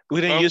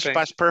 We don't use often.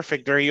 past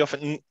perfect very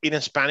often.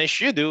 In Spanish,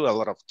 you do a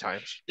lot of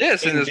times.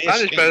 Yes, in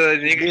Spanish, but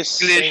in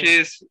English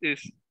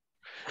is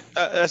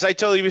as I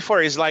told you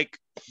before, it's like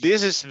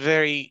this is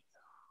very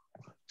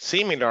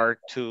similar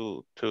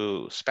to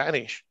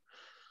Spanish.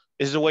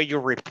 It's the way you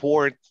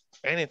report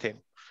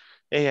anything.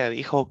 Ella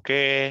dijo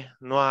que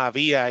no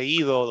había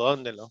ido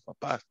donde los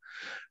papás.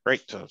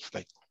 Right? So it's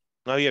like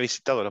no había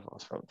visitado los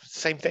papás.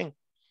 Same thing.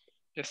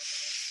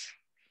 Yes.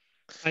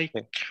 I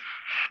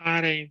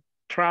hadn't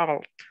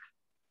traveled.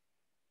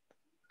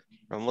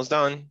 Almost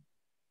done.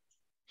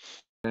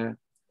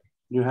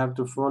 You have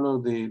to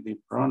follow the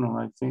pronoun,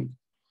 I think.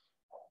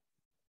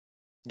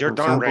 You're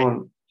done,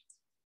 right?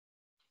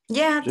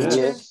 Yeah,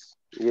 teacher.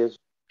 Yes.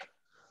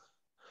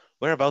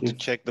 We're about to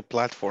check the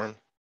platform.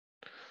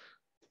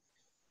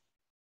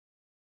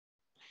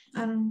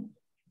 No,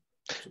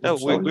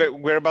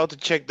 we're about to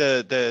check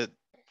this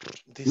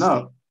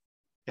thing.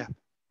 Yeah.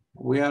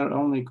 We are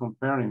only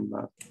comparing,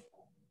 but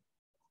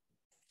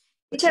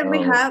Teacher,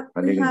 we have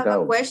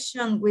a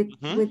question with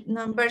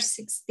number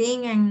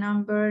 16 and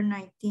number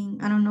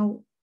 19. I don't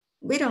know.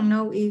 We don't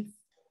know if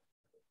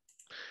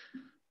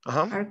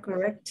are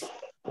correct.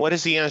 What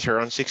is the answer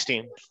on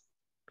 16?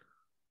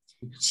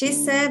 She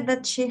said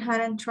that she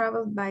hadn't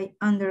traveled by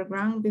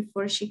underground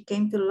before she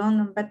came to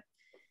London, but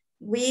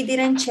we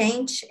didn't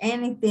change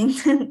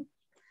anything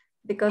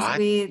because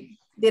we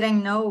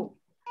didn't know.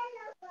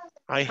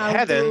 I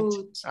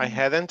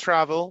hadn't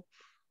traveled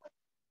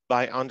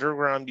by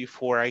underground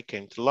before I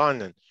came to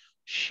London.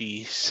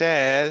 She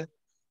said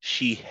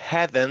she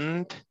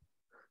hadn't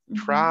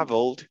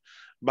traveled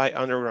by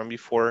underground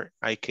before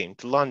I came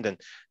to London.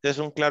 Es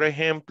un claro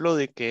ejemplo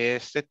de que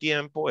este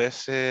tiempo,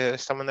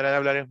 esta manera de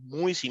hablar es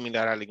muy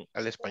similar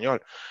al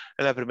español.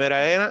 En la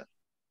primera era,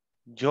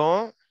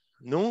 yo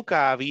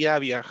nunca había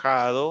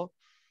viajado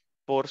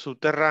por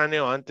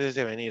subterráneo antes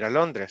de venir a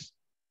Londres.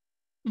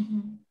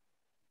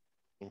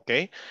 ¿Ok?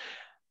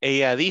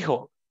 Ella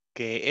dijo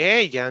que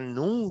ella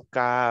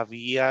nunca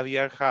había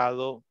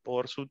viajado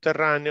por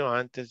subterráneo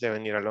antes de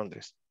venir a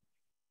Londres.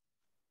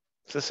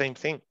 It's the same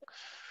thing.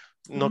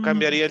 No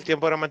cambiaría el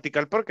tiempo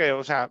gramatical porque,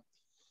 o sea,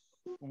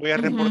 voy a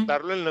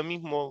reportarlo en lo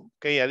mismo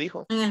que ella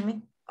dijo.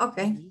 Ok.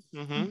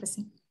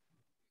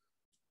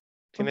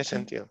 Tiene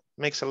sentido.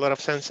 Makes a lot of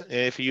sense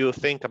if you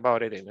think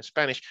about it in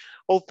Spanish.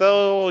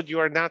 Although you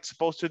are not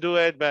supposed to do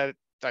it, but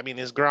I mean,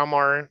 it's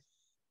grammar.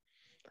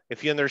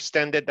 If you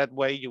understand it that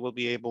way, you will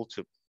be able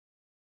to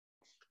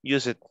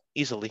use it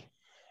easily.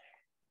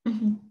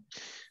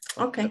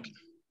 Okay.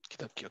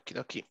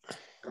 Okie.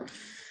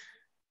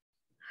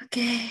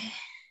 Okay.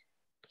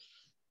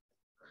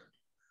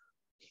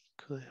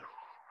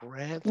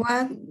 Red.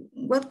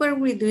 What were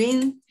we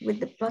doing with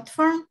the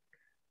platform?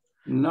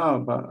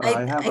 No, but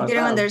I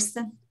didn't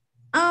understand.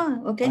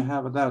 Oh, okay. I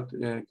have a doubt.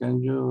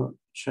 Can you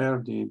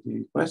share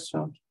the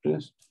questions,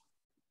 please?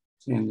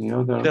 In the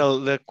other.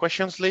 The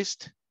questions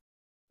list.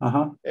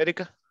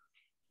 Erika.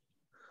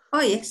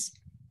 Oh, yes.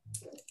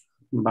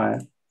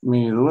 Vale.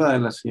 Mi duda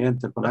es la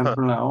siguiente. Por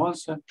ejemplo, en la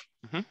 11,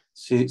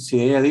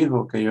 si ella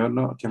dijo que a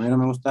mí no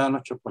me gustaban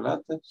los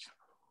chocolates,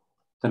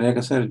 tendría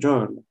que ser yo,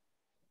 ¿verdad?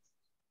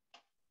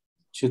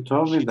 She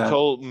told me that.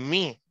 Told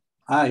me.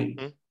 I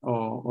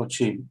or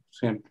she,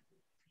 siempre.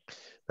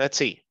 Let's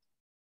see.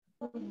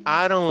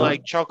 I don't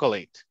like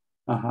chocolate.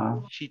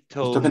 She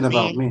told talking me.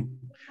 About me.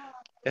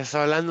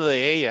 Está hablando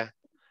de ella.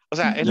 O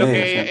sea, es lo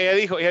que ella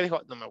dijo. Ella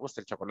dijo, no me gusta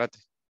el chocolate.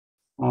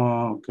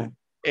 Oh, okay.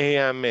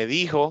 Ella me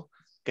dijo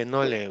que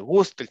no le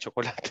gusta el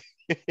chocolate.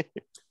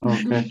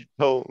 Okay. She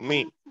told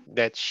me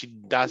that she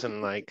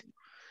doesn't like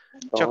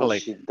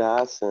chocolate. She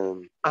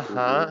doesn't.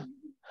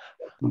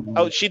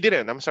 Oh, she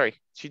didn't. I'm sorry.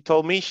 She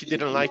told me she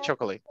didn't like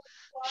chocolate.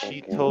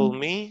 She told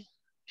me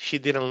she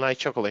didn't like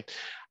chocolate.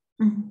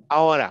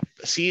 Ahora,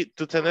 si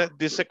tú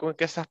dice con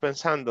qué estás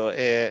pensando,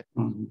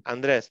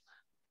 Andrés.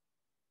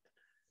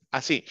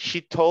 Así,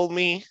 she told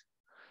me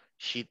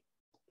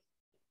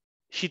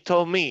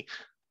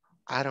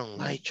I don't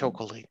like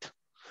chocolate.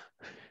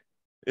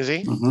 You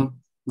see?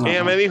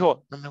 Ella me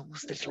dijo, no me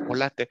gusta el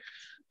chocolate.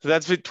 So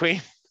that's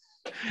between,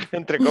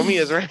 entre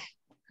comillas, right?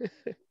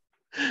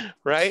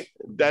 Right?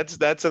 That's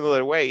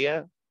another way,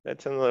 yeah.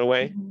 That's another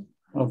way.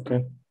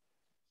 Okay.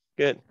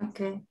 Good.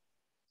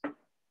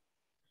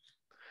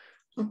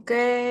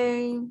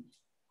 Okay.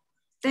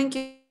 Thank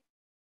you.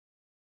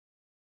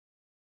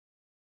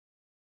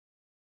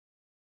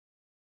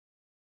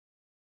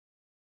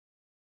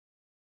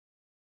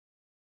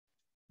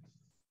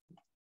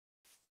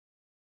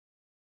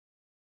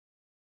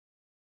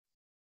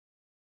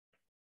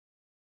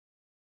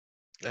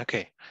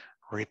 Okay.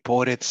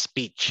 Reported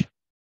speech.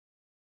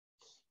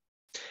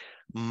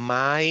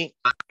 My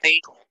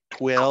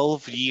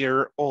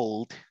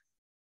 12-year-old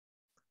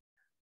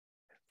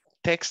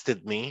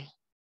texted me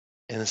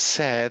and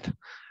said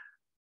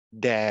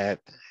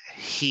that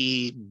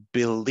he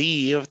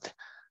believed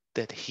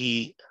that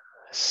his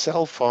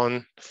cell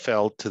phone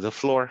fell to the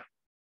floor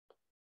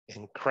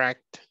and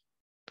cracked.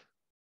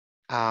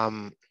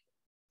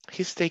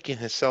 He's taking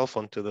his cell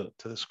phone to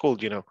the school,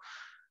 you know,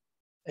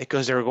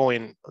 because they're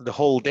going the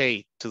whole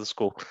day to the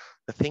school.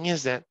 The thing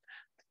is that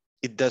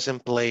it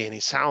doesn't play any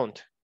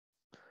sound.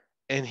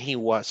 And he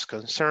was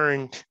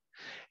concerned,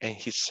 and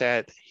he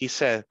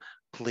said,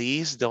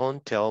 please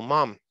don't tell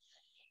mom.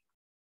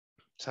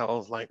 So I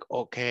was like,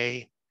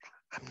 okay,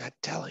 I'm not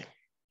telling.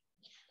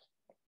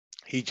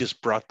 He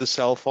just brought the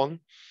cell phone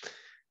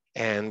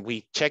and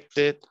we checked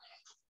it.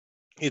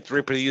 It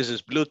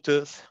reproduces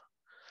Bluetooth.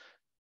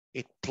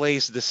 It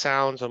plays the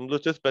sounds on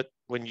Bluetooth, but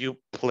when you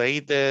play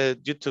the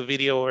YouTube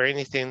video or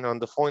anything on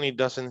the phone, it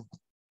doesn't,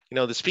 you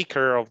know, the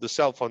speaker of the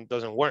cell phone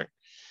doesn't work.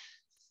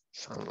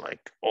 So I'm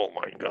like, oh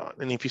my God.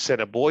 And if you send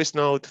a voice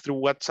note through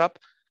WhatsApp,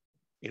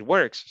 it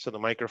works. So the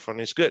microphone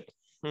is good.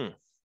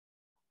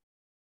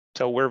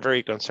 So we're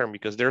very concerned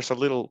because there's a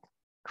little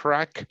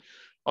crack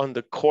on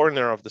the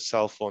corner of the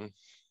cell phone.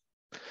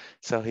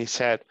 So he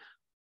said,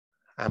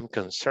 I'm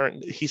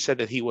concerned. He said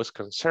that he was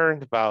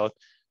concerned about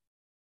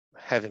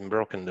having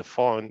broken the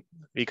phone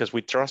because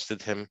we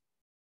trusted him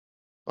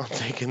on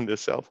taking the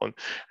cell phone.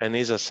 And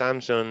it's a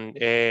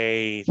Samsung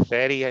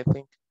A30, I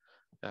think.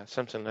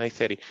 Samsung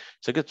A30.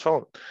 It's a good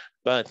phone,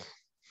 but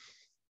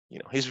you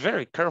know, he's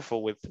very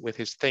careful with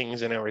his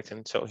things and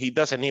everything. So he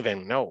doesn't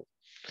even know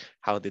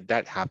how did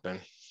that happen.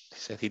 He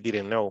said he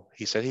didn't know.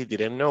 He said he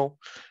didn't know.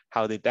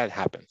 How did that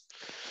happen?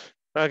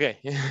 Okay.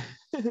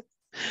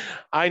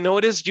 I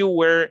noticed you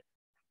were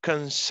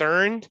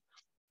concerned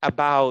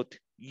about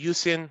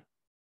using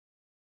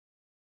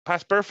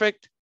past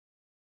perfect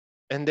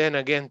and then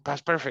again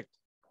past perfect.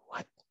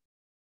 What?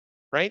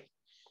 Right?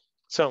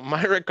 So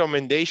my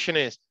recommendation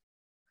is,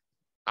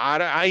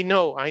 I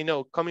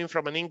know, coming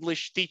from an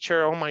English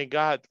teacher, oh my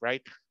God,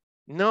 right?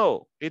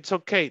 No, it's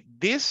okay.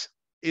 This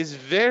is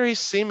very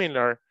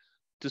similar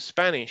to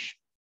Spanish.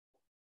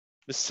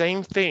 The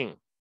same thing.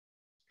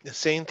 The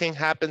same thing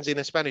happens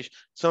in Spanish.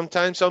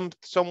 Sometimes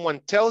someone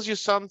tells you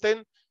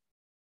something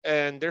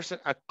and there's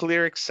a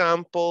clear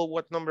example.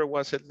 What number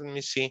was it? Let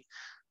me see.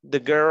 The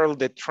girl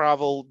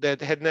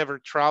that had never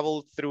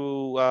traveled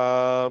through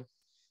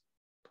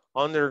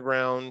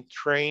underground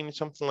train,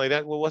 something like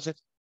that. What was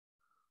it?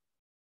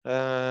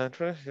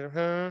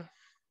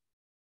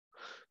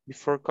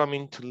 Before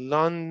coming to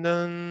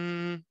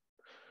London.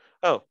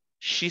 Oh,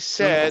 she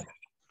said,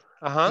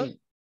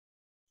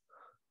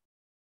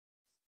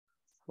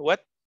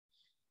 What?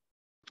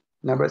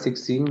 Number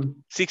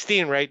 16.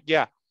 16, right?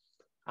 Yeah.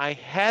 I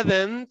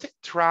hadn't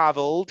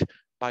traveled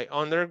by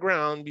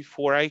underground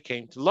before I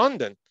came to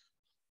London.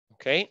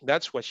 Okay,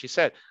 that's what she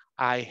said.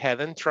 I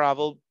hadn't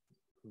traveled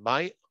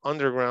by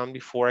underground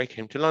before I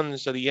came to London.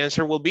 So the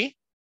answer will be?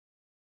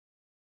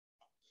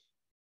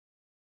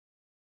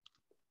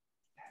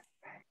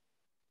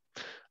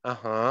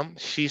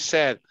 She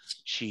said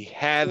she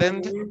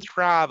hadn't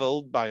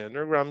traveled by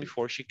underground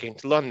before she came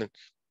to London.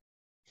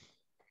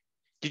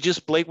 You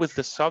just play with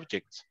the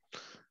subjects.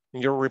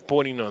 And you're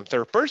reporting on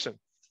third person.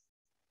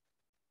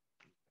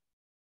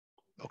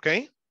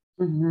 Okay?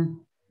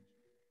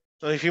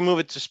 So if you move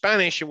it to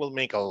Spanish, it will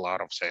make a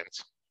lot of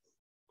sense.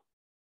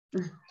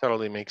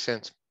 Totally makes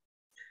sense.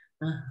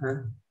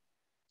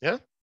 Yeah?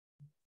 Do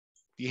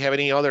you have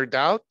any other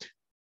doubt?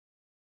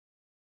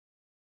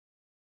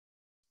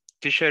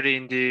 Teacher,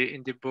 in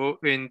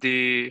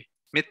the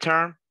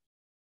midterm.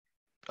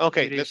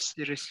 Okay,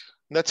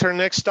 that's our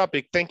next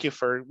topic. Thank you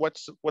for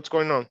what's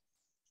going on.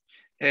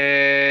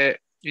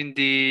 In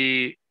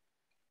the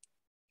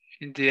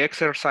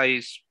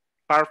exercise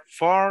part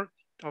 4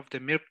 of the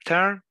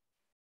midterm,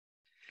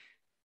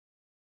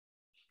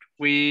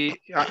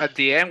 we at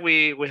the end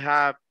we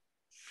have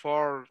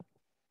four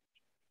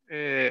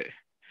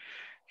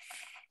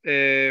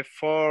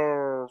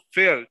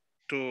field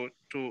to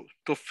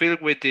fill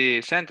with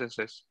the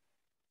sentences.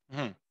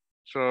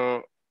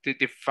 So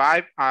the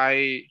fifth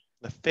I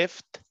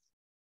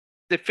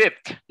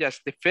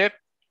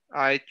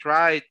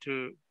tried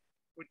to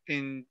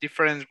in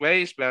different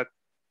ways, but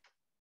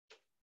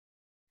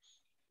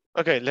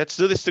okay, let's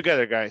do this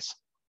together, guys.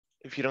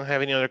 If you don't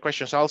have any other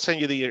questions, I'll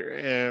send you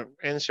the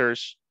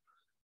answers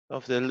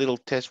of the little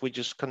test we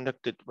just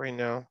conducted right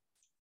now.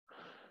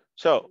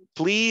 So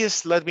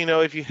please let me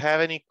know if you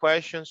have any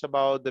questions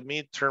about the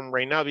midterm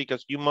right now,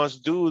 because you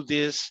must do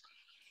this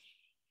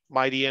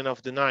by the end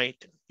of the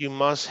night. You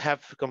must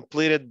have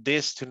completed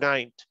this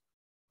tonight.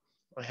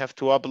 I have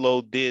to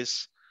upload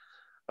this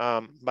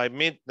by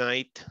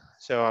midnight.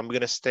 So I'm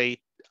gonna stay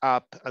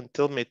up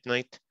until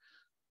midnight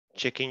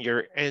checking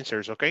your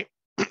answers, okay?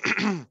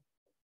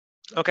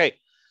 Okay,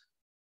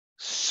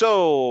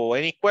 so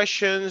any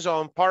questions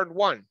on part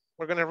 1?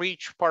 We're gonna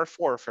reach part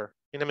 4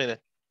 in a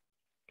minute.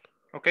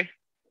 Okay.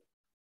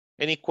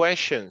 Any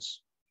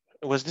questions?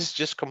 Was this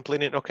just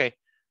completed? Okay.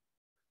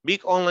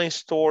 Big online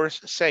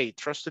stores say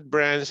trusted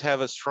brands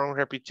have a strong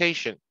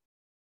reputation.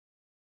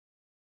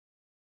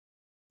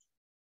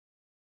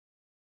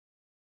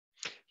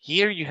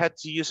 Here you had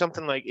to use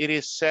something like it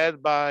is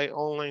said by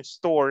online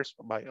stores,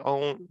 by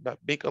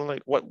big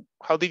online.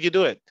 How did you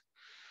do it?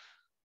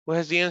 Who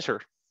has the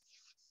answer?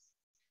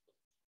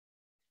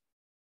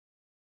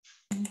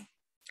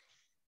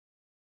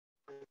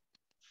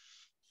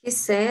 He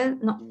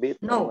said, no,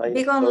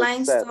 big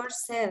online store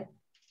said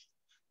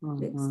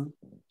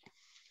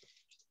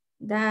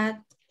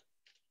that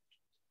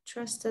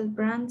trusted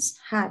brands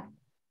had.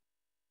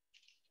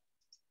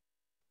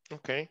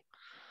 Okay.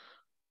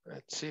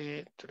 Let's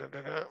see.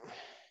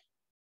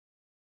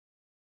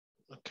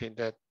 Okay,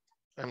 that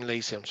I'm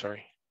lazy, I'm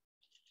sorry.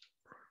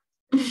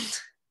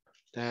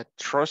 That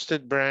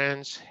trusted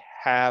brands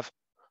have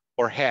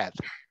or had.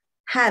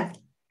 Had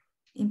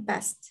in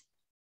past.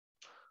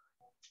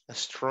 A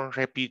strong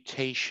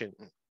reputation,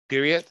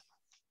 period.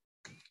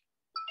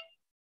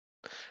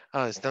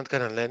 Oh, it's not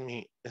gonna let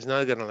me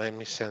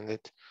send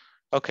it.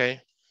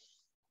 Okay.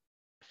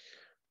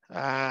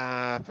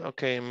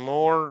 Okay,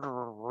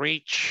 more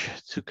reach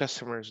to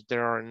customers.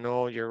 There are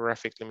no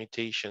geographic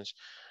limitations.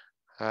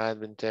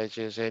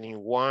 Advantages,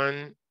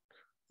 anyone,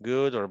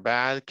 good or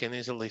bad, can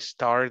easily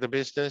start a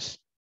business.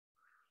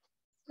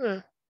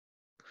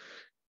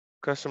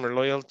 Customer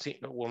loyalty,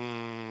 I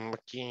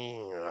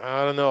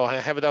don't know, I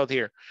have it out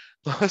here.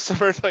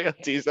 Customer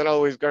loyalty is not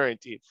always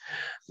guaranteed.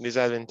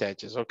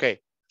 Disadvantages, okay.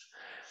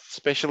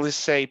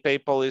 Specialists say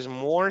PayPal is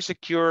more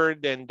secure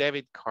than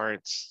debit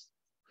cards.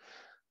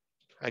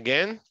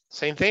 Again,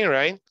 same thing,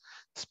 right?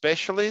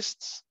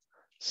 Specialists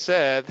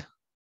said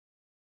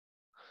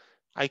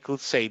I could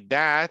say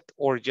that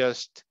or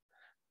just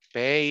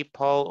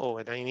PayPal. Oh,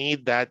 and I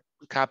need that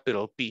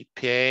capital P.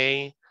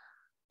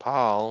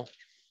 PayPal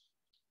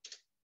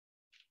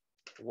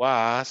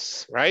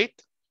was, right?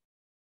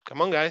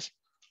 Come on, guys.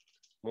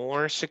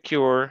 More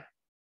secure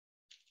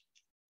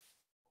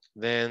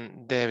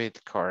than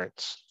debit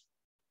cards.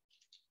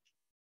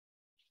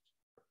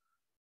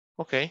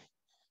 Okay,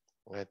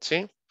 let's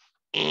see.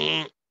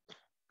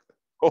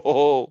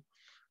 Oh,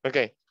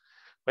 okay.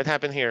 What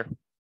happened here?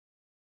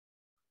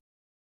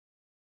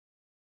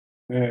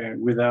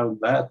 Without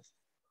that.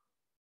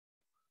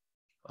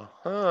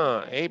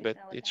 Hey, but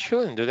it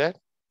shouldn't do that.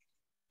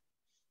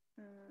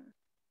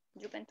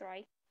 You can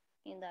try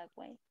in that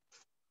way.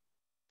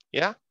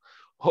 Yeah.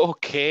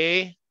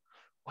 Okay.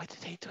 Why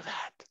did they do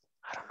that?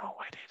 I don't know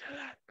why they do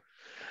that.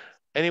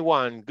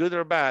 Anyone, good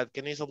or bad,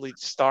 can easily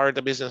start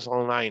a business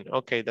online.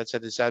 Okay, that's a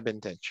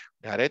disadvantage.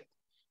 Got it?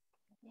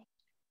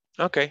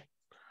 Okay.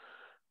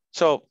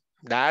 So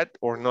that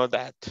or not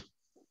that.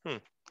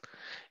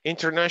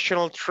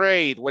 International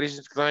trade. What is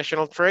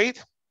international trade?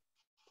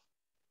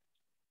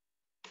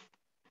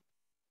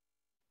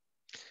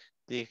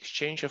 The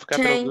exchange of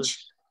capital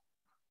goods.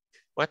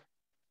 What?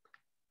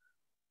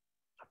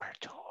 Number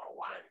 2 or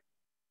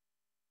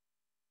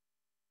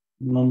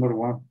 1? Number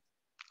 1.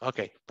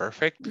 Okay,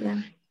 perfect.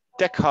 Yeah.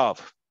 Tech hub.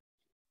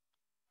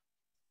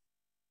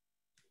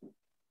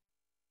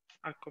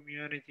 A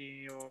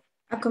community of.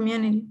 A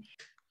community.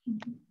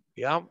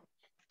 Yeah.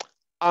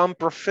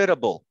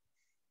 Unprofitable.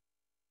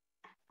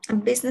 A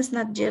business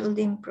not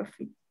yielding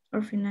profit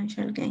or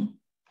financial gain.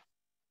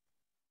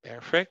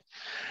 Perfect.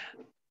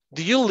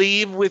 Do you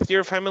live with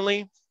your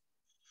family?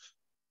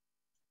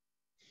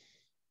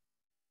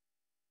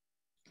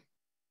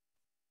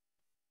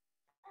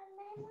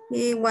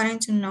 He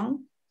wanted to know.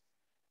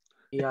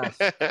 Yes.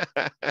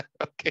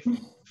 Okay.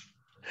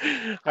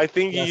 I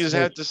think you Yes, just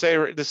have to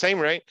say the same,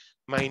 right?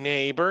 My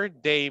neighbor,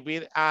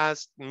 David,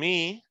 asked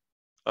me,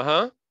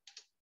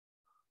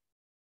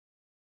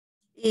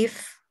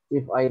 If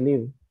I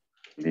live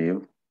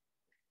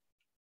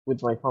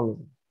with my family.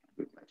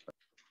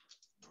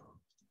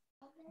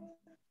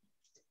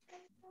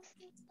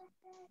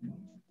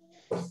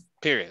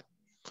 Period.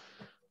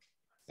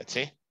 Let's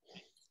see.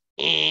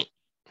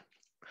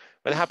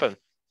 What happened?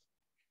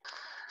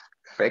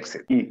 Fix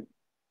it.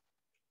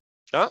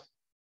 Huh?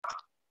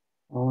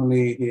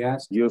 Only he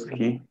asked. Use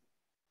he.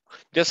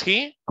 Just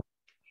he?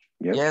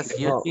 Yes.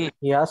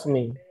 He asked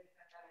me.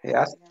 He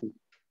asked.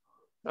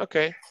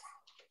 Okay.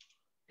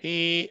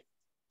 He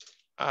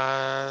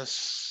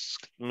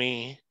asked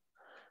me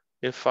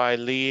if I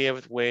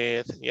lived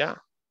with,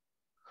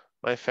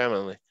 my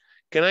family.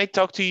 Can I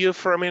talk to you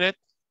for a minute?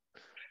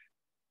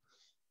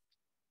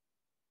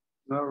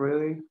 Not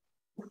really.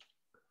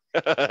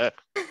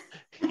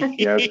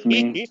 He asked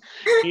me.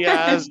 He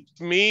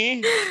asked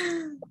me.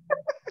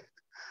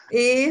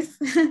 If.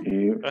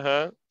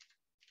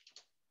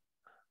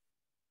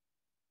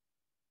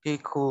 He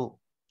could.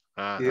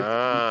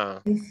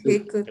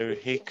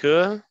 If he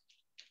could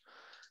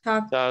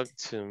talk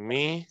to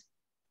me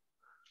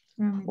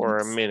for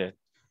a minute.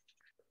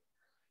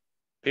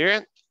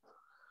 Period.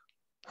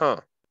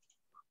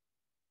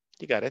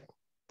 You got it.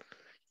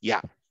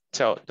 Yeah.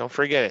 So don't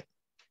forget it.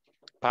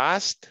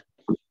 Past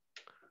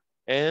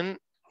and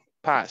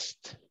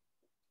past.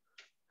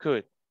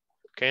 Could.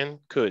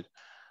 Could.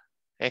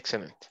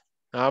 Excellent.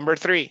 Number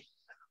 3.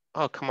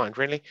 Oh, come on,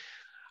 really?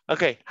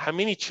 Okay, how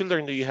many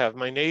children do you have?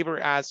 My neighbor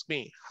asked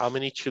me, how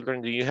many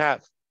children do you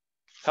have?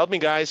 Help me,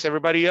 guys,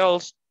 everybody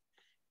else.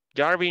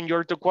 Jarvin,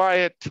 you're too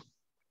quiet.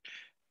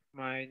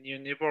 My new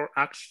neighbor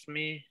asked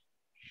me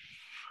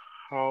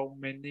how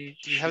many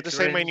You have to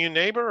say my new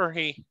neighbor or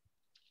he?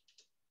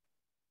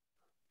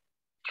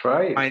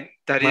 Try it.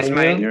 That is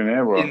my new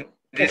neighbor.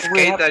 This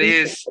case that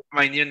is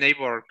my new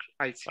neighbor,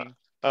 I think.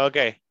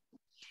 Okay.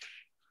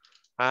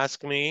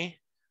 Ask me.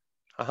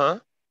 Uh-huh.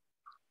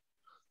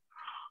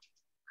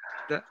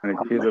 How many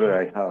children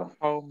I have?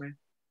 How many?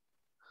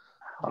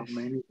 How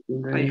many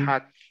children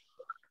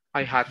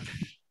I had.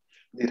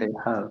 did I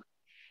have?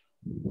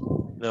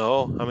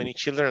 No, how many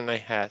children I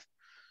had?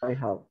 I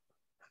have.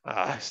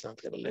 It's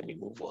not gonna let me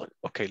move on.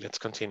 Okay, let's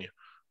continue.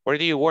 Where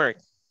do you work?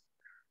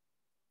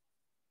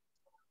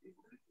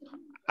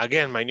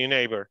 Again, my new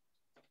neighbor.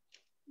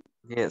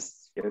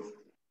 Yes. Yes.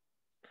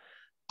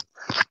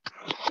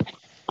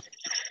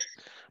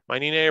 My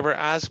new neighbor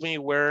asked me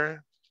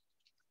where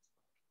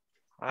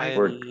I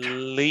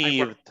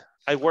lived.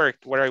 I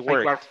worked, where I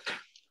worked.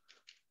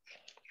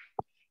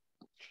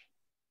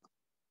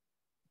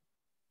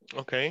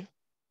 Okay.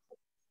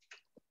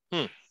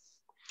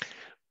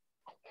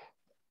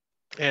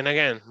 And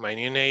again, my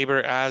new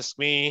neighbor asked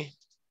me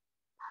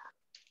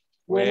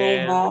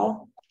when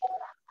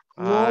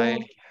I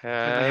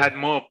had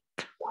moved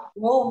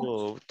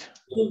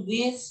to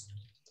this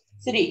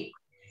city.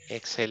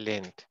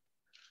 Excellent.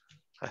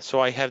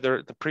 So I have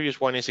the previous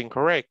one is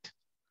incorrect.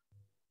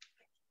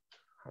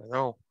 I don't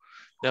know.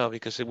 No,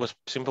 because it was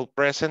simple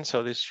present,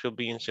 so this should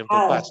be in simple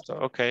past.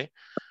 Okay.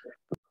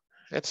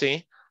 Let's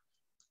see.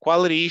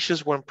 Quality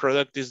issues when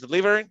product is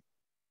delivered.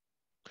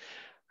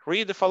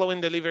 Read the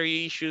following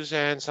delivery issues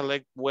and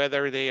select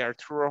whether they are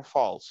true or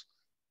false.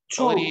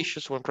 True. Quality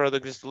issues when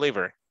product is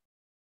delivered.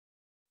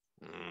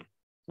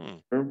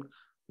 True.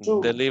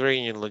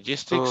 Delivery in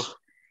logistics.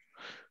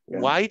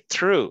 Why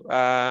true?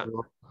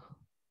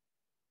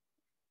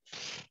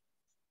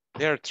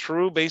 They are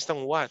true based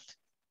on what?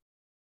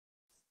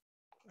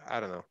 I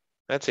don't know.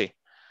 Let's see.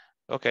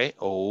 Okay.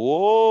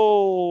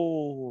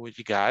 Oh,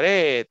 you got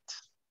it.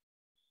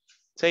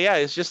 So yeah,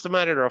 it's just a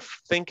matter of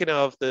thinking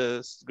of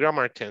the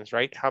grammar tense,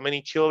 right? How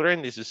many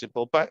children? This is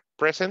simple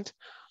present.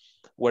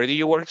 Where do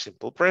you work?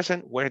 Simple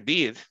present. Where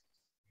did?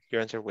 You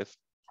answer with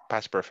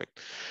past perfect.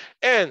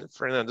 And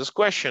Fernando's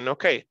question.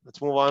 Okay,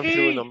 let's move on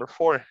to number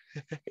 4.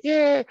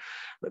 Yeah.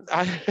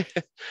 I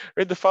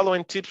read the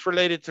following tips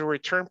related to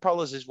return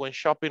policies when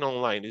shopping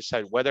online.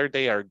 Decide whether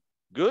they are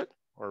good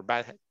or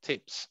bad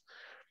tips.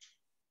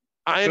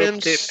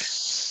 Items.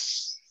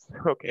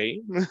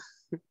 Okay.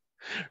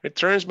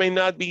 Returns may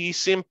not be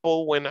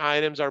simple when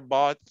items are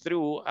bought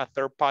through a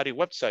third-party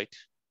website.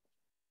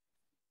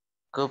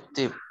 Good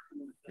tip.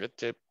 Good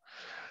tip.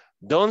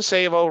 Don't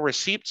save all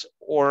receipts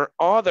or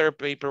other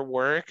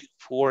paperwork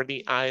for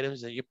the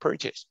items that you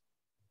purchase.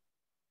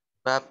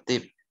 Bad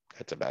tip.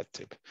 That's a bad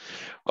tip.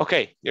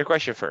 Okay, your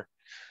question, Fer.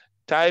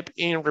 Type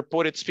in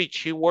reported speech.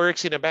 He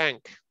works in a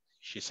bank,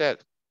 she said.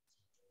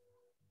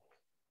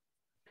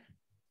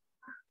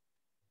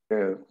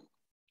 Yeah.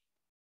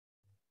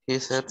 He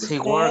said he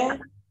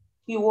worked.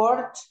 He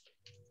worked.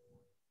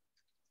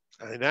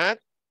 Like that?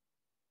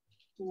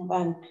 In a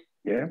bank.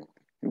 Yeah,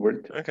 he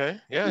worked. Okay,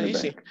 yeah,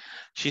 easy.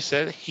 She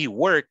said he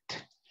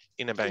worked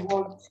in a bank. He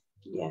worked.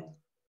 Yeah.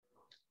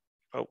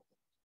 Oh,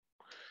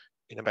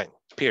 in a bank,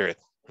 period.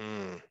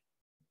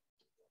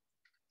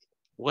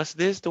 Was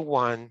this the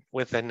one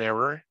with an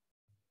error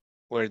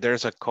where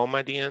there's a comma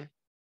at the end?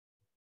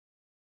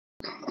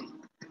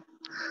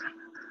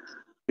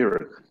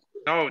 Period.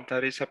 No,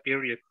 that is a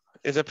period.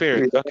 It's a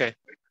period, okay.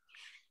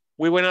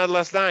 We went out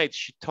last night,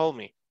 she told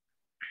me.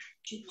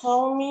 She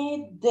told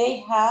me they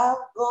have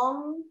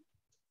gone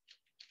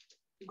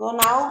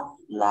out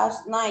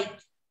last night.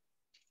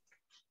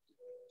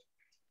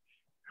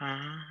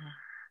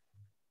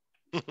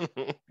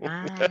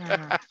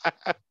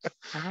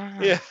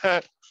 Yeah.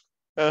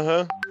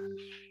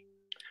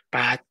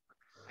 But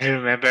I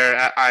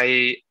remember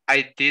I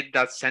did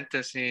that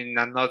sentence in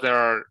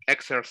another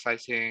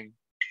exercising.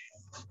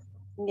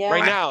 Yeah.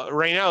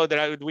 Right now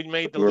that we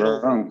made the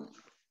little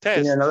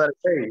test. In another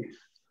page.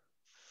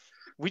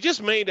 We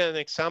just made an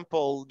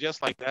example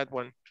just like that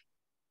one.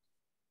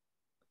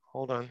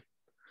 Hold on.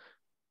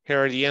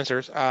 Here are the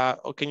answers.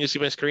 Can you see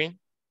my screen?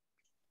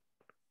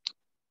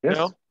 Yes.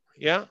 No?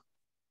 Yeah?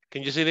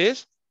 Can you see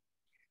this?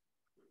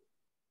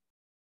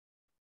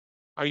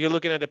 Are you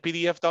looking at a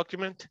PDF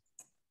document?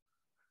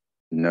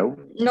 No.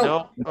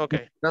 No?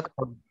 Okay.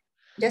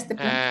 Just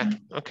the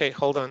okay,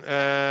 hold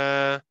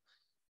on.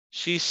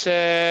 She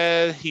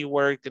said he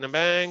worked in a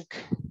bank.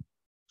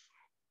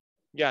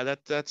 Yeah,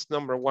 that's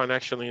number 1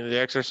 actually in the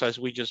exercise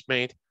we just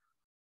made.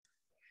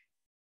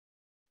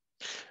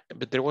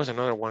 But there was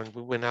another one.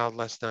 We went out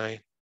last night.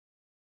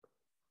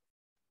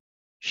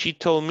 She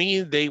told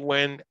me they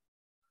went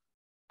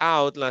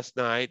out last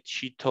night.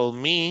 She told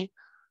me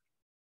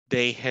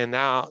they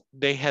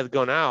had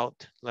gone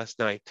out last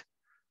night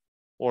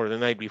or the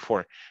night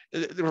before.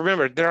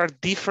 Remember, there are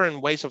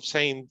different ways of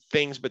saying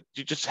things, but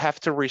you just have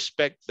to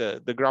respect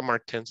the grammar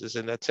tenses,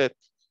 and that's it.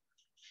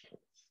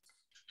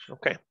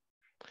 Okay.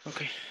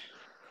 Okay.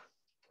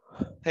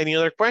 Any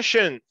other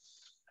question?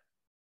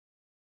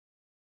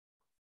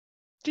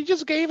 She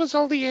just gave us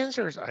all the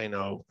answers. I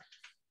know.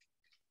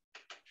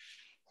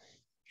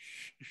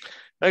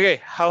 Okay,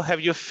 how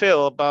have you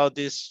felt about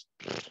this?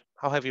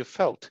 How have you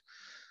felt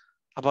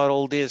about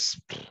all this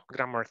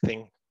grammar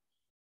thing.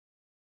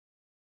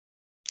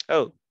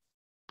 Oh,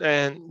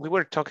 and we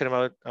were talking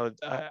about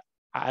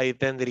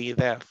identity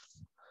theft.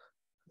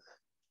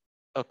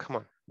 Oh, come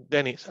on,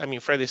 Dennis. I mean,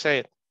 Freddie, say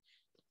it.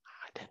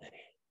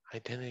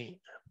 Identity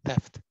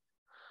theft.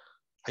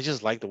 I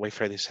just like the way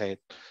Freddie said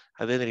it.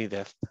 Identity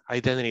theft.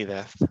 Identity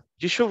theft.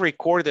 You should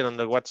record it on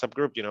the WhatsApp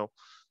group, you know.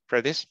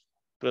 Freddie's,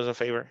 do us a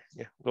favor.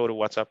 Yeah, go to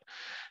WhatsApp.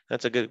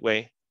 That's a good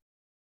way.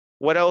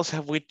 What else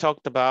have we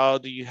talked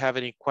about? Do you have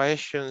any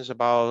questions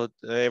about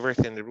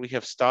everything that we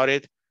have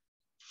started?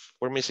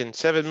 We're missing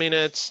 7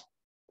 minutes.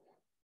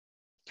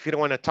 If you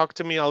don't want to talk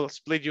to me, I'll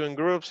split you in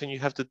groups and you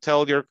have to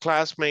tell your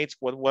classmates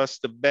what was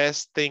the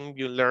best thing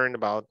you learned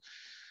about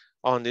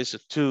on these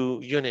 2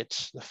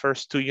 units, the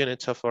first 2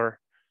 units of our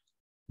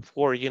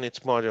 4 units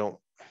module.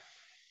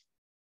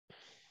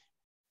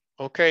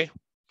 Okay.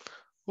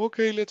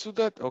 Okay, let's do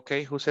that.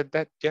 Okay, who said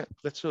that? Yeah,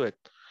 let's do it.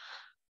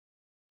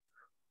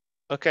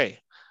 Okay,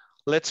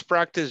 let's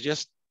practice.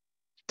 Just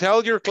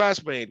tell your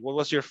classmate what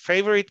was your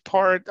favorite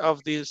part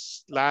of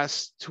these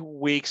last 2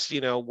 weeks.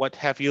 You know, what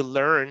have you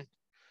learned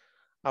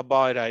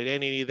about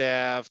identity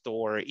theft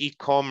or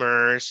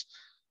e-commerce?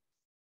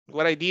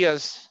 What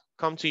ideas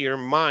come to your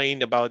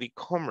mind about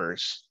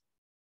e-commerce?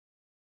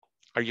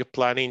 Are you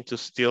planning to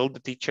steal the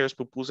teacher's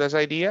pupusas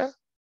idea?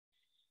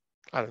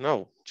 I don't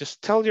know.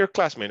 Just tell your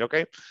classmate,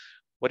 okay?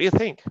 What do you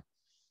think?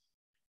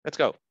 Let's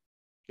go.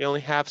 You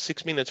only have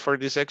 6 minutes for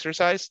this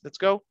exercise. Let's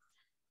go.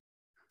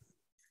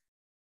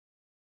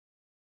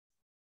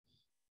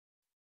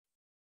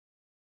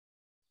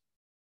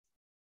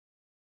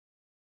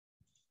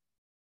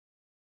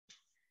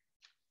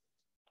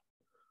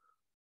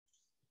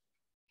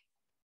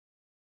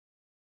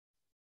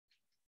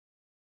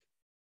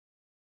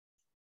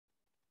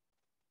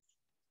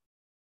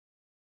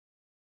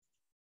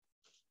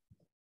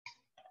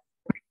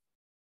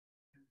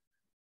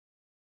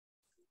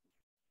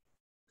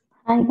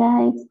 Hi,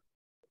 guys.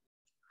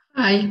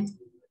 Hi.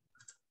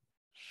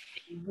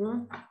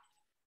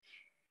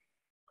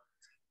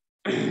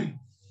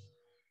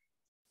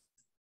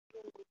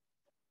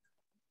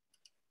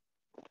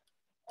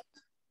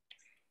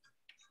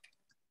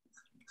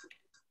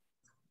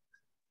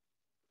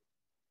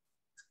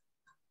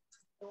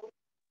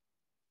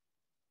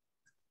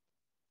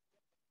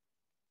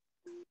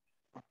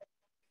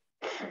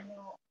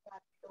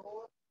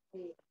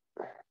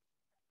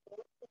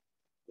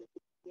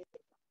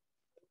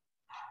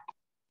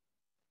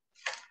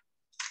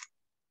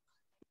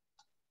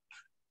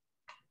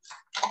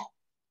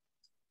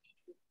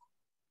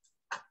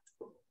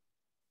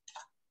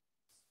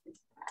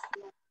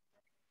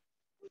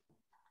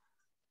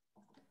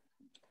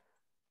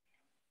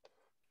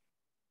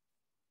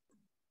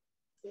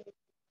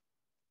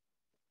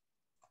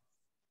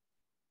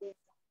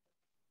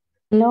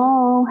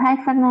 Hello. Hi,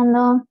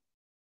 Fernando.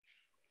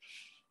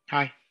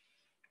 Hi.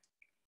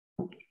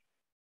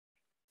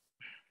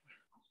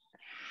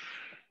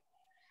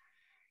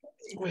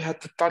 We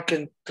had to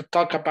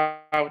talk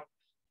about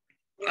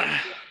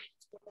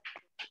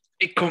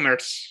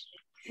e-commerce.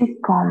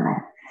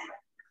 E-commerce.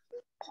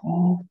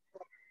 Okay.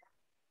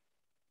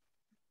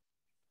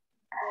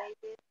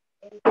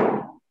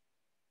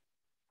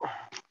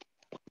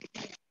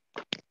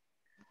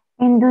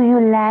 And do you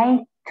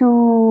like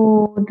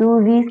to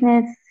do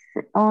business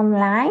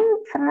online,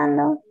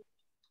 Fernando?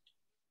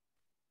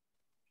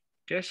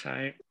 Yes,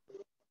 I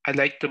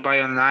like to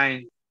buy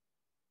online,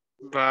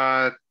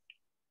 but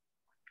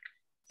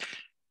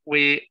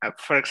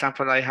for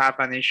example, I have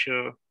an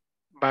issue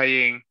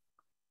buying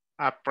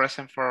a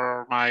present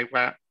for my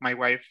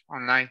wife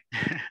online.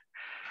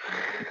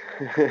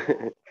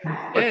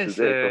 What's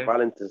today for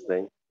Valentine's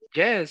Day?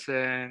 Yes,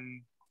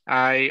 and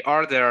I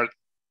ordered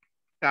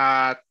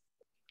at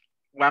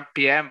 1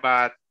 p.m.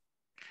 but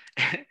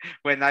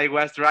when I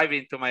was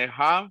driving to my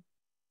home,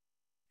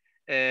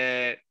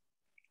 the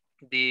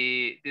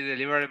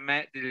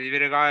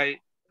delivery guy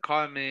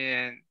called me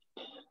and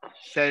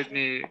said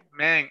me,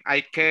 man,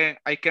 I can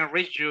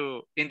reach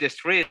you in the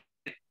street.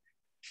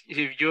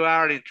 If you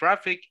are in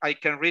traffic, I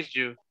can reach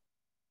you.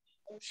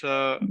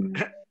 So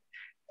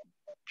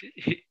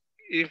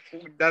if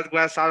that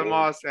was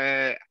almost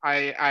I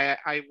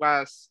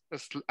was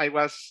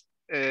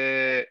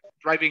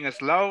driving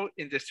slow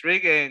in the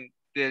street and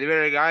the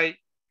delivery guy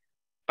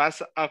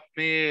passed up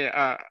me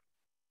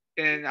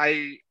and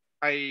I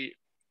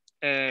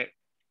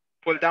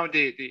pulled down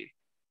the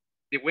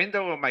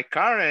window of my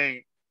car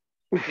and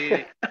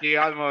he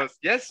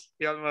almost gave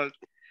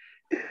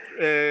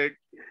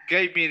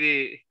me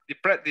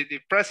the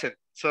present.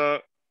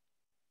 So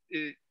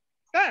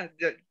yeah,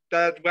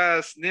 that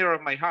was near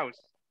my house.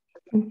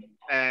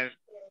 And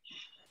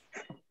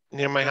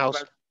near my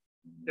house.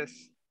 Yes,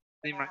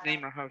 near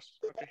my house.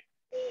 Okay.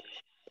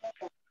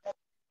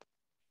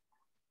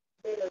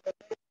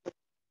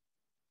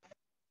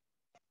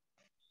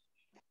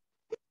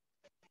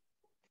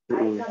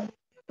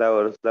 That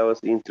was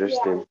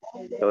interesting.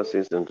 That was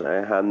interesting.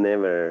 I had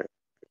never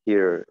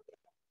heard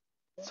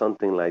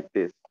something like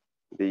this.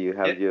 Do you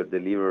have your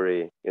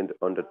delivery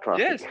on the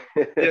traffic? Yes.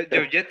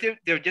 The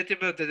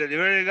objective of the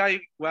delivery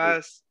guy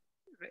was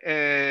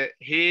he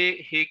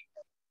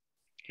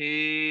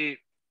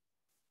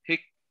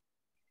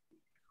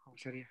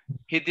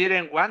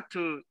didn't want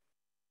to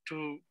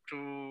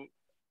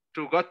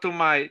go to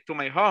my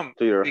home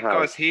To your because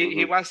house.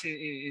 he was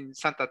in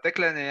Santa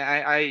Tecla and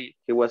I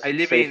live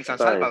safe in San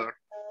time. Salvador.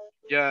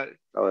 Yeah,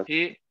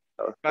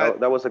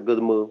 that was a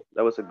good move.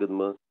 That was a good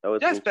move. That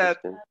was yes, but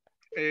interesting.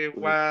 it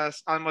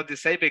was almost the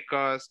same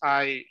because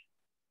I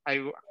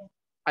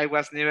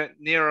was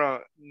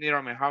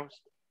near my house.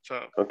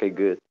 So okay,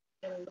 good.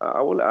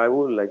 I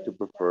would like to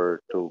prefer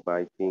to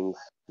buy things,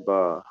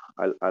 but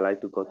I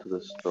like to go to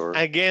the store.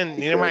 Again,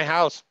 near my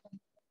house.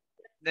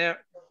 Near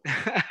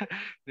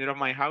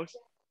my house.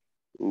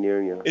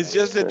 Near you. It's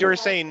just that you're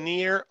saying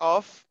near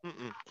of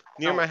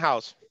near my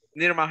house.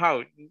 Near my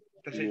house.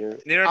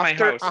 Near my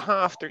house.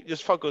 After,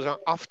 just focus on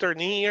after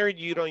near.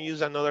 You don't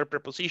use another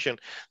preposition.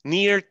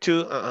 Near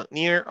to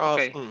near of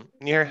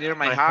near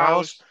my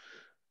house.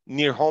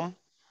 Near home.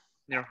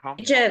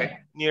 Teacher. Okay.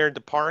 Near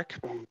the park.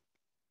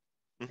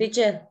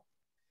 Teacher.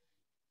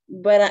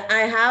 But I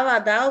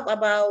have a doubt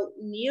about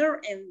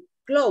near and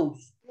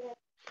close.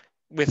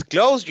 With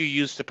close, you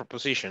use the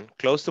preposition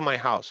close to my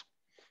house.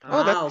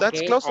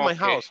 That's close to my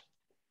house.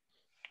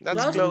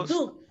 That's close.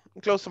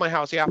 Close to my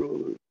house. Yeah.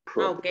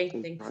 Okay.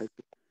 Thanks.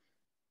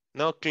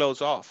 No,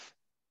 close off.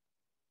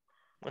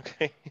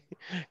 Okay.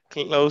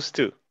 Close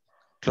to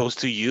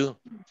you.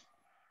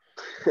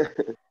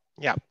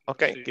 Yeah.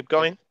 Okay. Keep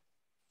going.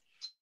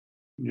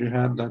 You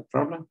had that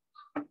problem?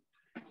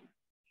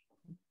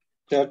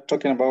 They're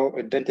talking about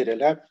identity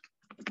lab.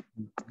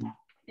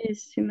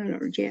 It's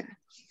similar, yeah.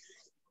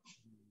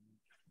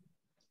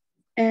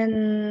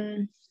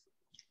 And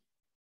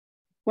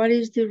what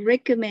is the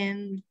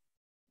recommend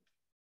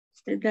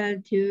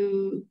that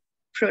you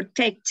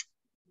protect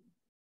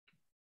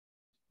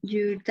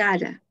your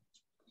data?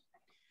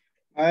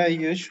 I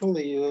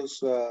usually use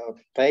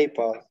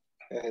PayPal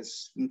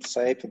as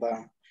safe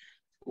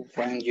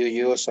when you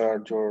use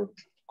your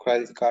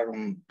credit card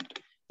on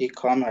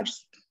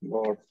e-commerce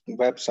or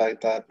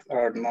website that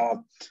are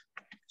not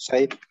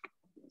safe.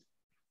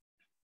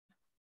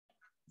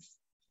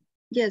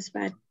 Yes,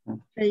 but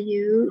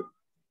you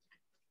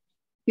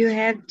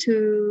have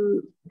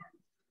to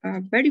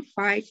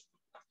verify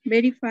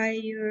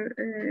your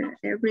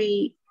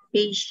every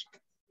page,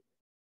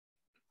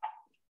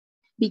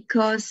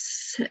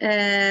 because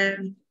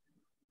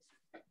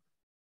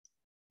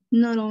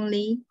not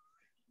only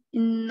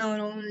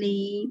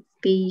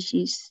page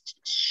is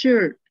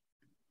sure.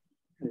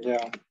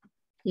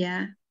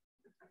 Yeah,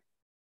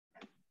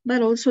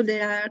 but also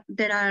there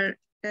are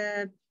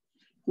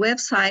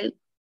website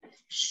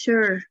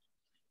sure.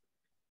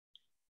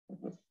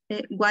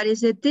 What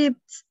is the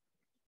tips?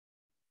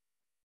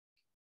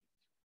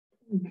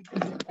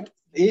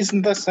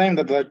 Isn't the same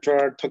that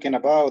you're talking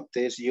about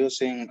is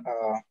using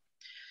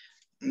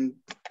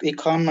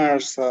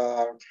e-commerce,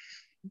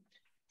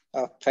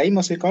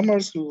 famous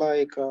e-commerce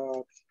like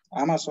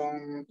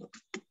Amazon,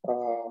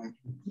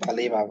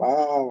 Alibaba,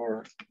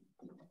 or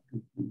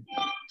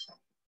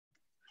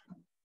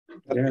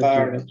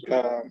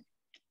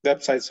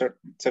website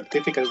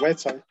certificate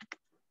website.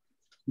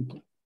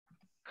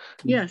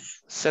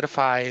 Yes.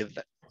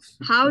 Certified.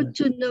 How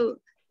to know?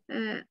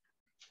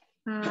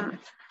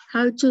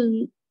 How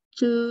to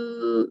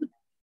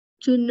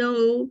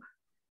know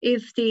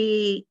if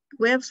the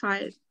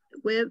website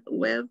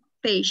web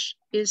page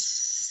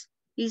is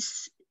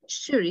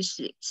sure, is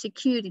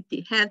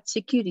security, have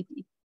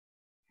security?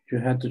 You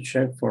had to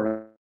check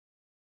for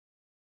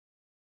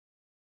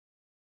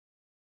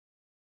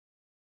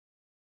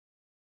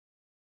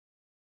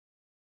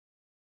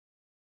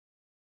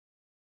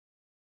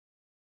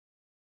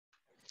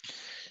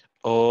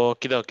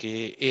Okie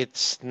dokie,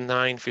 it's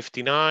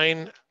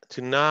 9:59.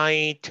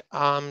 Tonight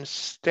I'm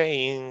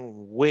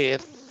staying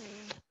with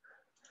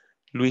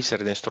Luis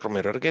Ernesto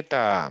Romero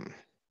Argueta.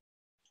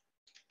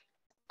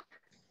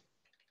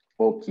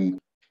 Okay.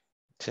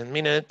 10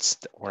 minutes,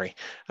 don't worry.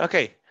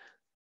 Okay.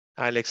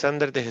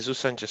 Alexander de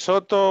Jesus Sánchez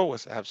Soto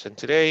was absent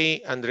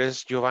today.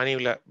 Andrés Giovanni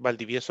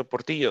Valdivieso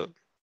Portillo.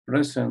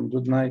 Present,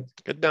 good night.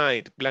 Good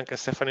night. Blanca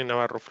Stephanie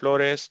Navarro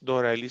Flores.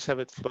 Dora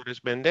Elizabeth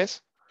Flores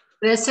Méndez.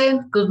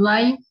 Present, good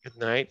night. Good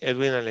night.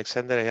 Edwin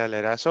Alexander Ayala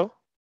Erazo.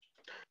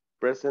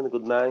 Present,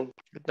 good night.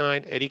 Good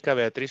night. Erika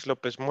Beatriz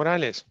López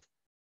Morales.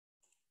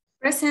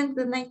 Present,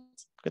 good night.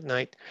 Good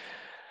night.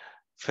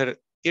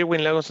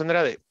 Irwin Lagos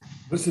Andrade.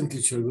 Present,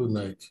 teacher, good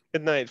night.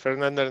 Good night.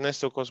 Fernando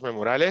Ernesto Cosme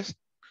Morales.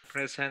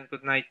 Present,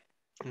 good night.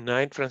 Good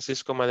night.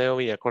 Francisco Madeo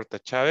Villacorta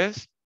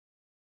Chávez.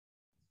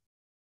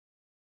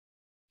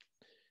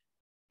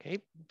 Okay.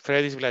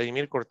 Fredis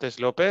Vladimir Cortés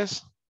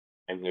López.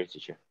 I'm here,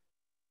 teacher.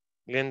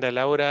 Glenda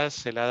Laura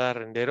Celada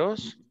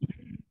Renderos.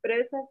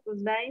 Present,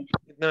 good night.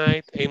 Good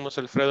night. Amos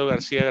Alfredo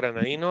García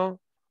Granadino.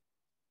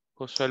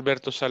 José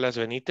Alberto Salas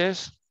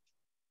Benítez.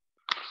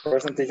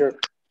 Present, teacher.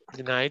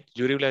 Good night.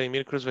 Yuri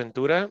Vladimir Cruz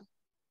Ventura.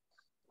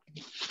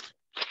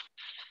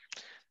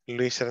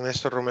 Luis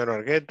Ernesto Romero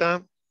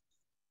Argueta.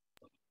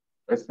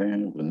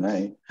 Present, good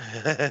night.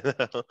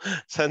 No.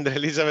 Sandra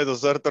Elizabeth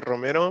Osorto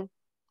Romero.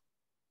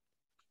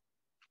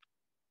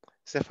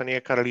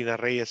 Estefanía Carolina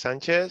Reyes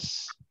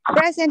Sánchez.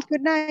 Present,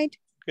 good night.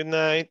 Good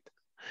night.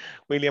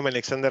 William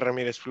Alexander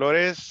Ramírez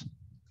Flores.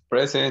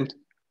 Present.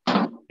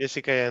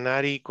 Jessica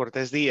Yanari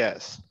Cortés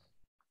Díaz.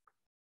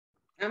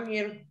 I'm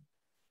here.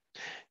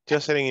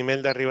 Jocelyn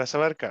Imelda Rivas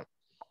Abarca.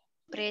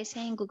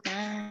 Present, good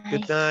night.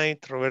 Good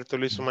night. Roberto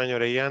Luis Umaño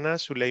Orellana.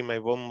 Zuleima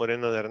Ivonne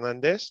Moreno de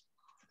Hernández.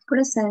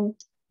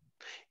 Present.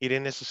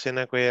 Irene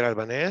Susana Cuellar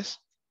Albanés.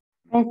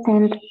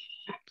 Present.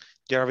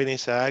 Jarvin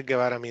Isaac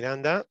Guevara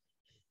Miranda.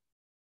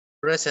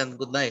 Present,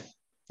 good night.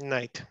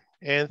 Night.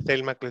 And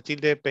Thelma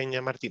Clotilde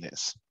Peña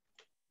Martínez.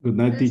 Good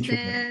night, teacher.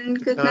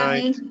 Present, good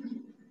night.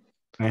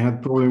 I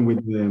had problem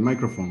with the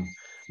microphone.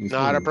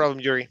 Not a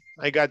problem, Yuri.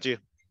 I got you.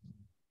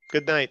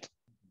 Good night.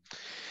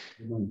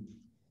 Good night.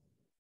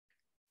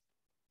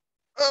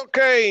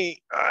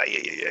 Okay.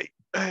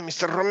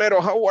 Mr. Romero,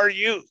 how are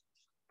you?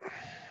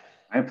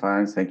 I'm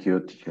fine, thank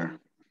you, teacher.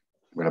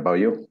 What about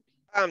you?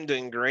 I'm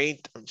doing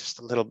great. I'm just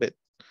a little bit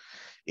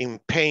in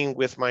pain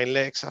with my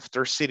legs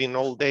after sitting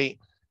all day.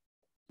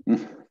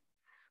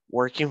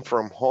 Working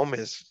from home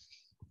is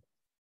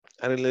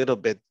a little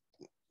bit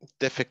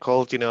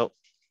difficult, you know.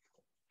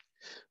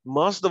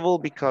 Most of all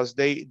because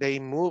they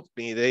moved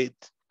me.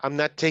 I'm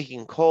not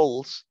taking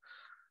calls.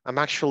 I'm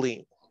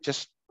actually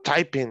just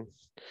typing,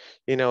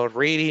 you know,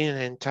 reading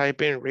and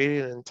typing,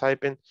 reading and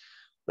typing.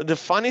 But the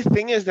funny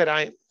thing is that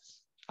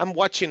I'm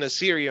watching a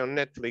series on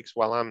Netflix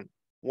while I'm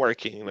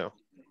working, you know.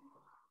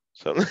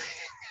 So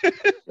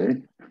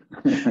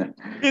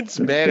it's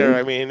better.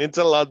 I mean, it's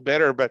a lot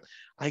better, but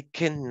I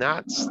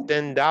cannot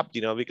stand up,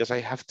 you know, because I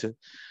have to,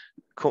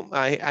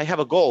 I have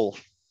a goal.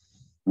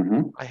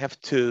 I have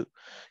to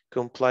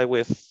comply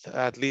with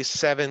at least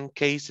 7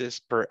 cases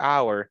per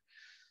hour.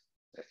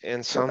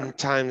 And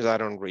sometimes I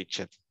don't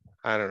reach it.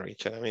 I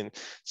mean,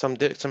 some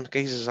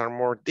cases are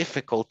more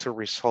difficult to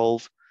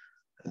resolve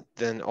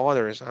than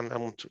others.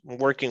 I'm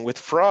working with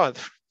fraud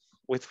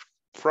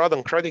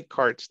on credit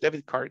cards,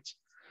 debit cards.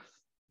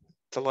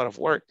 It's a lot of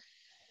work.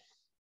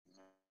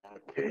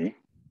 Okay.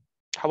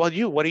 How about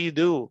you? What do you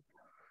do?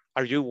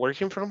 Are you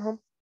working from home?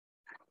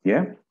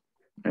 Yeah.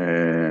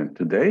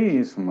 Today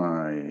is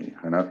my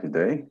happy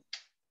day.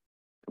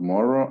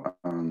 Tomorrow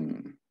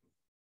and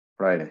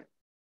Friday.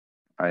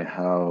 I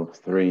have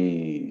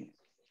 3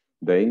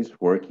 days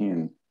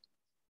working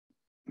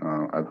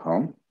at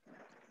home.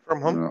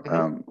 From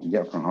home?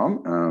 Yeah, from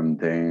home. And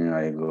then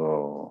I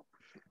go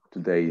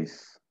 2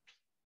 days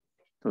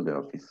to the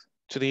office.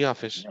 To the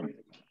office?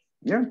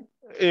 Yeah.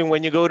 And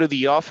when you go to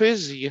the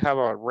office, you have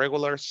a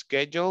regular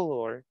schedule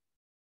or?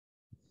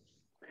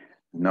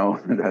 No,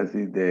 that's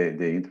the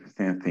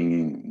interesting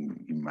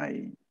thing in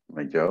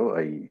my job.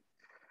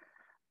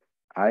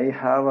 I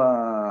have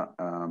a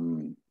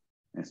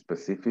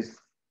specific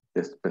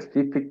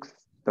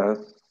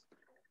task,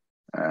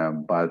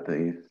 but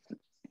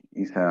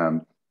it's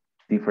a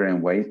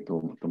different ways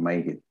to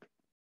make it,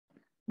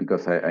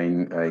 because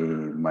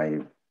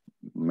my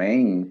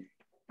main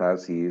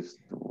task is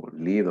to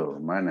lead or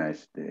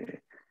manage the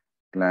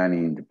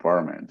planning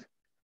department,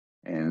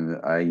 and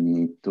I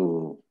need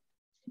to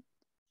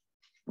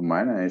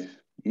manage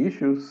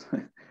issues,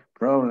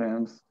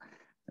 problems.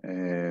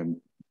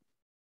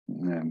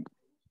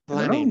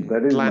 Planning,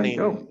 that is planning,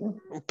 my job.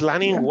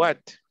 Planning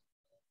what?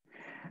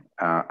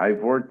 I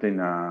worked in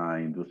an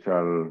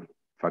industrial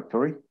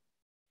factory,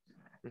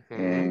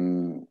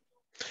 and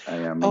I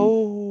am.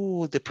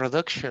 Oh, the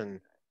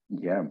production.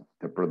 Yeah,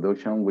 the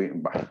production.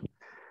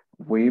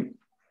 We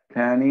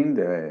planning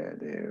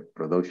the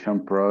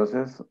production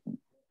process,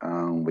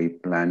 and we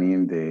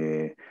planning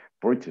the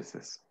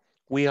purchases.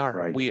 We are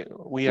right? we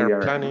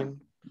are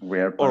planning. We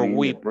are or planning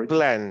we the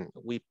plan.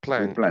 We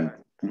plan. We plan.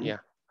 Yeah.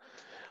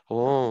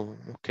 Oh,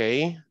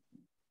 okay.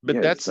 But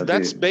Yes,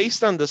 that's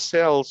based on the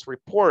sales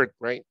report,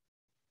 right?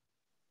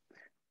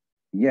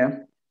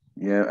 Yeah,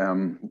 yeah.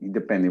 It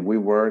depends. We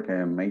work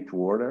made to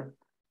order,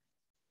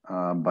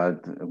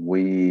 but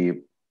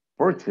we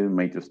purchase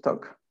made to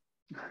stock.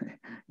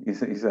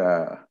 it's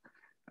a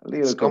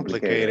little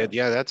complicated.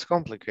 Yeah, that's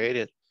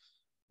complicated.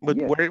 But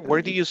Yes.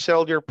 where do you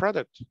sell your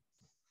product?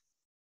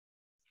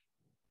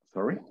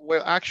 Sorry?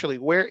 Well, actually,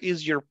 where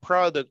is your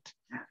product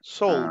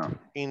sold?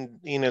 In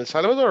El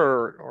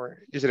Salvador, or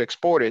is it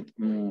exported?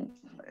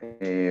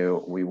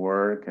 We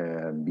work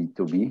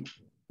B2B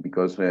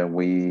because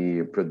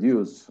we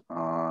produce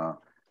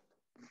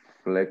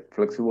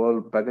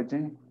flexible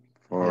packaging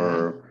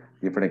for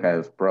different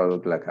kinds of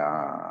products, like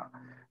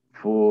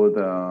food,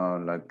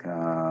 like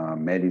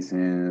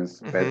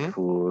medicines, pet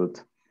food,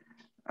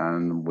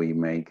 and we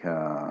make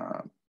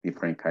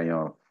different kind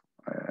of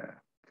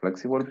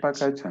flexible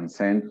package and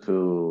send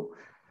to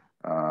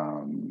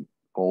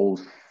all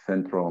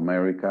Central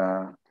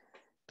America,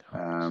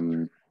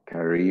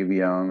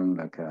 Caribbean,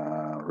 like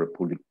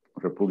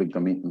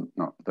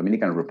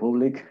Dominican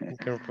Republic,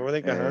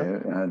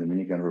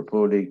 Dominican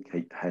Republic,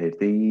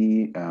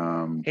 Haiti,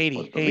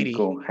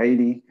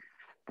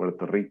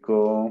 Puerto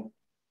Rico,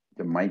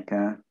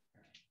 Jamaica,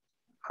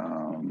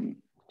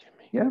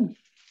 Yeah.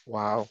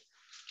 Wow.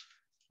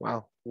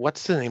 Wow.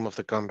 What's the name of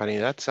the company?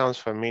 That sounds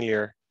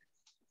familiar.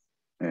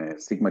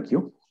 Sigma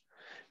Q.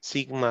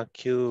 Sigma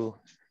Q.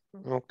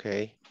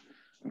 Okay.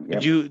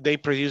 Yep. They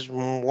produce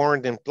more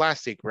than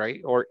plastic,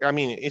 right? Or I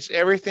mean, it's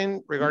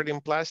everything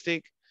regarding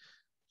plastic,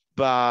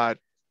 but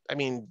I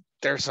mean,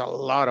 there's a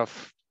lot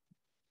of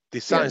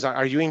designs. Yeah.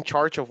 Are you in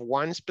charge of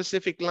one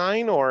specific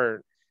line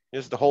or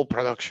is the whole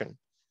production?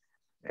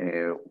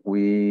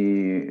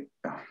 The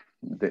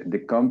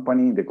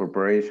company, the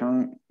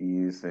corporation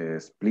is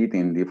split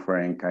in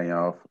different kind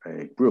of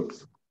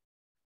groups.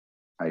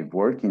 I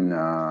work in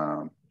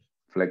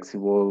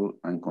flexible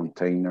and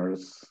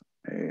containers,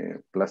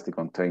 plastic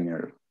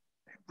container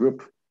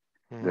group.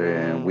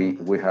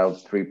 We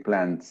have 3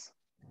 plants,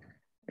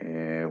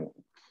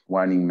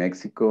 one in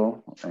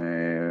Mexico,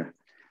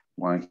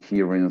 one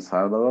here in El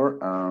Salvador,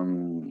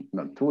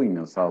 no, 2 in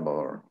El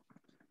Salvador.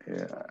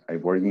 I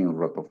work in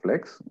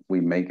Rotoflex.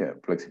 We make a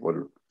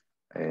flexible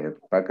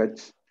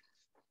package.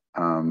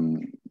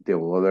 The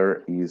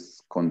other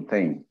is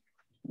contain.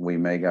 We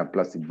make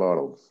plastic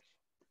bottles.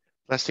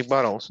 Plastic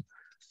bottles?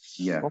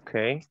 Yeah.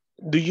 Okay.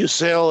 Do you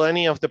sell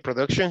any of the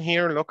production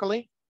here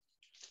locally?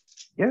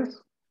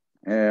 Yes.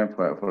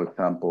 For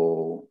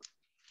example,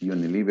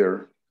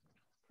 Unilever.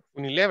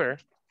 Unilever?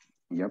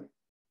 Yep.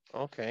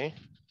 Okay.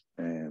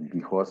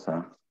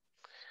 Vijosa.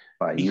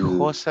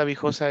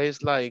 Vijosa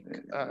is like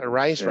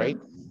rice, right?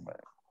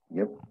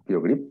 Yep.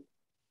 Biogrip.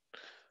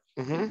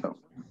 No,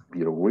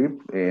 Biogrip.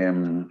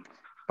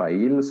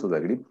 Pail,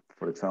 Sudagrip,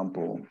 for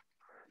example.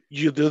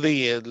 You do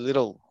the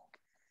little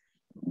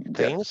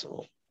things?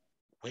 Yes.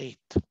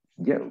 Wait.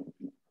 Yeah.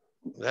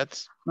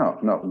 That's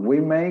no. We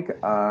make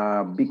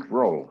a big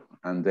roll,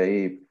 and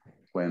they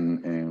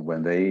when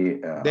they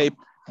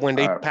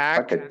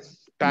pack packet,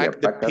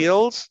 the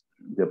pills.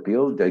 The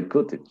pill, they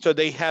cut it. So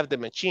they have the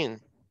machine.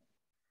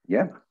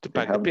 Yeah. To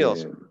pack the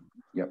pills.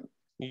 Yeah.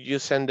 You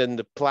send them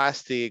the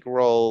plastic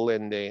roll,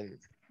 and then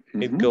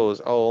it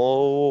goes.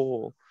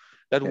 Oh,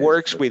 that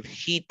works with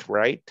heat,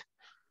 right?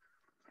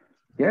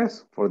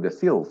 Yes, for the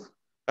seals.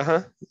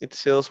 It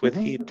seals with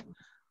heat.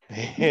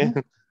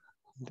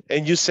 And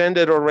you send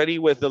it already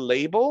with the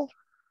label?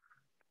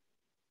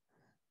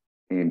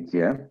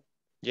 Yeah.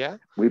 Yeah?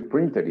 We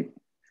printed it.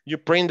 You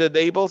print the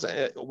labels?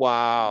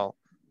 Wow.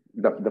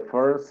 The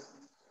first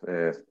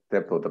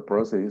step of the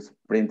process is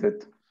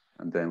printed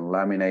and then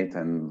laminate,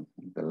 and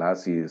the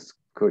last is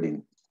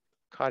cutting.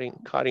 Cutting.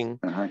 Cutting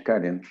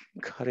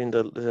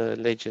the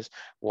ledges.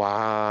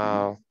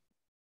 Wow.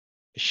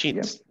 The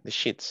sheets.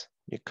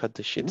 You cut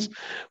the sheets.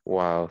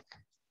 Wow.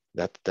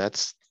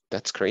 That's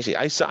crazy.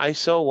 I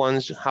saw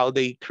once how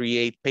they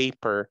create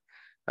paper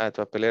at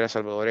Papelera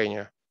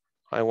Salvadoreña.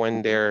 I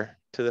went there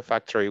to the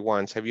factory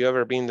once. Have you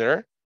ever been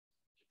there?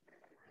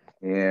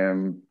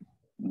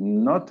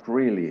 Not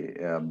really,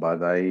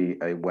 but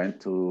I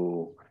went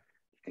to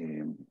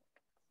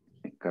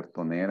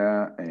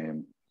Cartonera.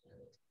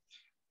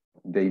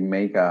 They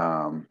make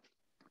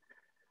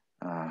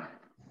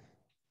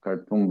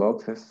cartoon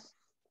boxes,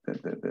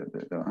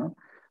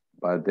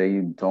 but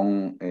they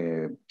don't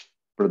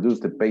produce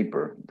the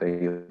paper.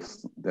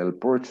 They'll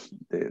purchase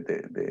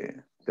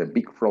the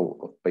big roll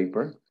of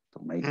paper to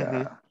make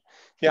a.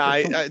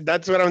 Yeah,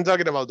 that's what I'm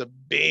talking about. The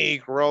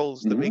big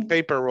rolls, the big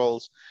paper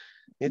rolls.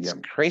 It's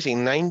crazy.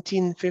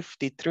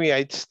 1953.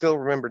 I still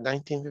remember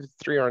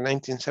 1953 or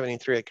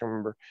 1973. I can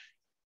remember.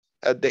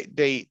 I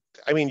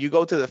mean, you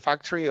go to the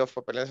factory of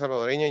Papelera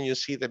Salvadoreña and you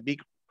see the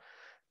big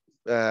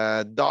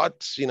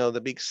dots,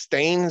 the big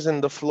stains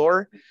in the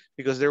floor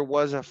because there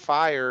was a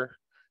fire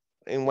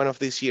in one of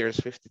these years,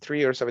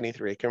 53 or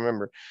 73, I can't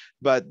remember.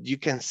 But you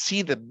can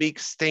see the big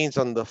stains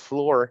on the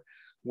floor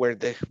where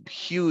the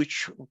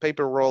huge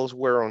paper rolls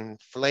were on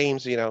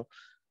flames,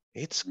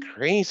 It's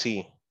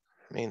crazy.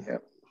 I mean,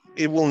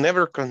 it will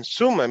never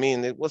consume. I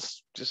mean, it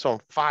was just on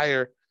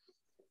fire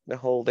the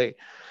whole day.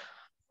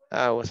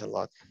 That was a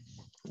lot.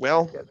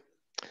 Well,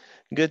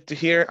 good to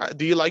hear.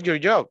 Do you like your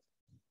job?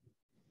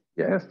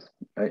 Yes,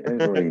 I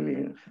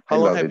really. How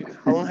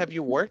long have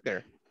you worked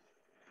there?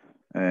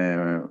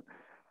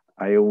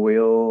 I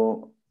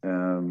will,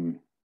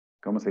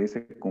 ¿cómo se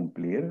dice?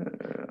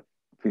 Cumplir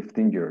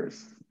 15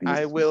 years.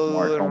 I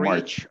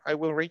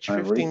will reach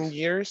 15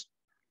 years.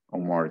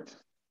 On March.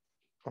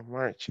 On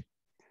March.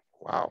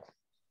 Wow.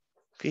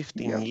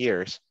 15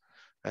 years.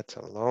 That's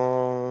a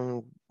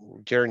long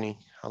journey.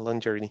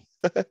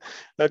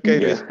 Okay,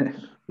 Luis.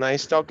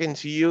 Nice talking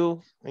to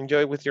you.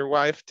 Enjoy with your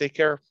wife. Take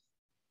care.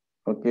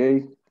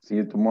 Okay. See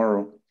you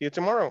tomorrow. See you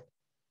tomorrow.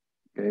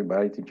 Okay.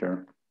 Bye,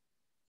 teacher.